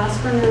 like with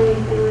aspirin or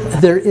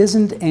anything? There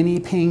isn't any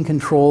pain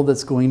control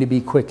that's going to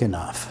be quick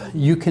enough.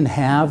 You can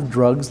have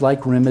drugs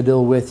like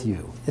Rimadyl with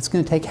you. It's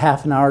going to take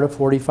half an hour to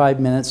 45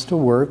 minutes to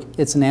work.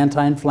 It's an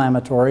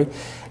anti-inflammatory.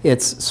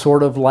 It's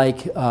sort of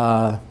like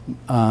stronger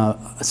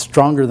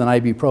than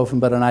ibuprofen,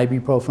 but an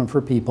ibuprofen for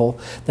people.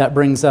 That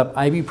brings up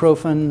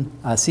ibuprofen,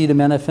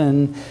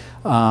 acetaminophen.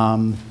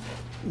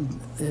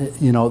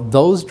 You know,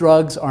 those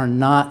drugs are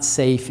not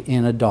safe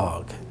in a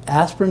dog.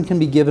 Aspirin can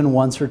be given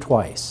once or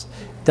twice.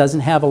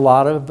 doesn't have a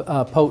lot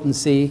of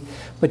potency,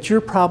 but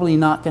you're probably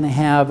not going to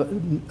have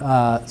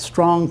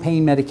strong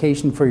pain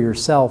medication for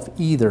yourself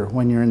either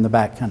when you're in the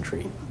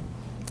backcountry.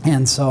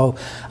 And so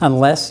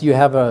unless you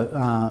have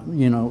a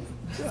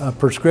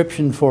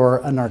prescription for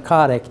a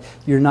narcotic,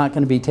 you're not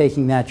going to be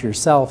taking that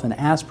yourself, and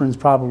aspirin's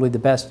probably the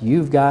best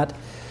you've got.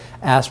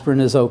 Aspirin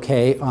is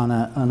okay on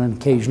an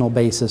occasional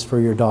basis for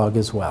your dog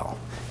as well.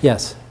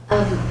 Yes?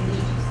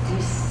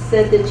 You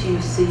said that you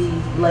see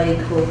leg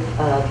hook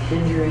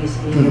injuries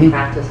in your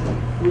practice.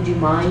 Would you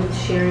mind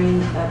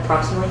sharing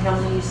approximately how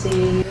many you see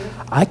a year?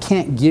 I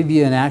can't give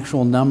you an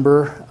actual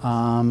number.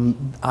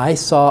 I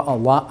saw a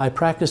lot. I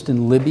practiced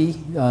in Libby,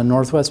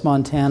 northwest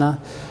Montana,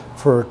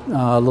 for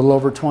a little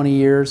over 20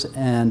 years,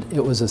 and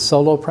it was a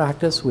solo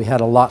practice. We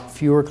had a lot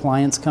fewer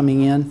clients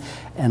coming in,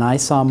 and I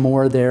saw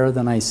more there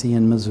than I see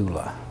in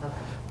Missoula.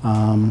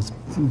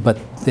 But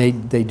they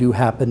do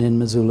happen in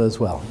Missoula as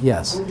well,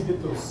 yes. Where do you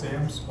get those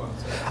SAM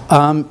spots?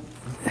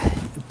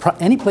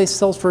 Any place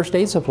sells first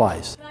aid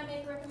supplies. Can I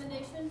make a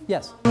recommendation?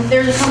 Yes.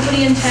 There's a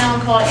company in town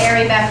called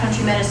Airy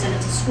Backcountry Medicine.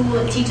 It's a school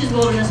that teaches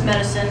wilderness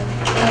medicine.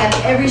 They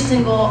have every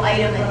single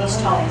item that he's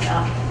talking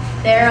about.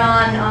 They're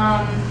on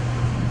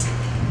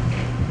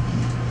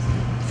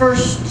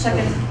 1st,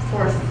 2nd,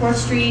 4th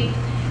Street,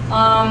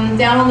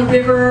 down on the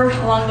river,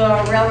 along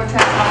the railroad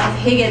track off of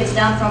Higgins,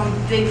 down from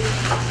Big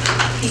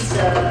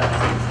Pizza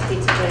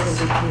place.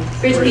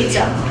 Bridge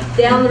Pizza.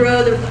 Down the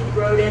road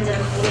ends in a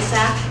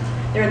cul-de-sac.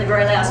 They're in the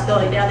very last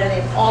building down there. They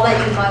have all that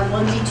you can buy,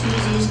 onesie,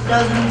 twosies,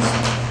 dozens.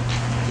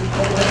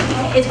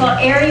 It's called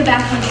Airy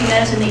Backcountry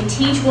Medicine. They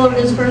teach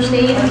wilderness first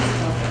aid,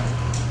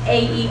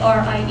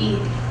 A-E-R-I-E.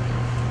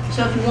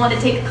 So if you want to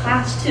take a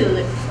class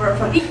too,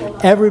 for people.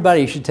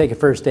 Everybody should take a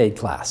first aid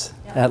class,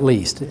 at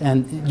least,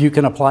 and you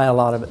can apply a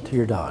lot of it to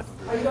your dog.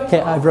 Are you going Okay,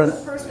 to I've offer run. the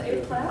first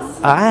aid class?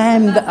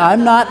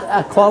 I'm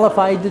not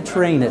qualified to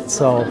train it,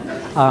 so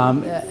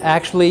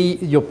actually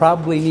you'll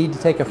probably need to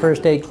take a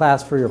first aid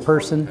class for your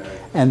person,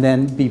 and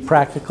then be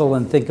practical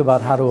and think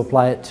about how to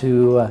apply it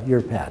to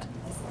your pet.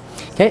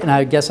 Okay, and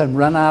I guess I'm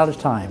running out of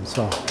time,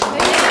 so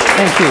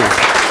thank you.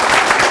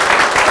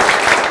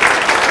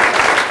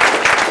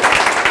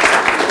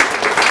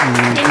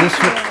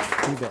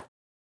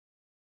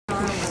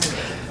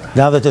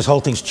 Now that this whole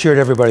thing's cheered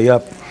everybody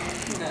up,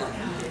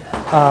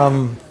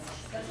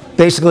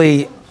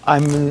 basically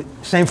I'm in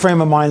the same frame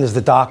of mind as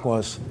the doc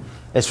was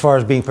as far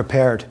as being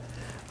prepared.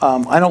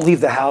 I don't leave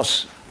the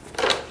house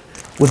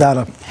without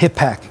a hip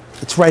pack.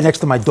 It's right next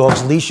to my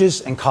dog's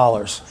leashes and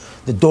collars.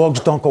 The dogs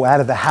don't go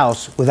out of the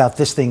house without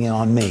this thing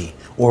on me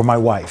or my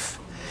wife.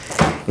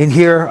 In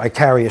here I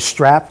carry a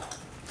strap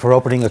for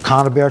opening a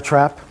conibear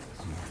trap.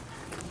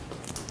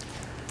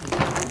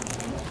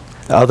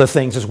 Other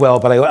things as well,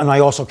 but I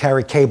also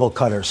carry cable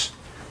cutters.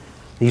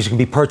 These can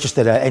be purchased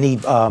at any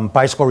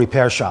bicycle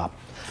repair shop,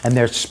 and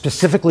they're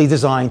specifically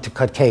designed to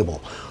cut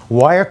cable.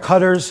 Wire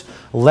cutters,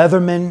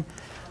 Leatherman,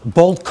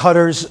 bolt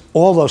cutters,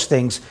 all those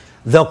things,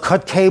 they'll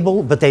cut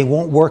cable, but they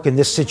won't work in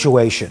this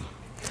situation.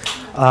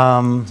 We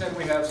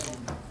have some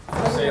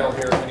for sale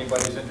here if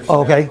anybody's interested.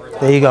 Okay,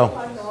 there you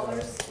go.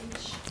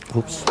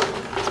 Oops.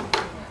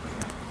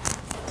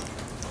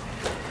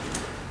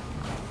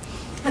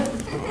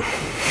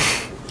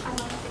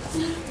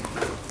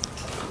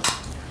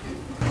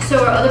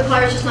 So are other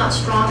pliers just not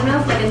strong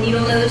enough, like a needle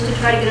nose, to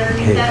try to get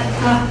underneath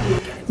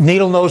that?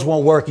 Needle nose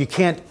won't work. You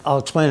can't, I'll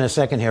explain in a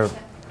second here.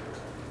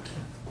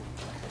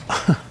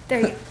 There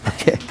you go.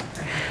 Okay.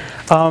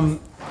 Well,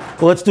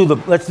 let's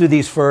do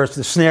these first.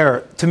 The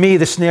snare. To me,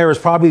 the snare is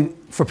probably,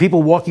 for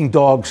people walking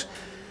dogs,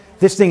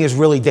 this thing is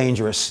really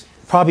dangerous.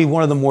 Probably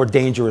one of the more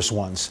dangerous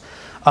ones.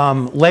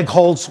 Leg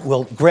holds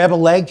will grab a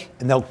leg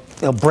and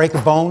they'll break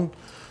a bone,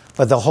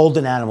 but they'll hold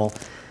an animal.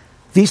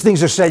 These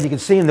things are set, you can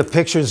see in the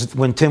pictures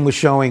when Tim was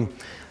showing,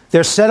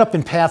 they're set up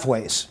in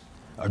pathways,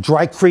 a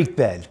dry creek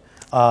bed,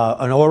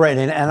 an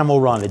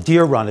animal run, a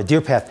deer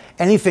path,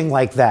 anything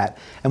like that.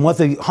 And what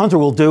the hunter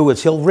will do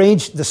is he'll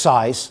range the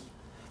size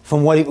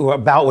from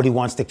about what he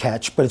wants to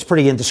catch, but it's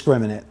pretty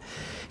indiscriminate.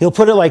 He'll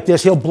put it like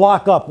this, he'll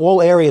block up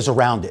all areas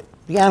around it.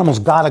 The animal's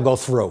got to go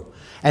through.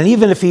 And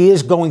even if he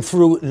is going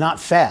through not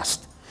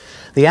fast,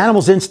 the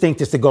animal's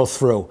instinct is to go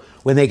through.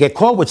 When they get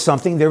caught with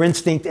something, their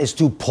instinct is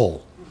to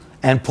pull,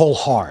 and pull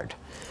hard.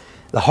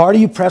 The harder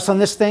you press on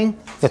this thing,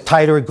 the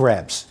tighter it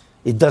grabs.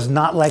 It does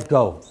not let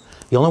go.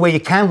 The only way you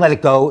can let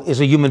it go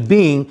as a human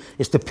being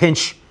is to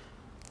pinch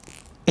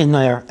in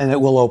there and it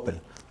will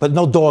open. But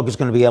no dog is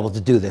going to be able to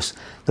do this.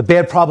 The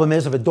bad problem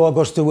is if a dog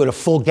goes through at a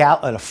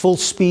full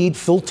speed,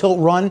 full tilt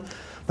run,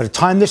 by the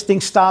time this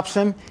thing stops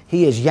him,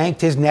 he has yanked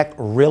his neck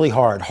really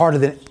hard, harder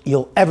than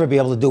you'll ever be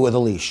able to do with a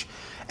leash.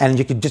 And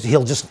you could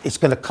it's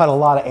going to cut a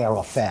lot of air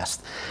off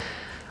fast.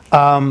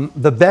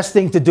 The best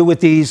thing to do with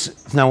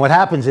these, now what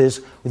happens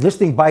is, when this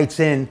thing bites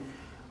in,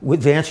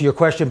 to answer your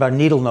question about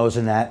needle nose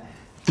and that,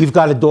 you've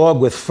got a dog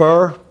with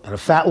fur and a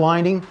fat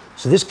lining,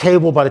 so this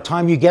cable, by the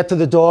time you get to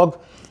the dog,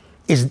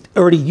 is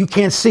already, you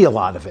can't see a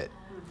lot of it.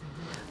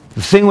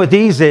 The thing with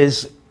these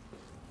is,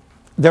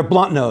 they're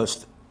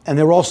blunt-nosed, and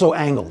they're also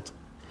angled.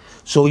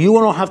 So you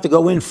don't have to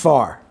go in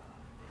far.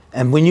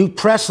 And when you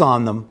press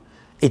on them,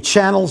 it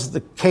channels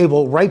the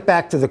cable right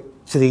back to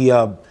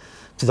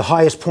the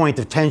highest point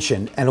of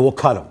tension, and it will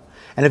cut them.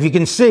 And if you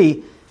can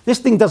see, this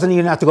thing doesn't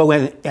even have to go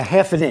in a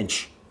half an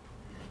inch.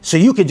 So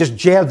you could just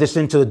jab this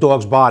into the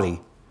dog's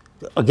body,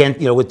 again,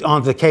 you know,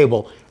 onto the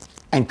cable,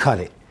 and cut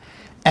it.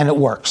 And it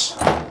works,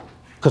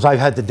 because I've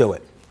had to do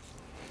it.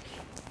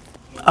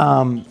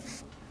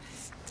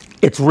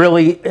 It's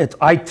really,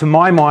 to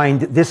my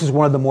mind, this is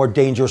one of the more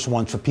dangerous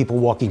ones for people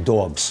walking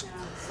dogs.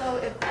 So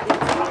if you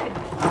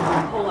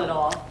could pull it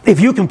off. If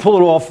you can pull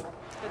it off,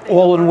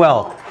 all and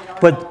well.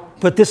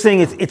 But this thing,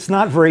 it's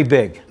not very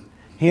big.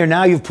 Here,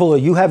 now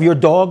you have your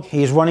dog,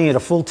 he's running at a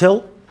full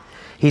tilt.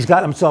 He's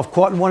got himself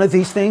caught in one of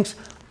these things.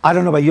 I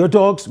don't know about your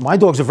dogs. My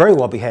dogs are very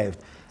well behaved.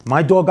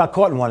 My dog got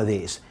caught in one of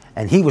these,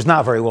 and he was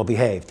not very well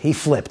behaved. He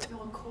flipped.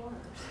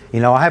 You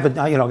know, I got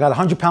a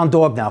 100-pound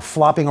dog now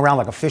flopping around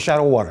like a fish out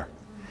of water.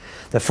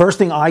 The first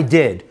thing I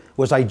did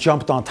was I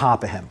jumped on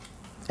top of him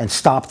and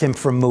stopped him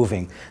from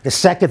moving. The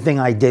second thing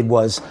I did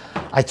was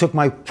I took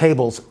my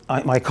cables,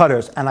 my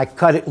cutters, and I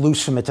cut it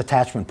loose from its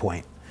attachment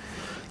point.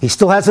 He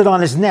still has it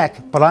on his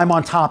neck, but I'm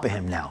on top of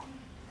him now.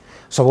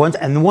 So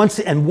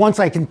once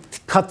I can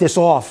cut this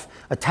off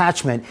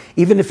attachment,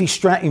 even if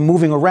he's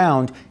moving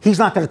around, he's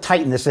not going to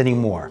tighten this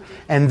anymore.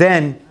 And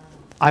then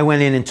I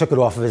went in and took it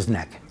off of his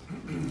neck.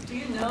 Do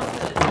you know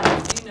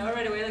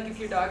right away, like if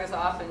your dog is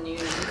off and you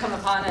come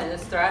upon it and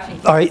it's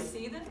thrashing, All right,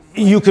 see this?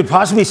 you could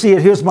possibly see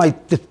it. Here's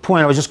the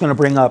point I was just going to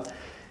bring up.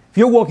 If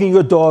you're walking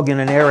your dog in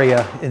an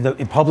area,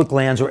 in public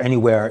lands or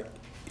anywhere,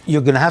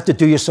 you're going to have to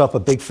do yourself a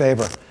big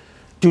favor.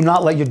 Do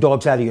not let your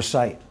dogs out of your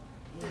sight.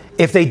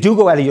 If they do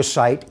go out of your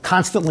sight,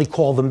 constantly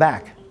call them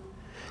back.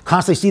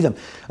 Constantly see them.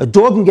 A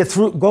dog can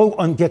go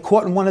and get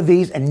caught in one of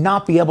these and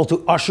not be able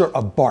to usher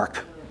a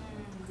bark.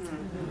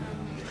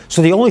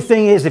 So the only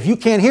thing is, if you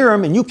can't hear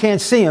him and you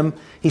can't see him,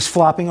 he's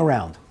flopping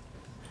around.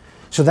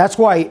 So that's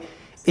why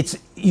it's,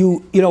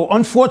 you know,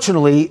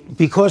 unfortunately,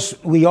 because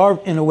we are,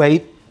 in a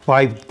way,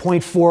 by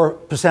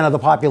 0.4% of the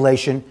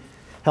population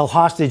held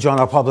hostage on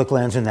our public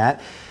lands and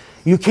that,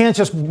 you can't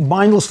just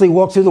mindlessly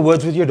walk through the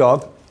woods with your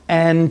dog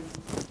and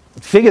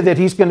figure that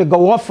he's going to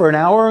go off for an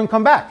hour and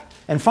come back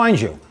and find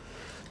you.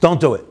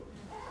 Don't do it.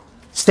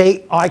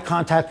 Stay eye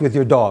contact with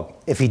your dog.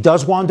 If he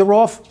does wander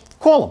off,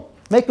 call him.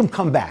 Make him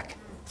come back.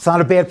 It's not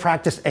a bad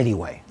practice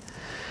anyway.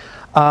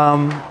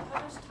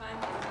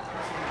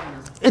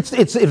 It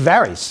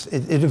varies.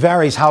 It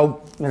varies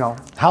how, you know,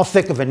 how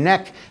thick of a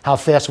neck, how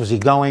fast was he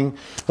going.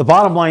 The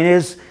bottom line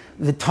is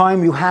the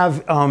time you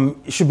have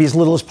should be as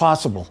little as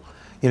possible.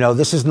 You know,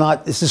 this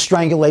is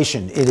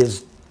strangulation. It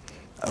is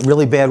a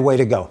really bad way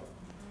to go.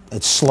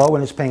 It's slow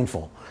and it's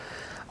painful.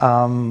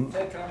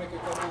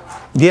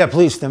 Yeah,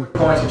 please, Tim.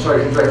 Points, I'm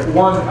sorry to interrupt.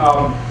 One,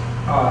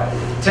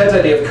 Ted's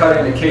idea of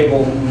cutting the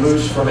cable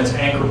loose from its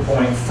anchor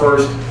point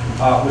first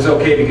was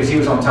okay because he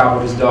was on top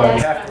of his dog.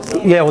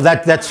 Yeah, well,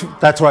 that's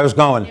where I was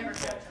going.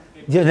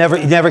 You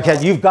never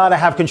catch. You've got to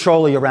have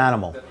control of your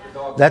animal.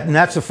 And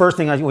that's the first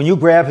thing. When you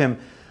grab him,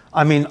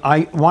 I mean,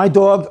 my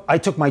dog, I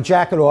took my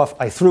jacket off,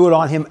 I threw it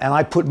on him, and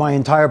I put my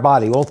entire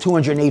body, all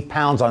 208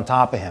 pounds, on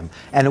top of him.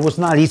 And it was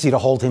not easy to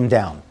hold him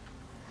down.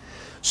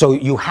 So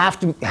you have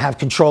to have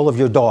control of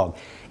your dog.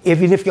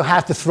 Even if you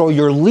have to throw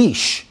your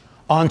leash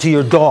onto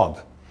your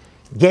dog,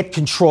 get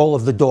control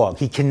of the dog.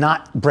 He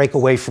cannot break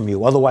away from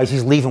you. Otherwise,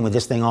 he's leaving with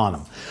this thing on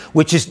him,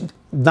 which is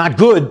not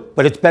good,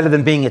 but it's better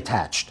than being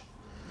attached.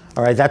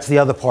 All right, that's the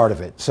other part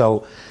of it.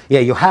 So, yeah,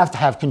 you have to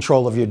have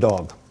control of your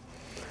dog.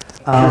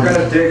 You're going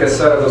to dig a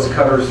set of those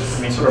cutters,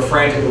 I mean, sort of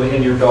frantically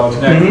into your dog's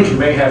neck, which you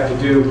may have to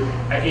do,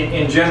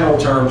 in general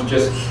terms,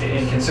 just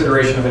in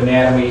consideration of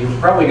anatomy. You're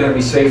probably going to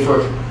be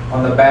safer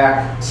on the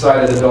back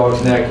side of the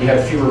dog's neck. You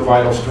have fewer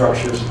vital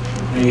structures.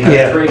 You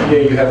have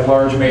trachea, you have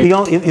large major.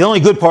 The only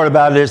good part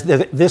about it is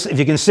that this, if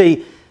you can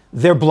see,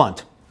 they're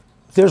blunt.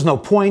 There's no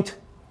point,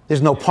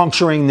 there's no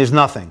puncturing, there's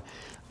nothing.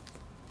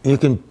 You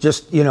can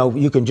just, you know,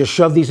 you can just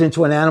shove these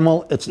into an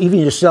animal. It's even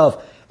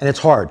yourself, and it's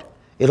hard.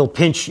 It'll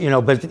pinch, you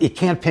know, but it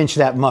can't pinch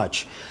that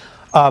much.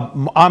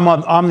 I'm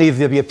of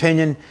the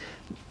opinion,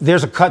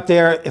 there's a cut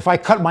there. If I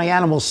cut my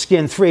animal's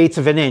skin 3/8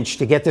 of an inch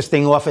to get this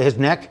thing off of his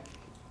neck,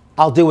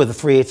 I'll do with a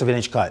 3/8 of an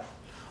inch cut.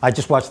 I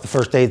just watched the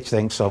first aid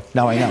thing, so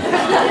now I know.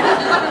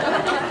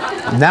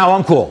 Now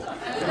I'm cool.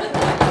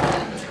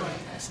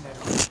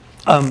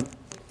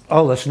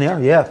 Oh, the snare?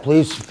 Yeah,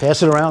 please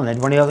pass it around.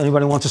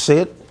 Anybody wants to see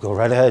it? Go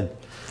right ahead.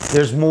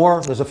 There's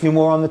more. There's a few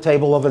more on the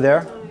table over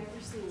there.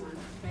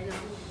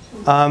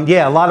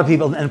 Yeah, a lot of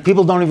people, and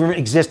people don't even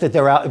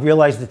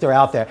realize that they're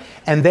out there.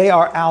 And they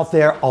are out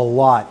there a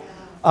lot.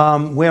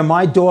 Where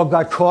my dog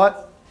got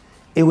caught,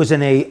 it was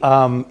in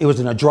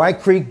a dry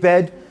creek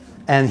bed,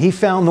 and he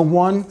found the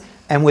one,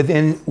 and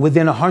within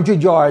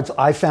 100 yards,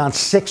 I found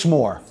 6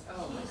 more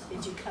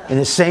in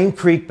the same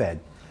creek bed.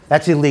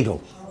 That's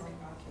illegal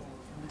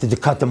to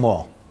cut them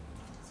all.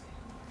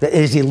 It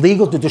is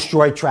illegal to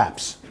destroy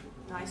traps.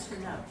 Nice to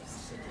know.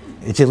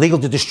 It's illegal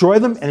to destroy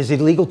them, and it's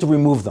illegal to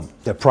remove them.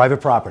 They're private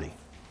property.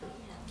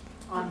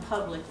 On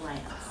public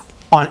lands.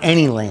 On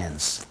any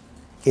lands.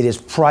 It is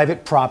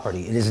private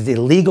property. It is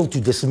illegal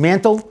to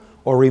dismantle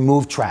or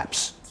remove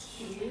traps.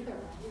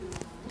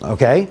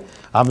 Okay?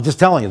 I'm just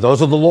telling you,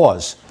 those are the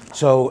laws.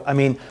 So, I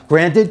mean,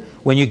 granted,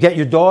 when you get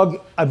your dog,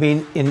 I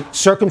mean, in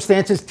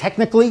circumstances,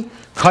 technically,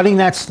 cutting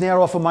that snare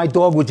off of my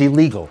dog was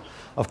illegal.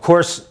 Of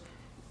course,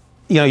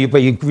 you know,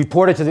 but you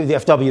report it to the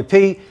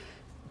FWP,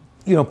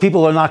 you know,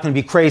 people are not going to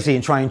be crazy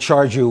and try and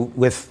charge you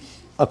with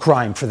a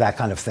crime for that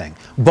kind of thing.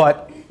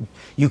 But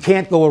you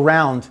can't go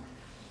around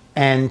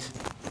and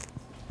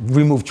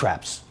remove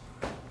traps.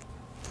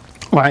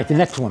 All right, the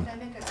next one.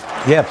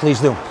 Yeah, please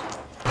do.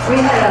 We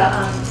had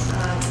a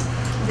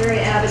very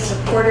avid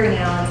supporter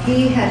now, and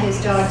he had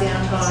his dog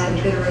down by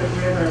the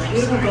Bitterroot River, a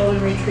beautiful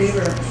golden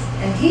retriever,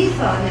 and he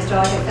thought his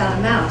dog had found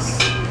a mouse.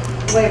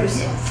 The way it was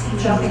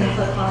jumping and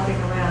flip-flopping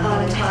around,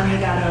 by the time he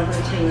got over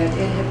to it,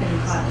 it had been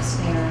caught in a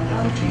snare and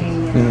it was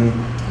hanging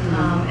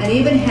there. And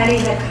even had he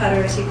had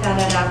cutters, he found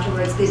out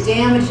afterwards, the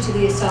damage to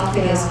the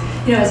esophagus,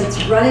 you know, as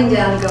it's running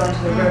down to go into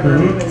the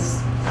river,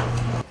 was...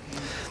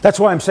 That's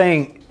why I'm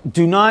saying,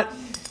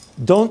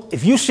 don't,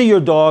 if you see your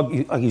dog,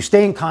 you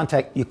stay in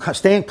contact, you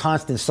stay in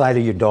constant sight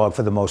of your dog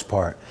for the most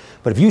part.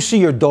 But if you see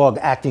your dog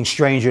acting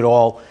strange at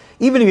all,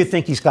 even if you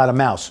think he's got a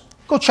mouse,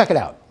 go check it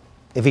out.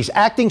 If he's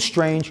acting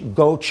strange,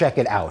 go check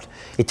it out.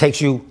 It takes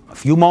you a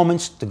few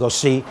moments to go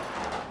see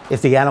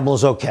if the animal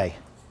is okay.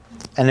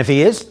 And if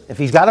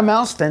he's got a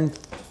mouse, then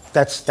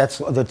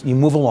you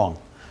move along.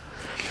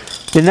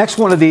 The next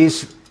one of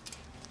these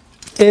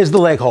is the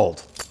leg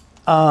hold.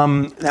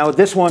 Now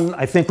this one,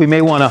 I think we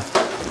may want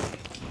to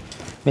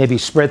maybe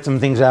spread some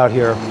things out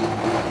here.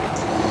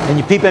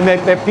 And people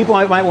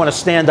might want to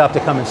stand up to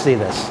come and see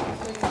this.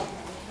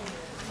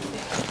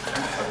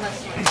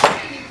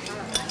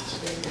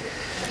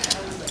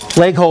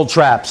 Leg hold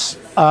traps.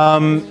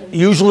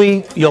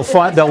 Usually you'll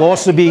find there'll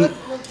also be,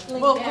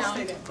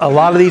 a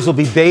lot of these will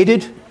be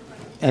baited.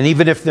 And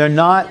even if they're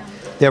not,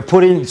 they're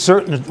put in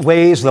certain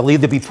ways. They'll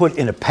either be put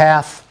in a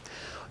path,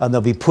 and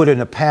they'll be put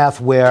in a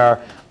path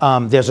where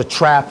there's a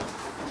trap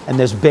and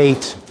there's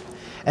bait.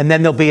 And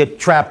then there'll be a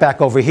trap back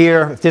over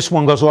here. If this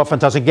one goes off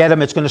and doesn't get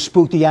him, it's going to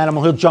spook the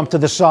animal. He'll jump to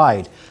the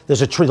side.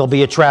 There'll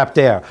be a trap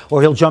there.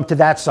 Or he'll jump to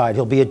that side.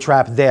 He'll be a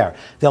trap there.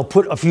 They'll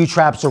put a few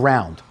traps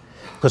around.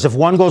 Because if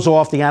one goes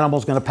off, the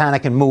animal's going to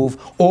panic and move.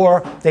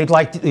 Or they'd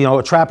like to, you know,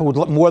 a trapper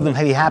would more than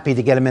be happy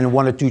to get him in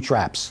one or two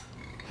traps.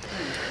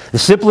 The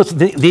simplest,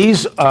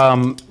 these,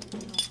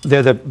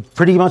 they're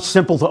pretty much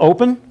simple to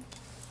open.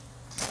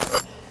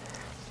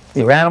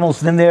 Your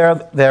animal's in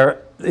there.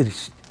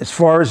 As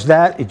far as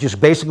that, it just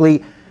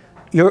basically,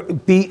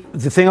 the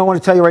thing I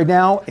want to tell you right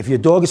now, if your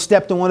dog has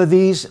stepped on one of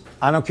these,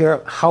 I don't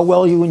care how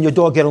well you and your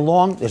dog get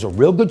along, there's a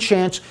real good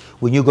chance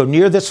when you go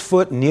near this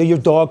foot, near your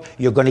dog,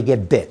 you're going to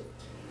get bit.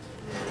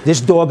 This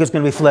dog is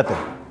going to be flipping.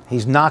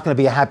 He's not going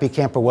to be a happy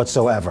camper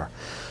whatsoever.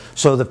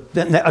 So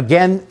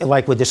again,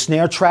 like with the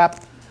snare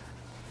trap,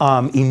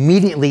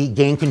 immediately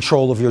gain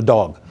control of your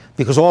dog.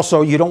 Because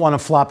also you don't want him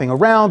flopping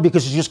around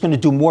because it's just going to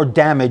do more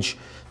damage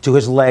to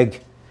his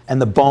leg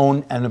and the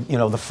bone and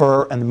the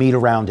fur and the meat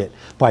around it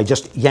by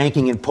just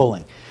yanking and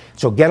pulling.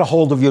 So get a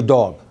hold of your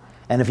dog.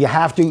 And if you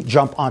have to,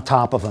 jump on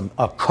top of him.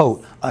 A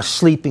coat, a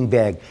sleeping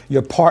bag,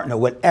 your partner,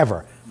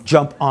 whatever.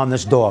 Jump on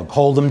this dog.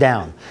 Hold him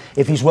down.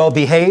 If he's well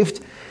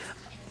behaved,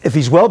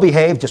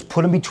 just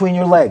put him between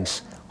your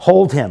legs.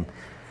 Hold him.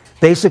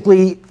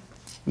 Basically,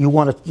 you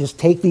want to just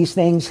take these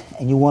things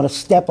and you want to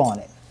step on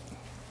it.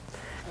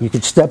 You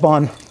can step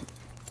on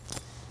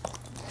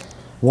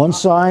one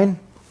side,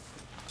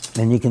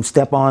 and you can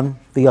step on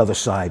the other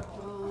side.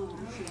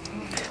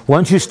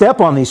 Once you step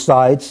on these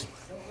sides,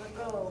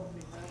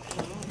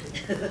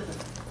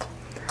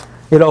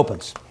 it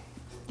opens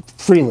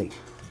freely.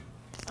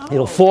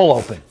 It'll fall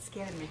open.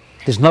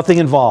 There's nothing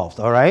involved,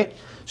 all right?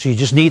 So you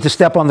just need to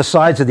step on the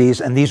sides of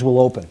these, and these will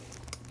open,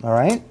 all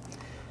right?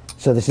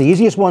 So that's the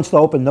easiest ones to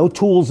open, no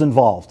tools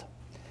involved,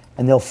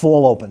 and they'll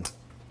fall open.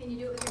 Can you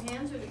do it with your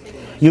hands, or do you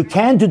take You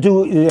can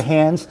do it with your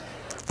hands,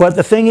 but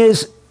the thing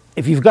is,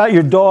 if you've got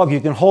your dog,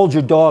 you can hold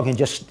your dog and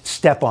just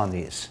step on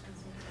these.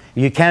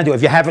 You can do it.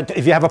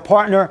 If you have a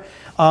partner,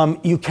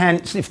 you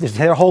can. If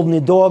they're holding the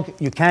dog,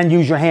 you can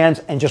use your hands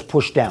and just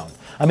push down.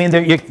 I mean,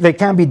 they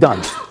can be done.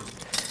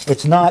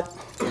 It's not.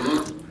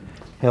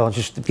 Here, I'll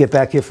just get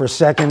back here for a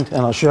second,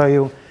 and I'll show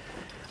you.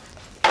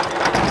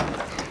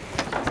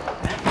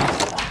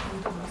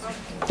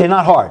 They're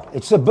not hard.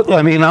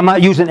 I mean, I'm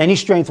not using any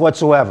strength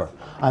whatsoever.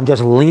 I'm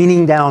just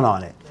leaning down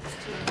on it,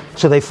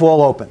 so they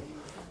fall open.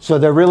 So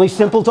they're really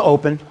simple to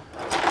open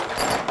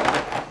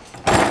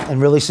and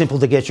really simple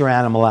to get your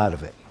animal out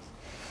of it.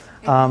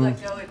 If you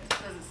let go, it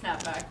doesn't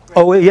snap back. Right?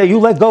 Oh, yeah, you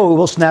let go, it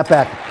will snap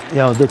back. You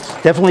know, that's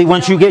definitely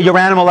once you get your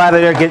animal out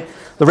of there, get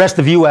the rest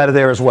of you out of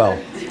there as well.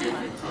 There's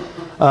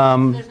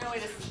no way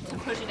to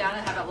push it down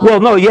and have it locked? Well,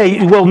 no,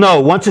 yeah, well,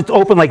 no. Once it's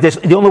open like this,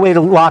 the only way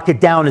to lock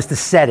it down is to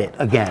set it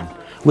again,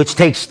 which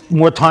takes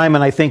more time,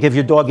 and I think if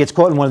your dog gets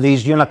caught in one of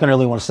these, you're not going to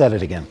really want to set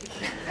it again.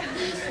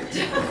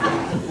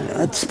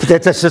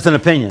 That's just an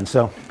opinion.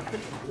 So,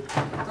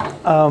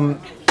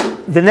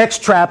 the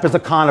next trap is a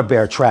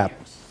conibear trap.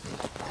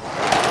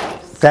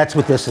 That's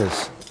what this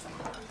is.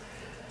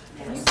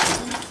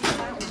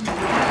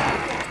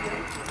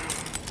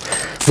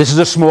 This is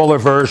a smaller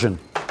version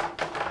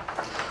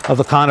of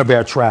the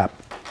conibear trap.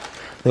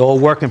 They all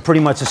work in pretty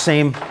much the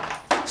same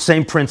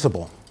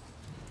principle.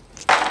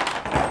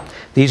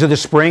 These are the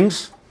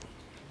springs.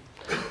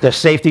 There's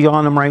safety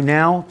on them right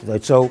now,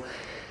 so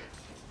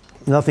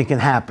nothing can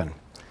happen.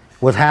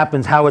 What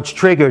happens, how it's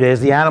triggered is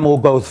the animal will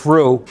go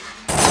through.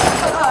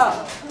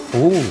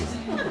 Ooh.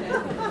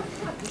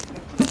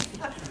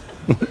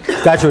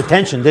 Got your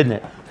attention, didn't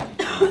it?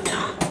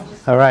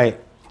 All right.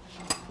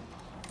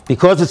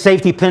 Because the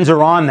safety pins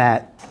are on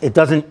that, it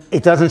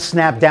doesn't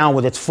snap down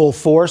with its full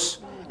force,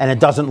 and it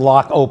doesn't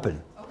lock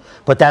open.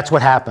 But that's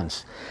what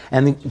happens.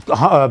 And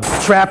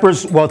the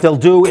trappers, what they'll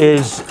do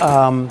is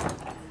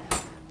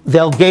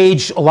they'll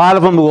gauge, a lot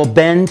of them will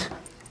bend.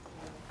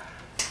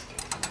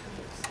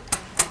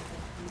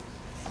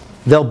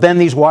 They'll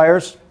bend these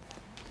wires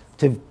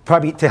to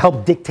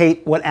help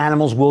dictate what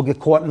animals will get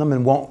caught in them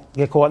and won't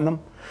get caught in them.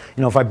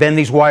 You know, if I bend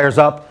these wires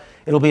up,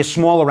 it'll be a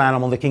smaller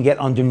animal that can get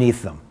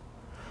underneath them.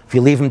 If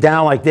you leave them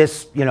down like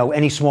this, you know,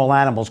 any small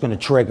animal is going to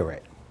trigger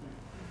it.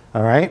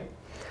 All right?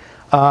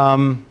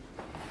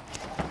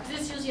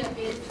 Is this usually a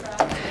bait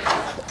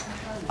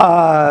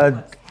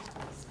trap?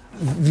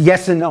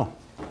 Yes and no.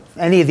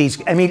 Any of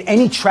these, I mean,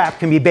 any trap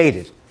can be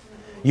baited.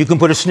 You can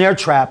put a snare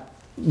trap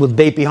with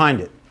bait behind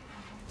it.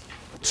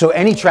 So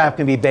any trap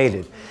can be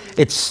baited.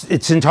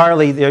 It's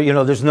entirely, you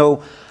know, there's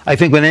no, I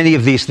think with any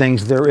of these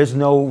things, there is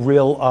no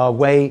real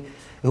way,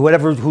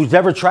 who's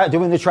ever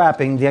doing the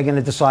trapping, they're going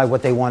to decide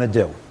what they want to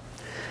do.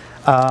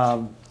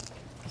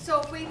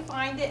 So if we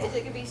find it, is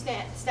it going to be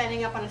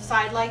standing up on a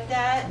side like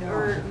that,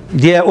 or?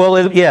 Yeah,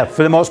 well, yeah,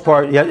 for the most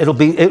part, yeah, it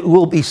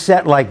will be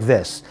set like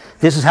this.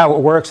 This is how it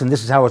works, and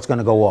this is how it's going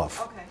to go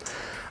off. Okay.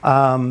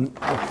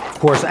 Of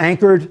course,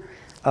 anchored.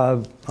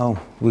 Oh,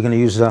 we're going to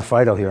use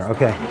Fido here.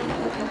 Okay.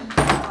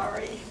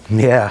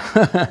 Yeah,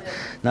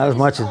 not as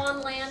much as.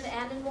 On land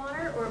and in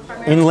water, or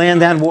primarily? In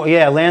land and water,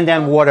 yeah, land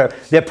and water.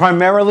 They're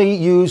primarily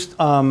used.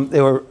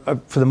 They were,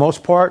 for the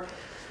most part,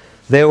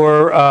 they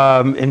were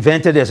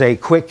invented as a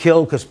quick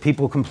kill because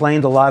people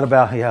complained a lot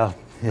about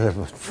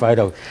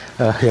Fido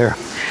here.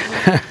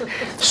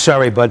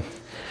 Sorry, bud.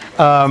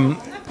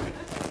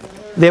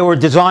 They were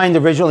designed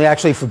originally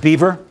actually for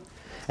beaver,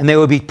 and they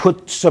would be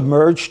put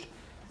submerged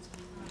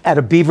at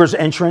a beaver's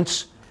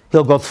entrance.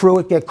 He'll go through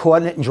it, get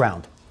caught in it, and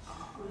drowned.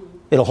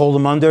 It'll hold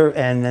them under,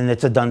 and then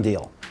it's a done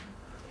deal.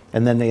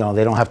 And then they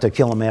don't have to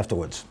kill them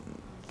afterwards.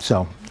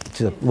 So,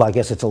 well, I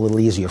guess it's a little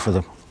easier for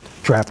the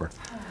trapper.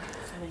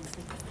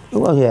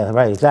 Well, yeah,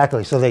 right,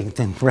 exactly. So they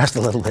can rest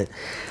a little bit.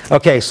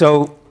 Okay,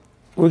 so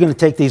we're going to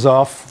take these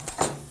off.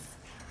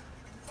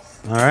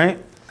 All right,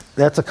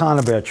 that's a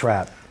conibear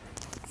trap.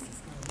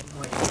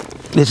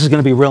 This is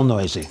going to be real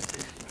noisy.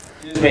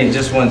 Excuse me,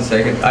 just 1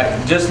 second.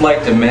 I'd just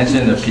like to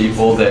mention to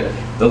people that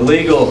the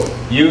legal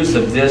use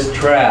of this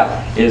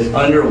trap is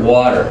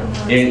underwater.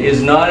 It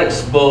is not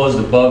exposed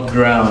above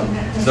ground.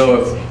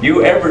 So if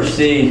you ever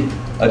see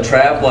a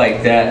trap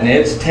like that and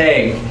it's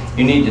tagged,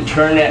 you need to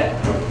turn that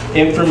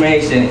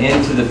information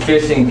into the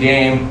fishing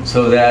game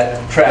so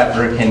that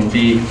trapper can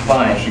be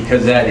fined,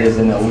 because that is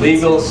an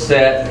illegal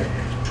set,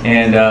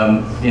 and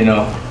you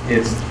know,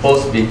 it's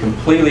supposed to be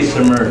completely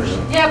submerged.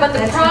 Yeah, but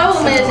the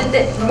problem is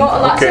that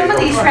some of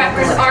these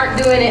trappers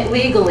aren't doing it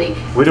legally.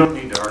 We don't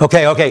need to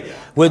argue. Okay.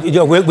 We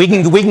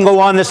can go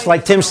on this,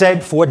 like Tim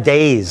said, for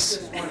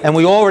days, and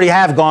we already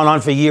have gone on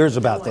for years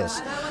about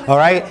this. All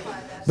right,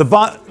 Bears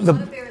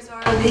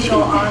are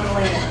legal on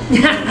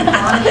land.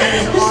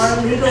 Bears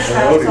are legal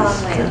traps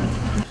on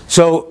land.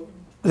 So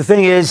the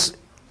thing is,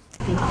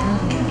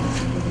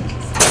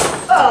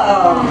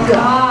 Oh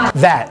God!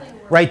 that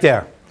right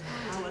there.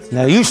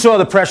 Now you saw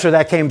the pressure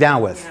that came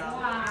down with.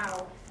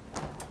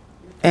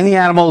 Any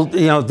animal,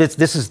 you know,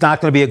 this is not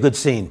going to be a good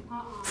scene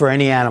for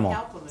any animal.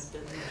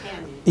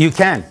 You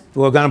can.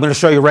 I'm going to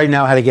show you right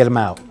now how to get them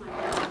out.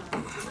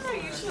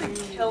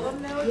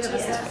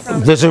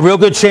 There's a real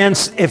good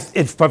chance,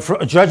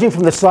 judging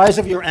from the size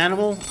of your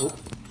animal,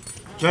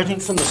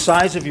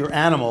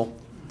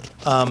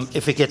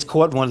 if it gets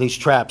caught in one of these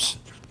traps,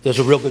 there's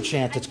a real good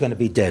chance it's going to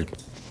be dead.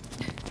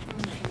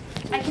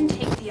 I can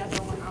take the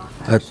other one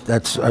off.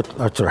 That's all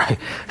right.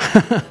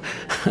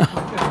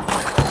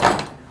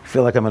 I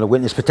feel like I'm in a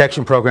witness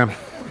protection program.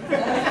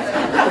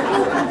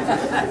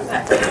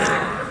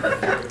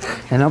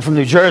 And I'm from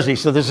New Jersey,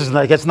 so this is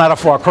like, it's not a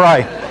far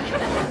cry. Can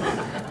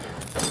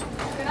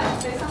I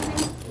say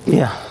something?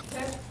 Yeah.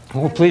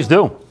 Well, please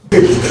do.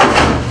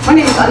 My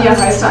name is Anja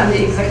Heister. I'm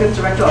the executive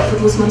director of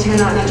FOOTLOOSE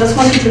Montana, and I just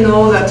wanted to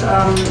know that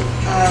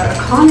a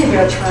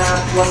conibear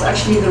trap was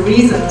actually the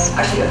reason,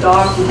 actually a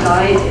dog who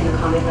died in a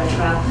conibear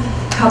trap,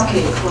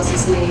 Cupcake was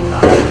his name,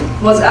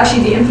 was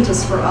actually the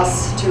impetus for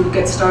us to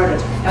get started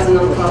as a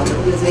non-profit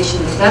organization.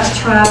 That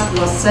trap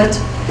was set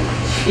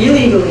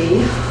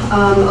illegally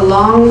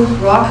along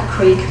Rock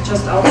Creek,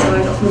 just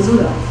outside of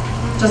Missoula,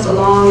 just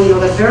along, you know,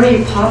 that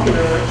very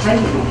popular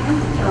hiking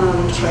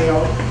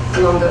trail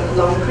along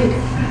the creek.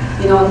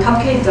 You know, and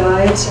Cupcake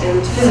died,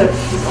 and Philip,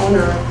 his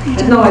owner,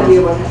 had no idea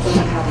what had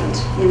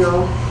happened, you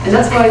know. And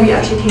that's why we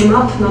actually came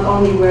up not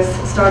only with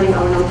starting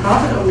our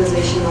nonprofit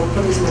organization,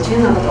 FOOTLOOSE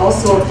Montana, but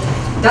also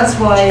that's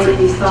why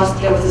we thought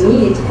there was a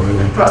need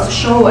for us to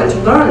show and to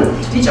learn,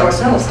 to teach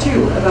ourselves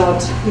too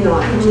about, you know,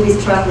 release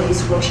trap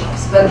release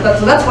workshops. But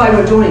so that's why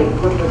we're doing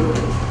what we're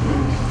doing.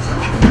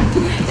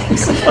 One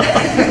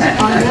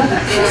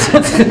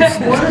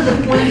of the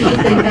points that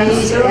they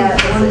made at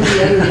one of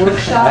the other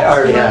workshops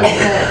was that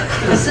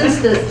since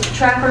the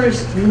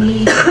trappers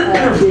need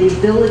the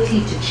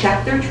ability to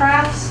check their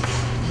traps,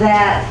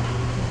 that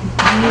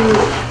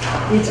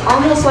it's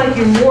almost like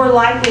you're more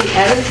likely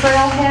at a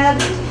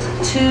trailhead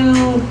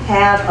to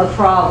have a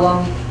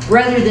problem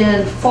rather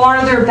than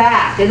farther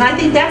back. And I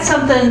think that's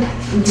something,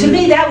 to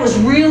me, that was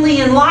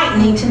really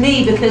enlightening to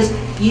me, because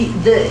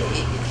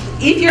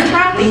if you're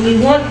trapping, you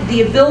want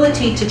the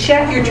ability to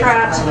check your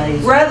traps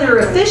rather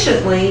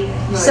efficiently,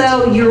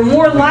 so you're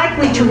more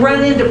likely to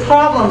run into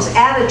problems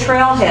at a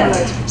trailhead.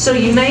 So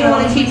you may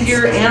want to keep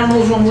your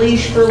animals on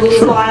leash for a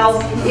little while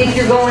if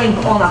you're going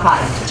on a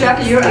hike.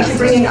 Jackie, you're actually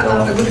bringing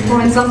up a good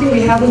point. Something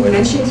we haven't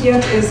mentioned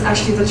yet is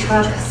actually the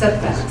trap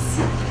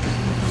setbacks.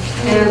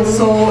 And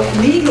so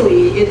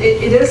legally,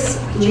 it is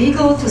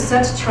legal to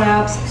set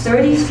traps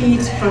 30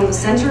 feet from the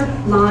center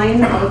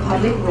line of a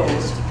public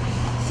road,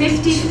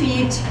 50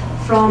 feet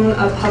from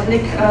a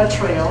public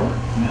trail.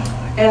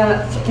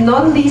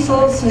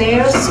 Non-lethal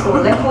snares or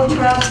leg hold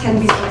traps can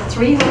be set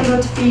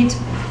 300 feet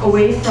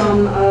away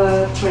from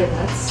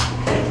trailheads.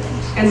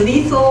 And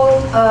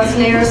lethal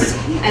snares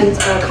and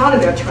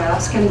conibear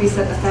traps can be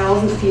set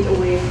 1,000 feet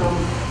away from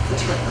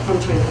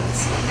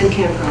trailheads and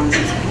campgrounds.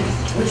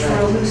 Which for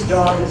a loose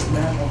dog is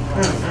mental.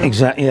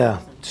 Exactly, yeah.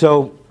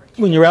 So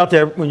when you're out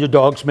there, when your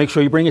dogs, make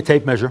sure you bring a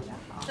tape measure.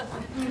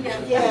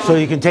 So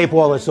you can tape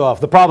all this off.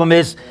 The problem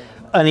is,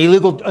 an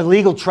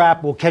illegal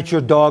trap will catch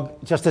your dog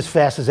just as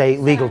fast as a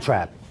legal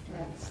trap.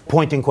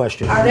 Point in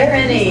question. Are there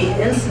any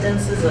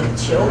incidences of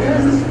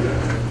children?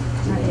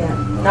 Not yet.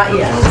 Not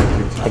yet.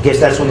 I guess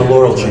that's when the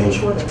law will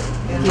change.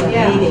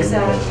 Yeah,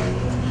 exactly.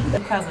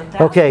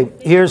 Okay,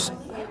 here's,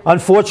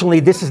 unfortunately,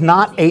 this is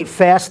not a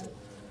fast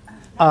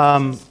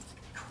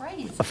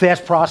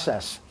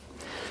process.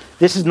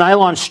 This is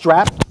nylon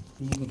strap.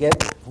 You can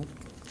get.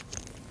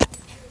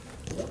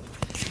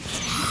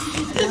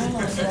 I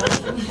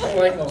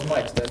like those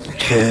mics, Dad.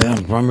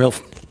 Yeah, I'm real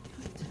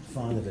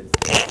fond of it.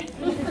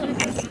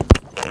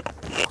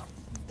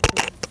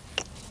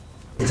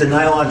 It's a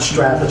nylon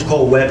strap. It's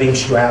called webbing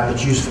strap.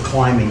 It's used for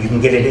climbing. You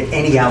can get it at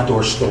any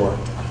outdoor store.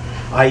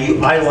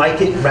 I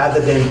like it rather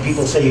than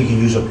people say you can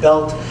use a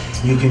belt.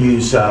 You can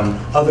use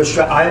other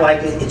strap. I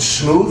like it. It's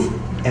smooth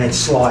and it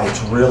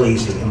slides real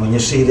easy. And when you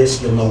see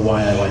this, you'll know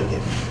why I like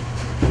it.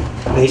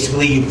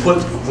 Basically, you put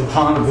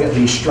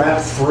the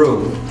strap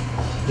through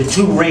the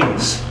two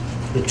rings,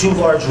 the two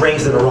large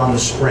rings that are on the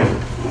spring,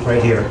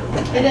 right here.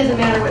 It doesn't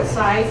matter what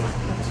size?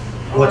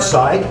 What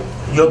side?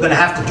 You're going to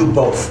have to do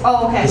both.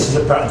 Oh, okay.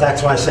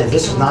 That's why I say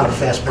this is not a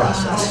fast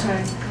process.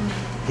 Okay.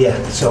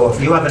 Yeah, so if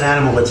you have an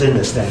animal that's in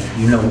this thing,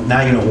 you know,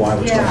 now you know why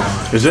what's going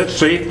on. Is that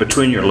safe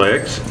between your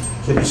legs?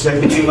 Is it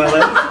safe between my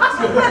legs?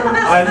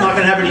 I'm not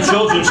going to have any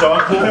children, so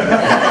I'm cool.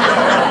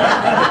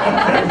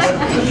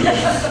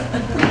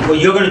 What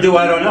you're going to do,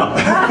 I don't know.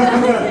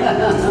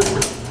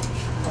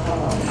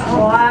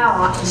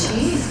 Wow.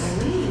 Jeez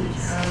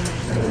Louise.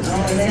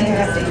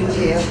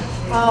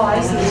 Oh,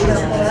 I see.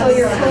 So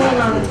you're pulling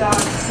on the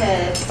dog's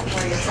head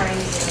where you're trying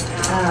to get him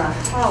out.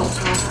 Oh,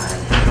 God.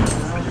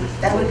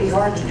 That would be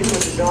hard to do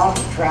with a dog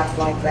trapped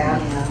like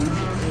that.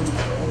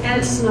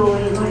 And it's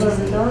snowing.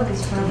 The dog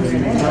is probably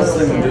going to Best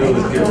thing to do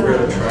is get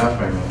rid of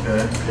trapping,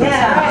 okay?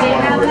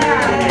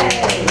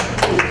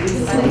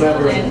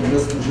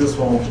 This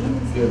won't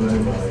give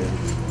anybody.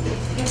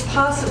 If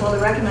possible, the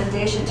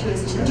recommendation too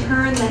is to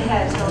turn the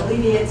head to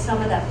alleviate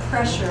some of that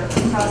pressure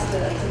across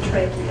the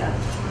trachea.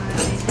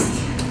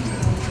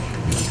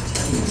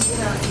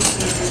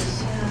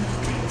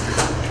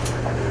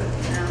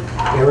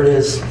 Here it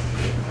is.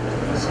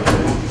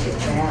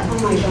 Oh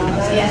my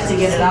God. You have to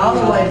get it all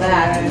the way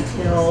back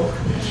until.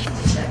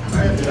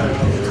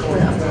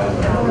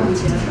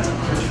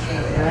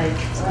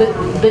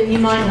 But you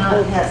might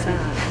not have.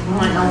 You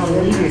might not want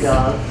to leave your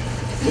dog.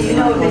 Do you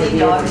know if any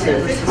dogs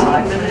are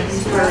 5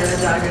 minutes for a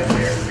dog up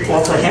there?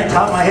 Off the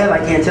top of my head, I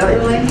can't tell you.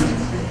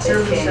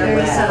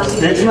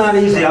 It's not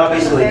easy,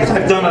 obviously, because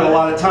I've done it a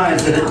lot of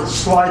times, and it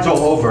slides all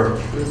over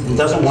and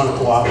doesn't want to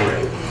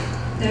cooperate.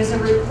 There's a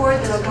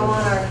report that'll go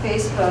on our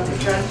Facebook.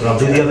 But I'll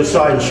do the other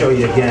side and show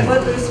you again.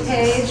 FOOTLOOSE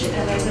page,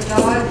 and there's a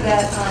dog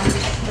that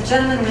a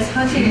gentleman was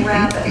hunting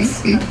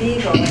rabbits, a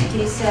beagle, and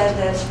he said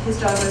that his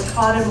dog was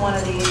caught in one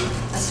of these,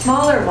 a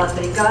smaller one,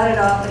 but he got it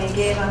off and he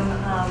gave him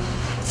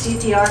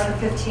CPR for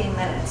 15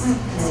 minutes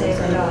and saved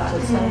the dog.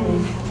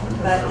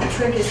 But the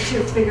trick is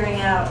too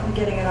figuring out and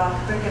getting it off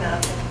quick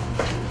enough.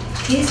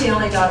 He's the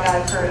only dog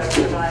I've heard of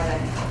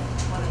surviving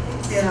one of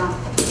these. Yeah.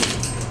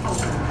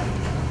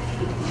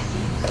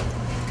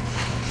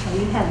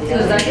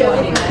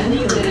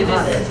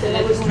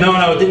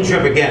 No, it didn't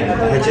trip again.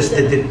 I just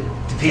did the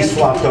piece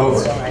flopped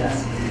over.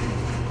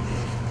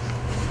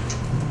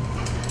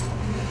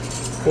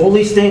 All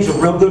these things are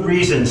real good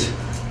reasons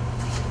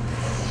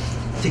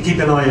to keep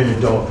an eye on your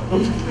dog.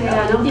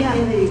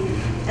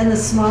 And the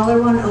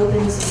smaller one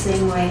opens the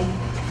same way?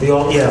 They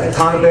all, yeah, the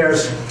Congo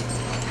bears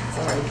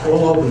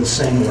all open the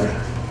same way.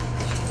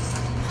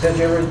 Did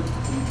you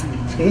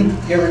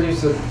ever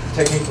use the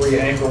technique where you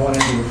anchor one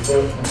into your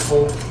foot and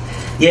pull?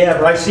 Yeah,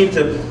 but I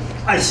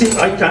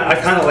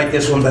kind of like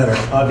this one better,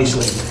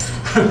 obviously.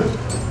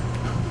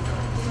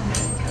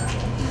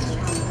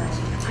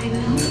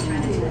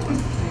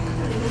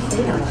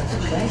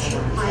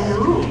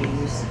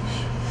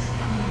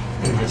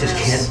 I just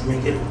can't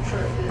make it.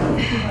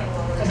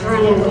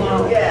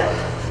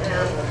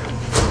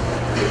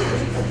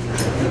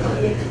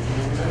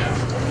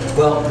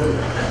 Well,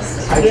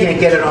 I can't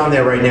get it on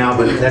there right now,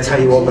 but that's how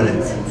you open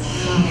it.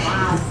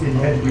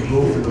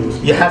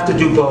 You have to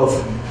do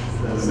both.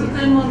 So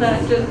then will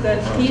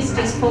that piece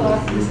just pull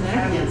off his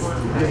neck?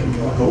 I think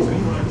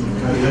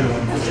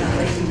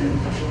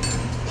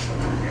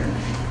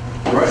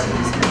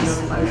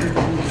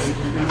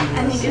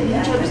if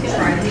each other's gonna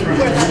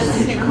wear that as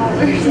a new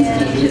collar.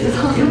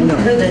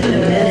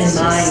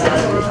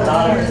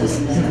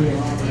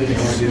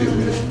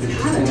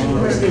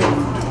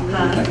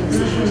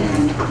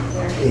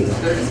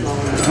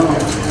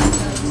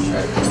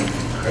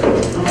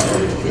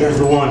 Here's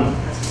the one.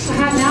 So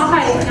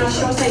now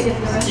show us how you get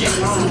the rest of the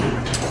dog.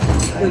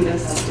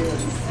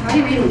 How do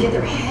you even get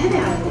their head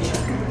out of it?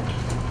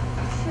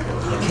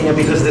 Yeah,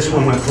 because this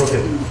one went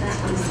crooked.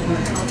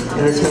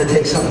 And it's going to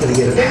take something to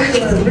get it back.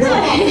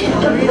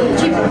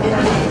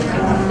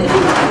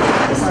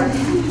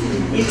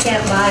 You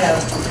can't buy a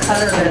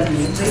cutter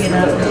that's big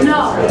enough.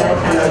 No.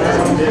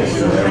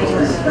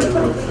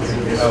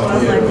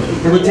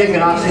 And we take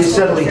an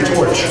oxyacetylene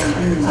torch.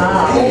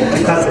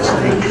 And cut this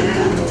thing.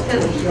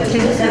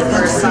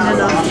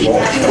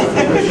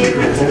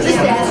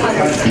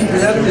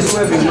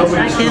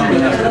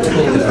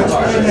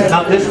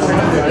 Not this one.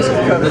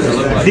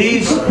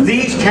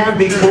 These can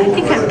be pulled.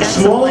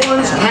 Small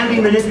ones can be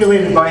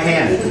manipulated by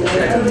hand.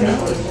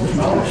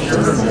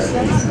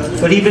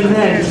 But even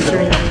then,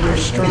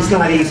 it's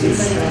not easy.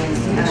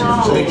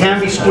 So they can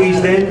be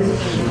squeezed in.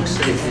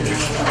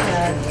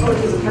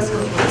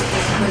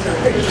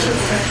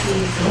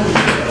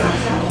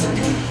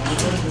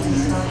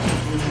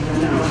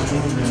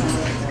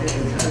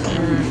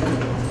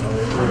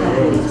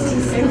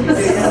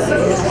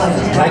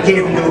 I can't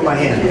even do it by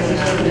hand.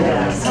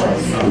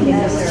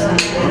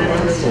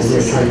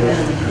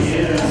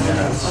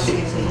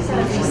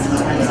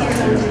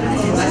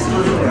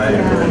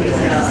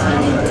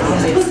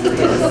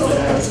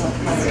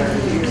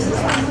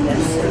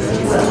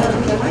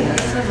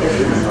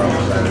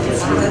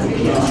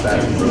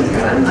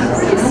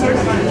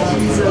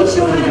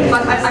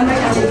 I might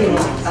have to get a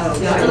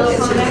little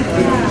contact.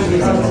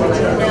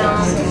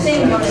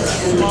 Same one is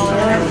smaller.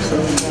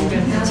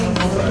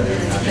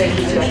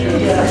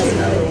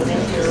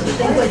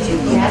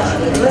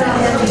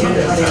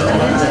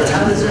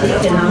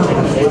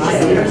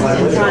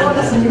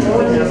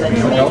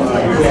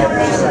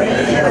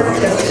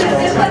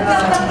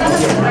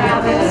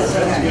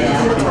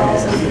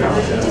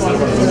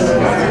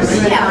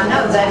 Yeah, I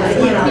know that,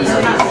 you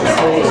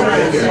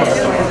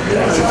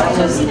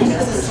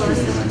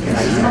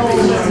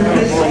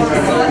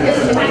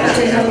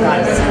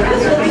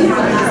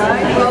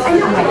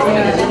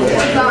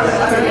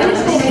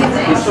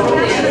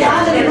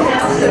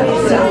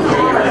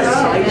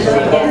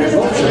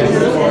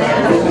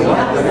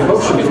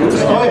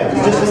Oh yeah,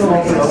 just a little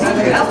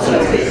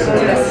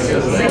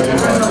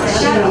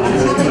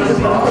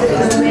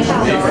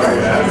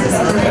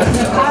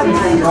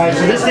Alright,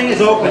 so this thing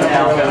is open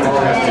now.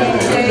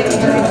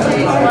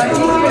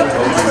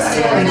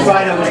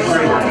 Inside of it.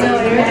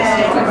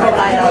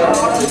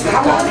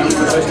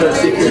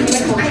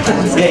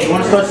 Yeah, you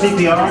want to start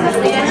CPR?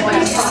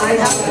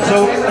 So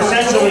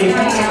essentially,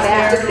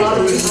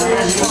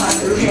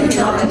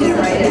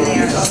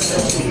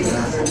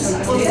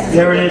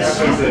 there it is.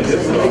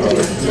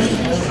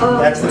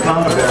 That's the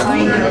condom.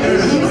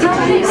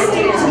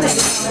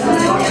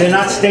 They're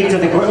not staked to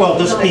the ground. Well,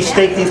 they'll be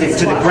staked either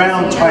to the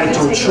ground, tied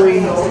to a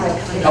tree.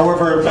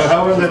 However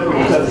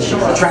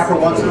the trapper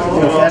wants to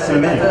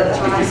fasten them in.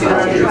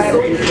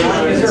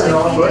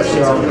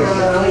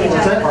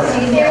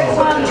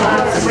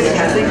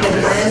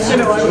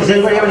 Does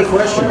anybody have any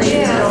questions?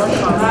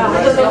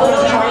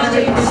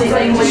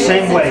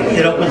 Same way.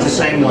 It opens the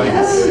same way.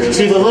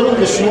 See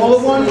the smaller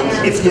one.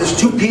 If there's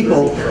two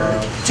people,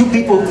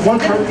 one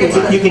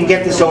person, you can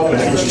get this open.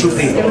 If there's two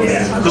people,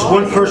 because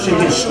one person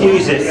can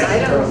squeeze it.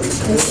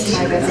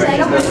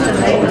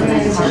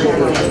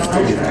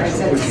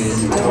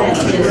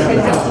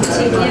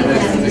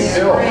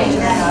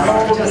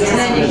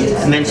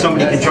 And then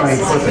somebody can try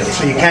and flip it.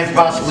 So you can't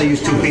possibly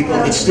use two people.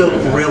 It's still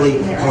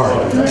really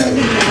hard.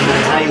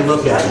 How you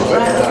look at it.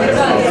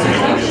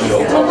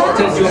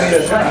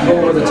 go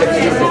over the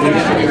technique of the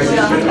leash?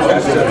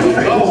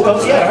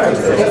 Oh, yeah.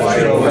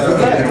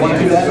 Want to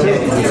do that too?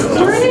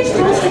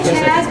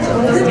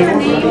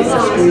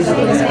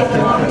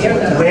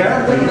 Where?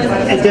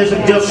 And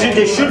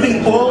there should be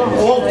all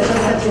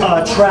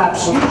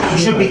traps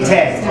should be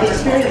tagged.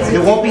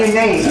 There won't be a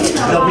name.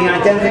 There'll be an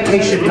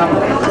identification number.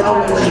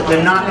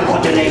 They're not going to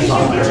put their names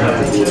on.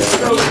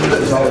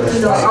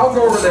 I'll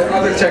go over the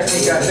other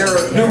technique. There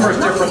are numerous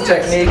different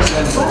techniques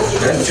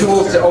and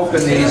tools to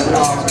open these.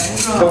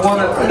 The one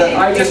that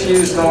I just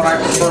used, the one I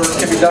prefer,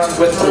 can be done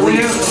with the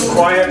leaf.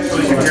 Quiet so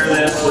we can hear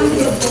this.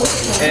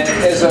 And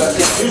as a,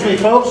 excuse me,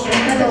 folks.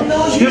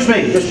 Excuse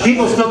me. There's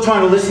people still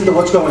trying to listen to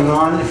what's going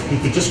on.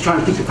 If you're just trying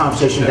to keep the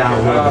conversation down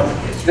a little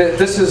bit.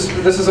 This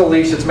is a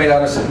leash that's made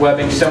out of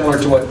webbing, similar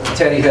to what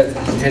Teddy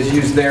has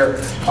used there.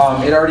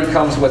 It already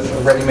comes with a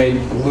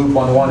ready-made loop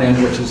on one end,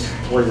 which is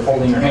where you're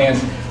holding your hand.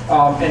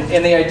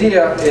 And the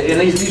idea, and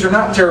these are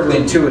not terribly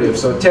intuitive,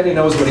 so Teddy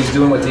knows what he's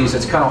doing with these.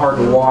 It's kind of hard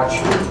to watch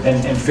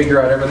and figure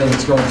out everything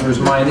that's going through his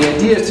mind. The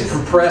idea is to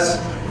compress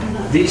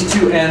these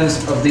two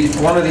ends of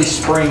one of these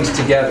springs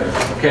together,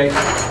 okay?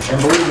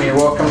 And believe me, you're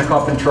welcome to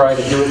come up and try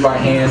to do it by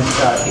hand.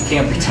 It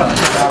can't be done,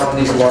 not on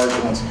these large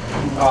ones.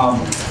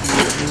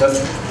 So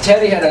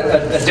Teddy had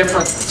a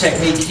different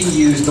technique he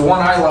used. The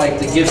one I like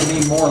that gives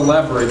me more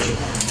leverage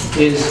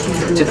is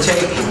to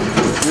take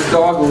your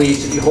dog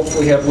leash that you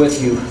hopefully have with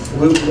you,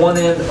 loop one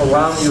end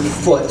around your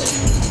foot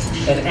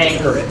and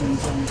anchor it.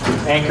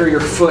 Anchor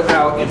your foot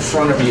out in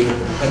front of you,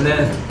 and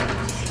then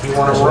you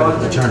want to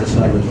run. Turn it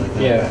sideways like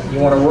that. Yeah, you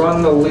want to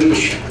run the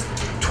leash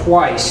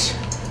twice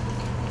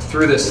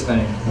through this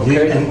thing.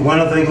 Okay. And one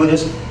other thing with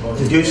this,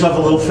 to do yourself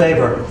a little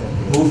favor,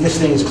 move this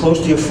thing as close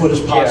to your foot as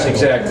possible. Yeah,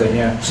 exactly.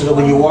 Yeah. So that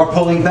when you are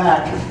pulling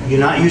back, you're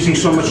not using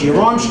so much of your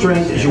arm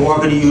strength as you are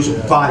going to use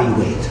body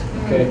weight.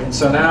 Okay. And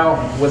so now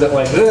with it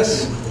like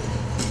this,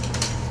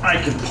 I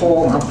can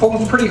pull. I'm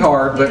pulling pretty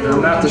hard, but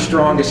I'm not the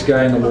strongest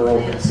guy in the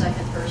world.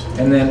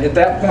 And then at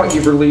that point,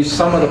 you've released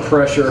some of the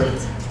pressure.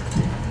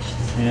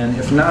 And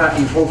if not,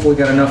 you've hopefully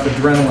got enough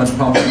adrenaline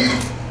pumping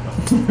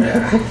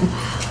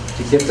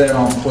to get that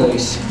on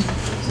place.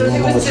 So if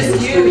it was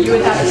just you, you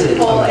would have to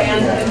pull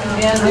and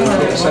do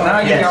Okay, so now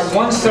you got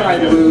one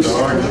side loose,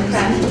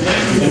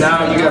 and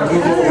now you got to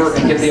move over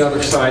and get the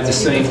other side the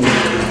same way.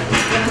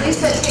 At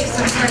least that takes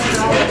some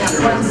pressure off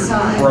that one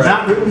side.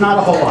 Right. Not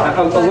a whole lot.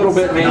 A little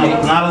bit maybe.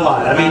 No, not a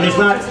lot. I mean, there's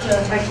not,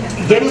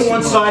 getting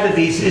one side of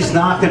these is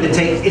not going to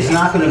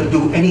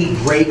do any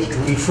great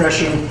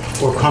refreshing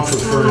or comfort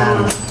for an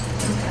animal.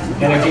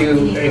 And if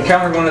you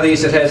encounter one of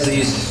these that has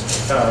these,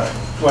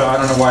 well, I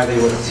don't know why they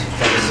would have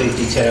the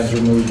safety tabs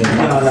removed.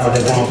 No,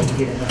 they won't.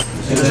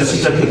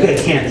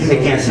 They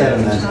can't set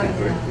them then.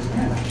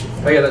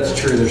 Oh yeah, that's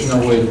true. There's no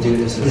way to do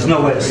this. There's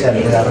no way to set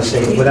it without the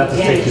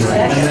safety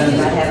tab.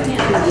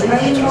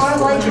 Are you more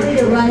likely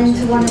to run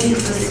into one of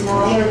these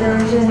smaller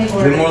versions?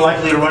 You're more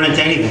likely to run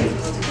into anything.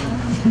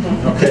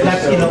 Okay.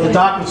 That's, the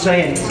doc was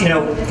saying,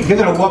 if you're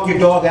going to walk your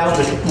dog out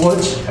in the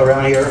woods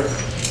around here,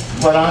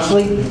 quite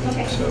honestly,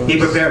 be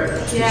prepared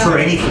for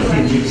anything.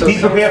 Be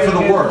prepared for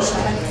the worst.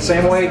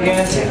 Same way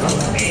again.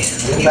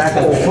 Back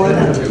of the foot.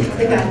 Are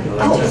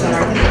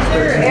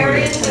there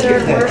areas that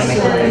are worse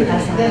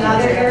than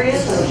other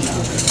areas?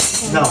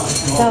 No.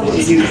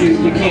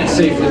 You can't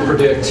safely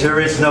predict. There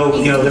is no,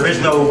 you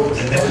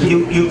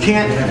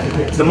can't,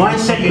 the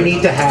mindset you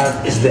need to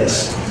have is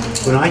this.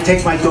 When I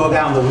take my dog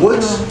out in the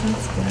woods,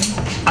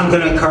 I'm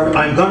going to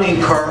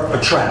incur a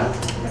trap.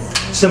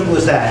 Simple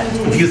as that.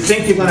 If you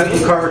think you're going to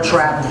incur a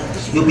trap,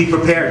 you'll be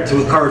prepared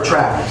to incur a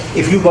trap.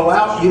 If you go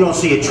out, you don't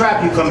see a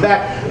trap, you come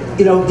back.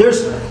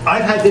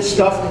 I've had this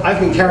stuff, I've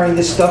been carrying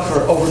this stuff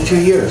for over 2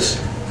 years.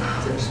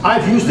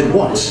 I've used it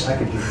once.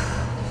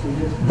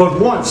 But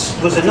once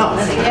was enough.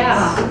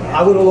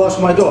 I would have lost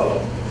my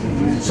dog.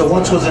 So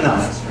once was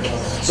enough.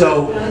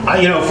 So,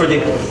 for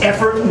the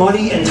effort,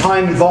 money, and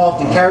time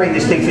involved in carrying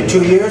this thing for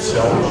 2 years,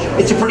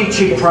 it's a pretty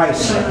cheap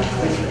price.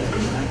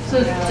 So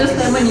just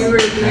then when you were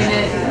doing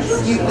it,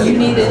 you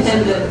needed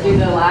him to do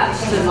the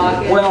laps to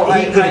knock it? Well,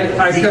 I could have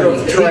tried. He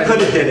could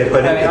have did it,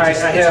 but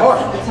it's hard.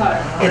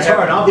 It's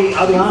hard. I'll be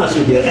honest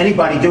with you.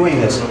 Anybody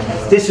doing this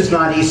is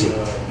not easy.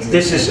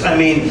 This is,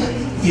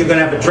 you're going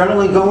to have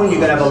adrenaline going,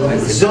 you're going to have a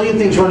zillion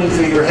things running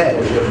through your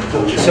head.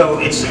 So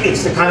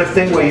it's the kind of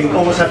thing where you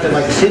almost have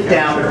to sit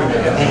down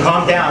and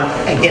calm down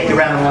and get the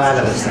animal out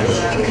of this thing.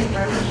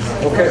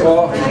 Okay,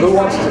 well, who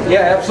wants to?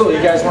 Yeah,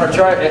 absolutely. You guys want to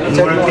try it?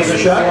 You want to give it a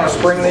shot? You want to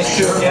spring these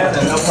two again?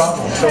 No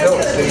problem. So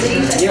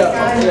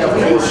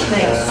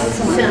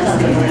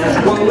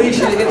well, the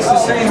leash, it's the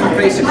same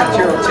basic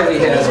material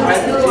Teddy has.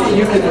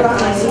 You can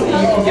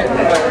get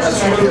a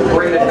smooth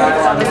braided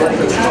nylon loop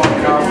that's strong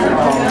enough.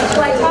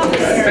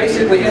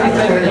 Basically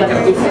anything that you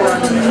can loop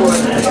around your foot,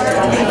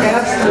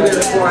 pass through their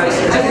slice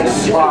and then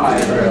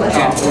slide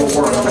will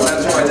work. But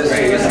that's why this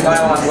is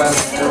nylon web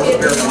works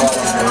very well.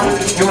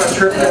 You want to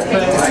trip that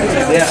thing?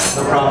 Yeah,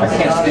 no problem. I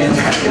can't stand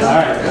it. All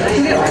right.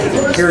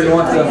 Here, you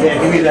want the... Yeah,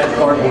 give me that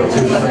cardboard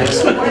too.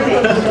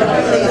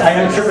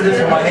 I interpret this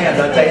with my hands,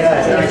 I'll tell you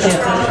that.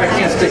 I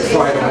can't stick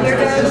slide on it.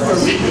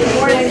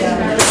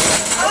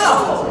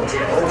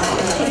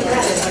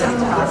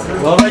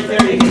 Well, right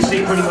there you can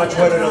see pretty much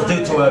what it'll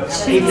do to a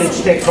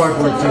 8-inch thick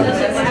cardboard tube.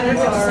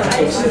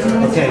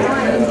 Okay,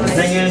 the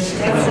thing is,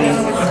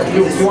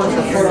 You want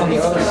the foot on the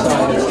other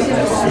side.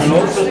 and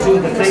also too,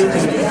 the thing to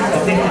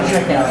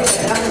check out.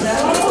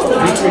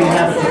 Make sure you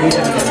have it to be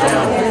able to get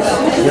down.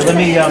 Yeah, let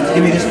me,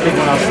 give me this big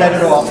one, I'll set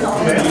it off.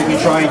 You can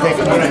try and take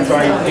it and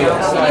try and feel it.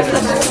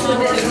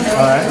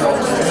 Alright,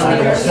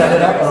 I'll set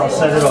it up and I'll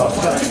set it off.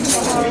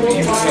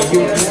 You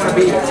want to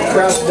be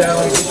crouched down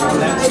on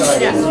that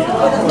side. Yeah.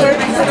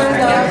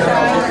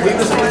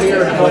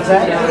 What's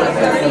that?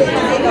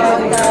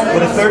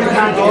 With a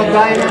 30-pound dog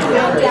dying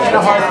in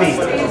a heartbeat.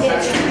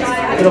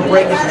 It'll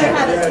break his neck.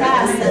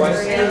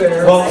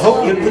 Well,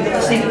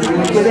 see,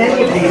 with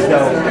any of these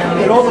though,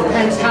 it all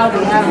depends how the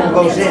animal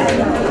goes in.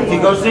 If he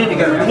goes in, you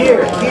go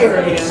here,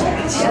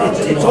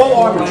 it's all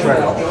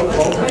arbitrary.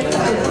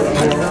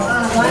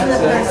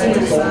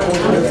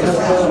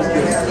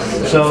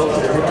 So,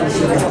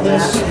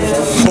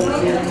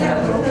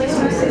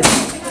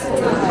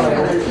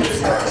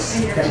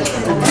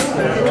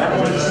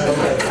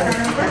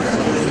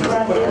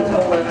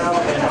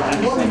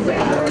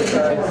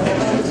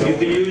 you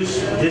can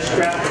use this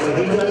strap.